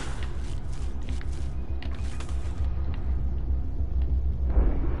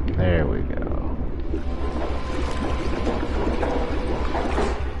that. There we go.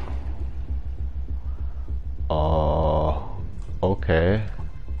 Oh, okay.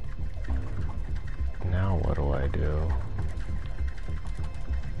 Now what do I do?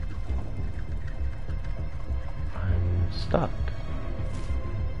 I'm stuck.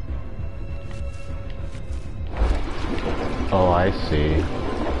 Oh, I see.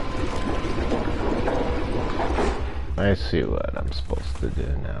 I see what I'm supposed to do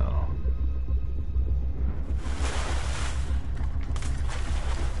now.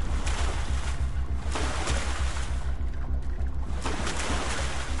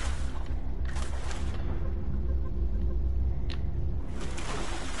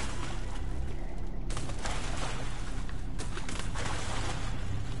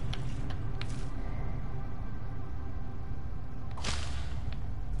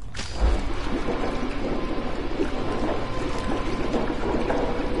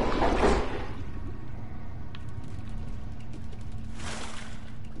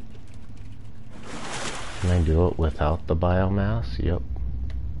 Can I do it without the biomass? Yep.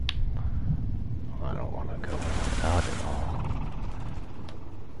 I don't want to go without it all.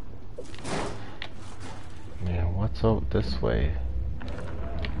 Man, what's out this way?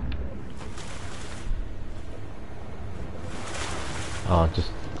 Oh,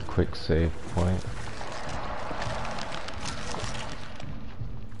 just a quick save point.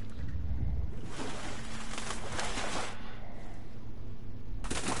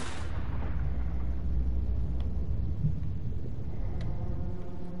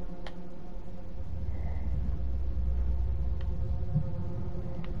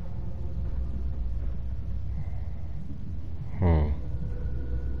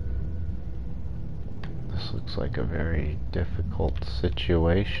 Looks like a very difficult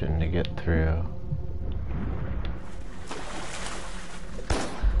situation to get through.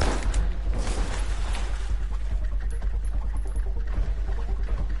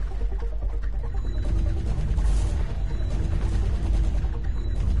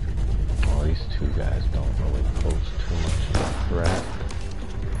 Well, these two guys don't really pose too much of a threat.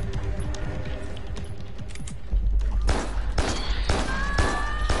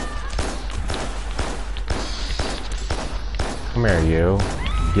 Come here, you.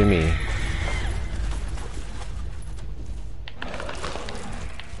 Gimme.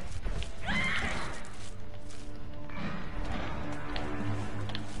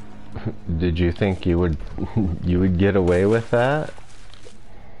 Did you think you would get away with that?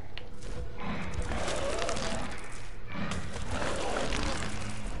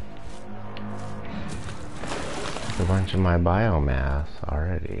 A bunch of my biomass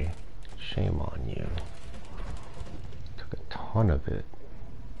already. Shame on you. Took a ton of it.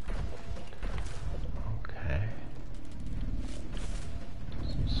 Okay.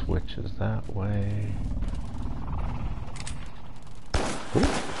 Some switches that way. Ooh.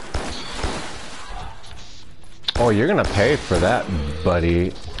 Oh, you're gonna pay for that,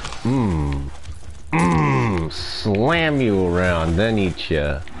 buddy. Slam you around, then eat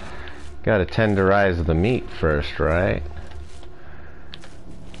ya. Gotta tenderize the meat first, right?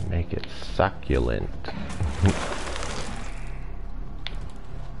 Make it succulent.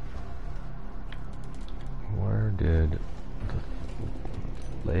 Where did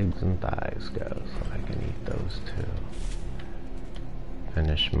the legs and thighs go? So I can eat those too.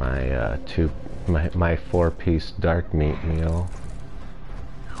 Finish my my 4-piece dark meat meal.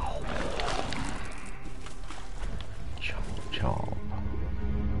 Chomp chomp.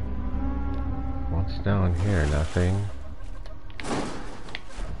 What's down here? Nothing.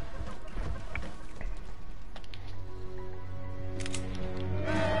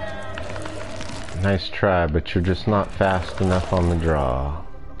 Nice try, but you're just not fast enough on the draw.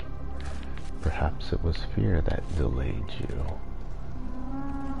 Perhaps it was fear that delayed you.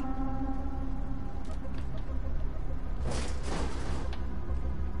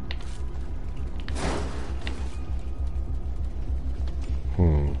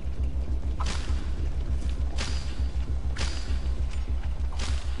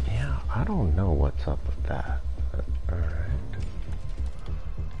 don't know what's up with that. Alright.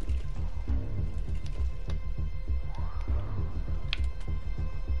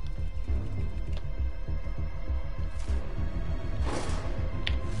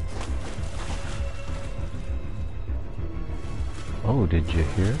 Oh, did you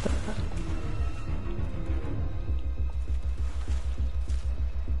hear that?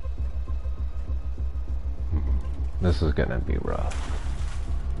 This is gonna be rough.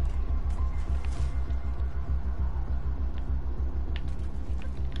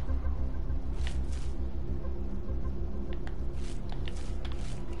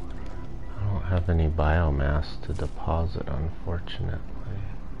 I don't have any biomass to deposit, unfortunately.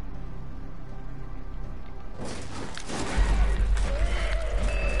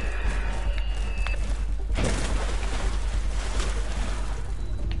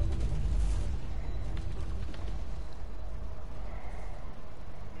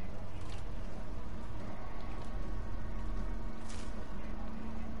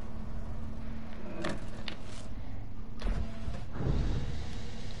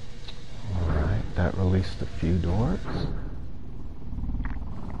 That released a few doors.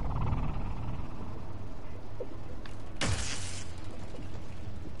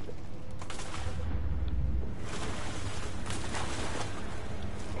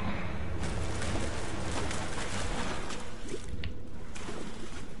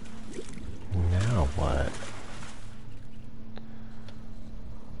 Now what?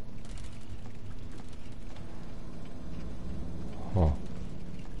 Huh.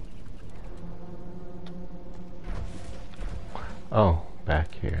 Oh,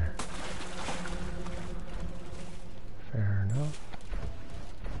 back here. Fair enough.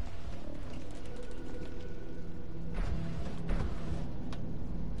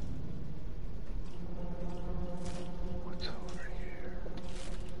 What's over here?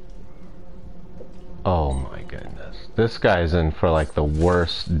 Oh my goodness. This guy's in for like the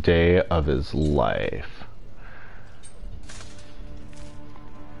worst day of his life.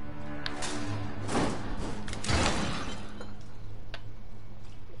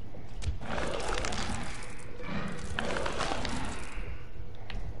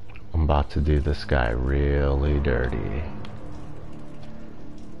 About to do this guy really dirty.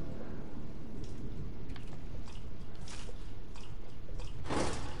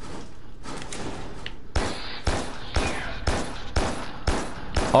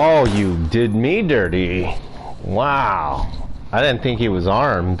 Oh, you did me dirty. Wow. I didn't think he was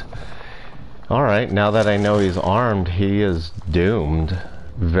armed. Alright, now that I know he's armed, he is doomed.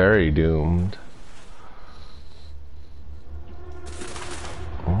 Very doomed.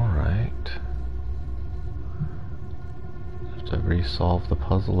 To resolve the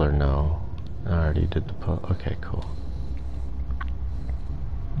puzzle or no? I already did the puzzle. Okay, cool.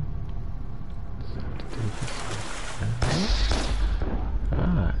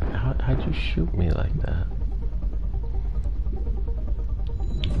 Ah, how'd you shoot me like that?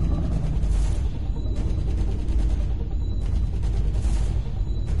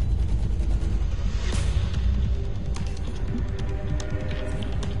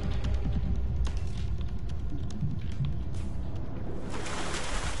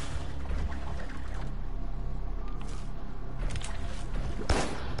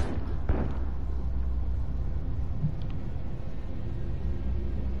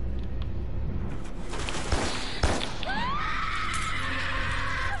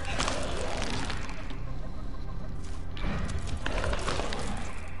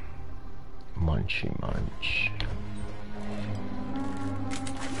 Munchy munch.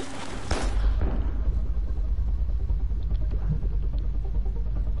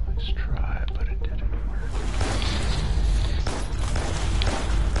 Nice try, but it didn't work.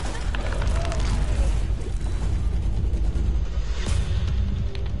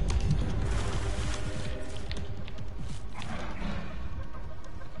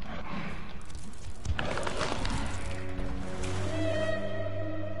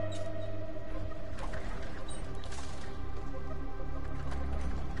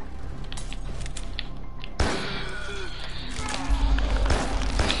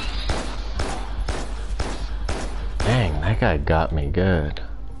 That guy got me good.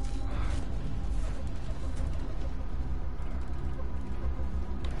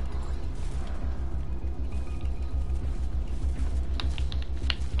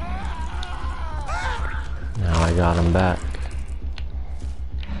 Now I got him back.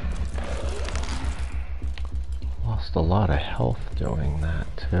 Lost a lot of health doing that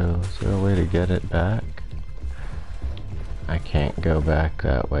too. Is there a way to get it back? I can't go back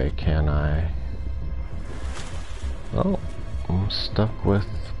that way, can I? Oh, I'm stuck with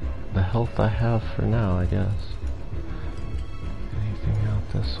the health I have for now, I guess. Anything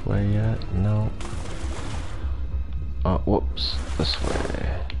out this way yet? No. Oh, whoops. This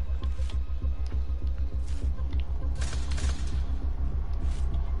way.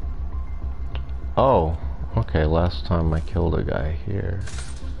 Oh, okay, last time I killed a guy here.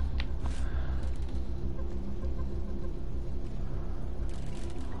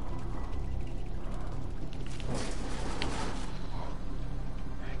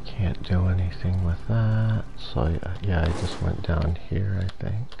 Can't do anything with that, so yeah, I just went down here, I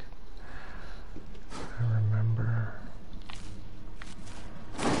think. I remember.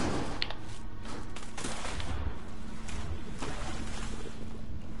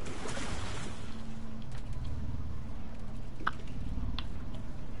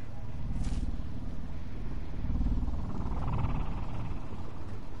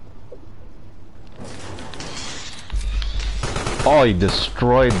 Oh, he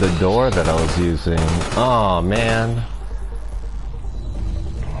destroyed the door that I was using. Oh, man.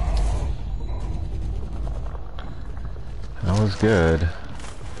 That was good.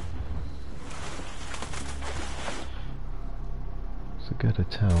 It's a good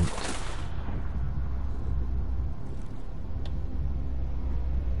attempt.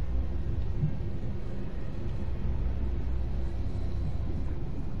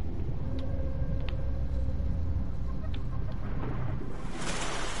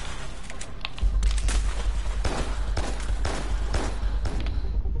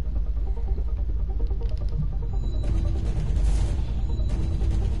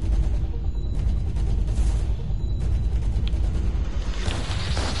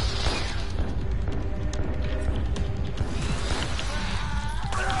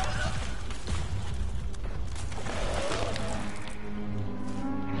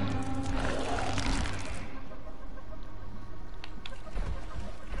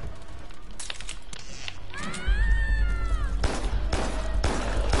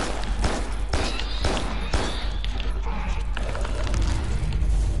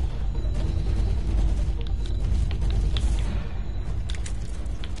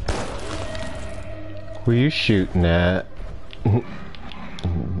 Who are you shooting at?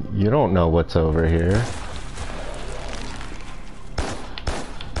 You don't know what's over here.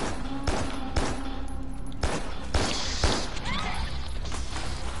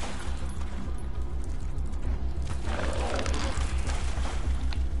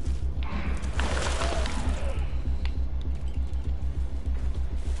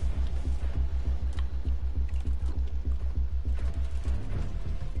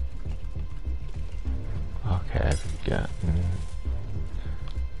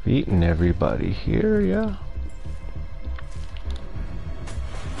 Eating everybody here, yeah.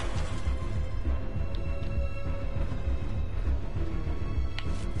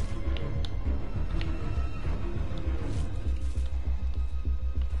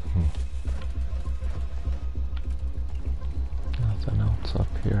 Nothing else up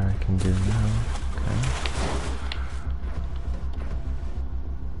here I can do now. Okay.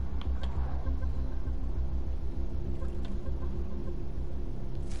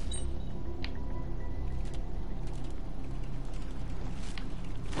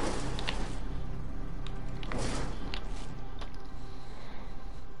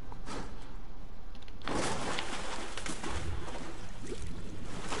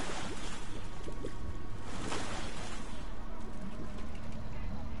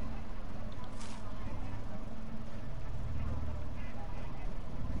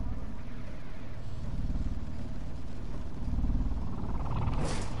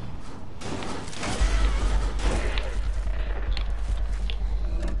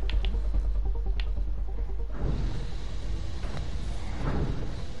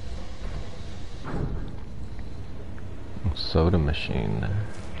 Soda machine there.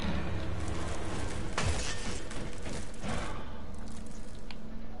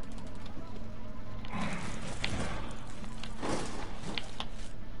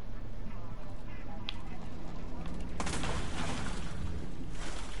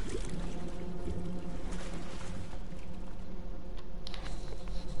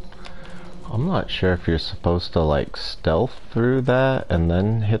 I'm not sure if you're supposed to like stealth through that and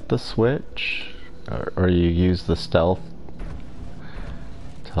then hit the switch, or you use the stealth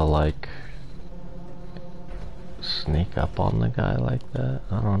to like sneak up on the guy like that.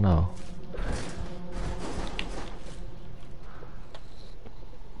 I don't know.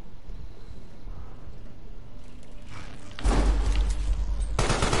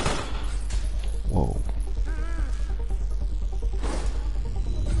 Whoa.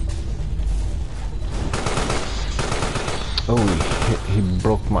 Oh, he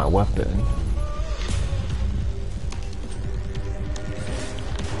broke my weapon.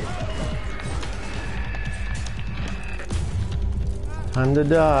 Time to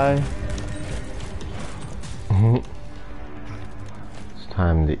die. It's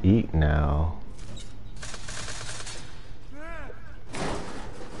time to eat now.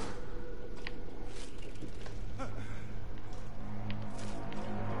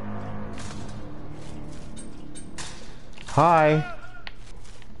 Hi.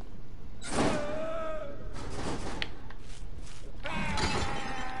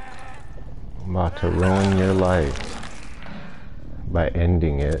 I'm about to ruin your life by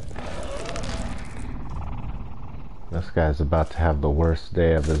ending it. This guy's about to have the worst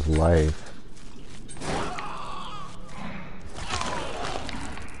day of his life.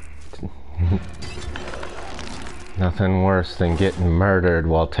 Nothing worse than getting murdered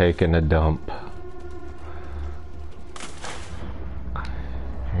while taking a dump.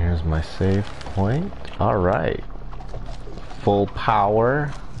 Here's my save point. Alright. Full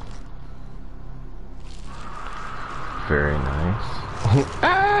power. Very nice.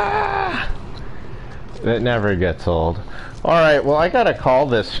 Ah! It never gets old. Alright, well I gotta call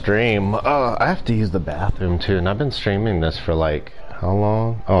this stream. I have to use the bathroom too, and I've been streaming this for like, how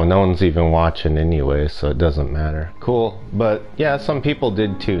long? Oh, no one's even watching anyway, so it doesn't matter. Cool, but yeah, some people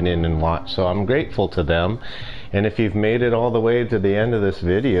did tune in and watch, so I'm grateful to them. And if you've made it all the way to the end of this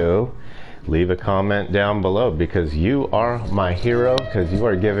video, leave a comment down below, because you are my hero, because you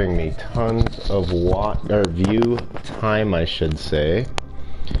are giving me tons of view time, I should say.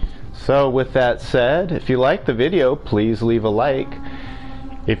 So with that said, if you like the video, please leave a like.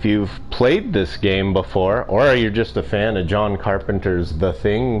 If you've played this game before, or you're just a fan of John Carpenter's The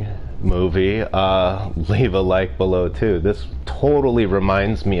Thing movie, leave a like below too. This totally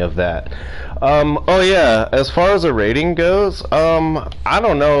reminds me of that. Oh yeah, as far as a rating goes, I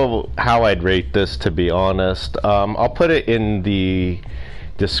don't know how I'd rate this, to be honest. I'll put it in the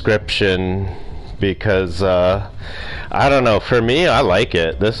description, because I don't know, for me, I like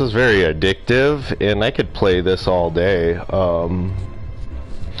it. This is very addictive, and I could play this all day.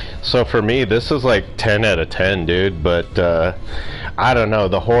 So for me, this is like 10 out of 10, dude. But I don't know,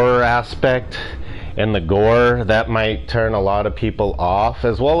 the horror aspect and the gore, that might turn a lot of people off,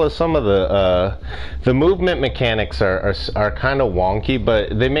 as well as some of the movement mechanics are kind of wonky,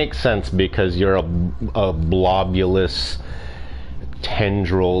 but they make sense because you're a blobulous,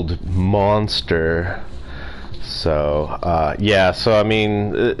 tendrilled monster. So yeah, so I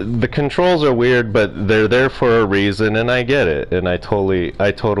mean, the controls are weird, but they're there for a reason, and I get it, and I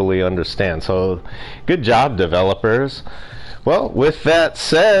totally understand. So good job, developers. Well, with that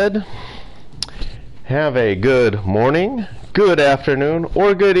said, have a good morning, good afternoon,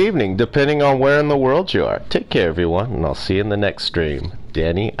 or good evening, depending on where in the world you are. Take care, everyone, and I'll see you in the next stream.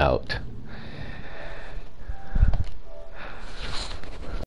 Danny out.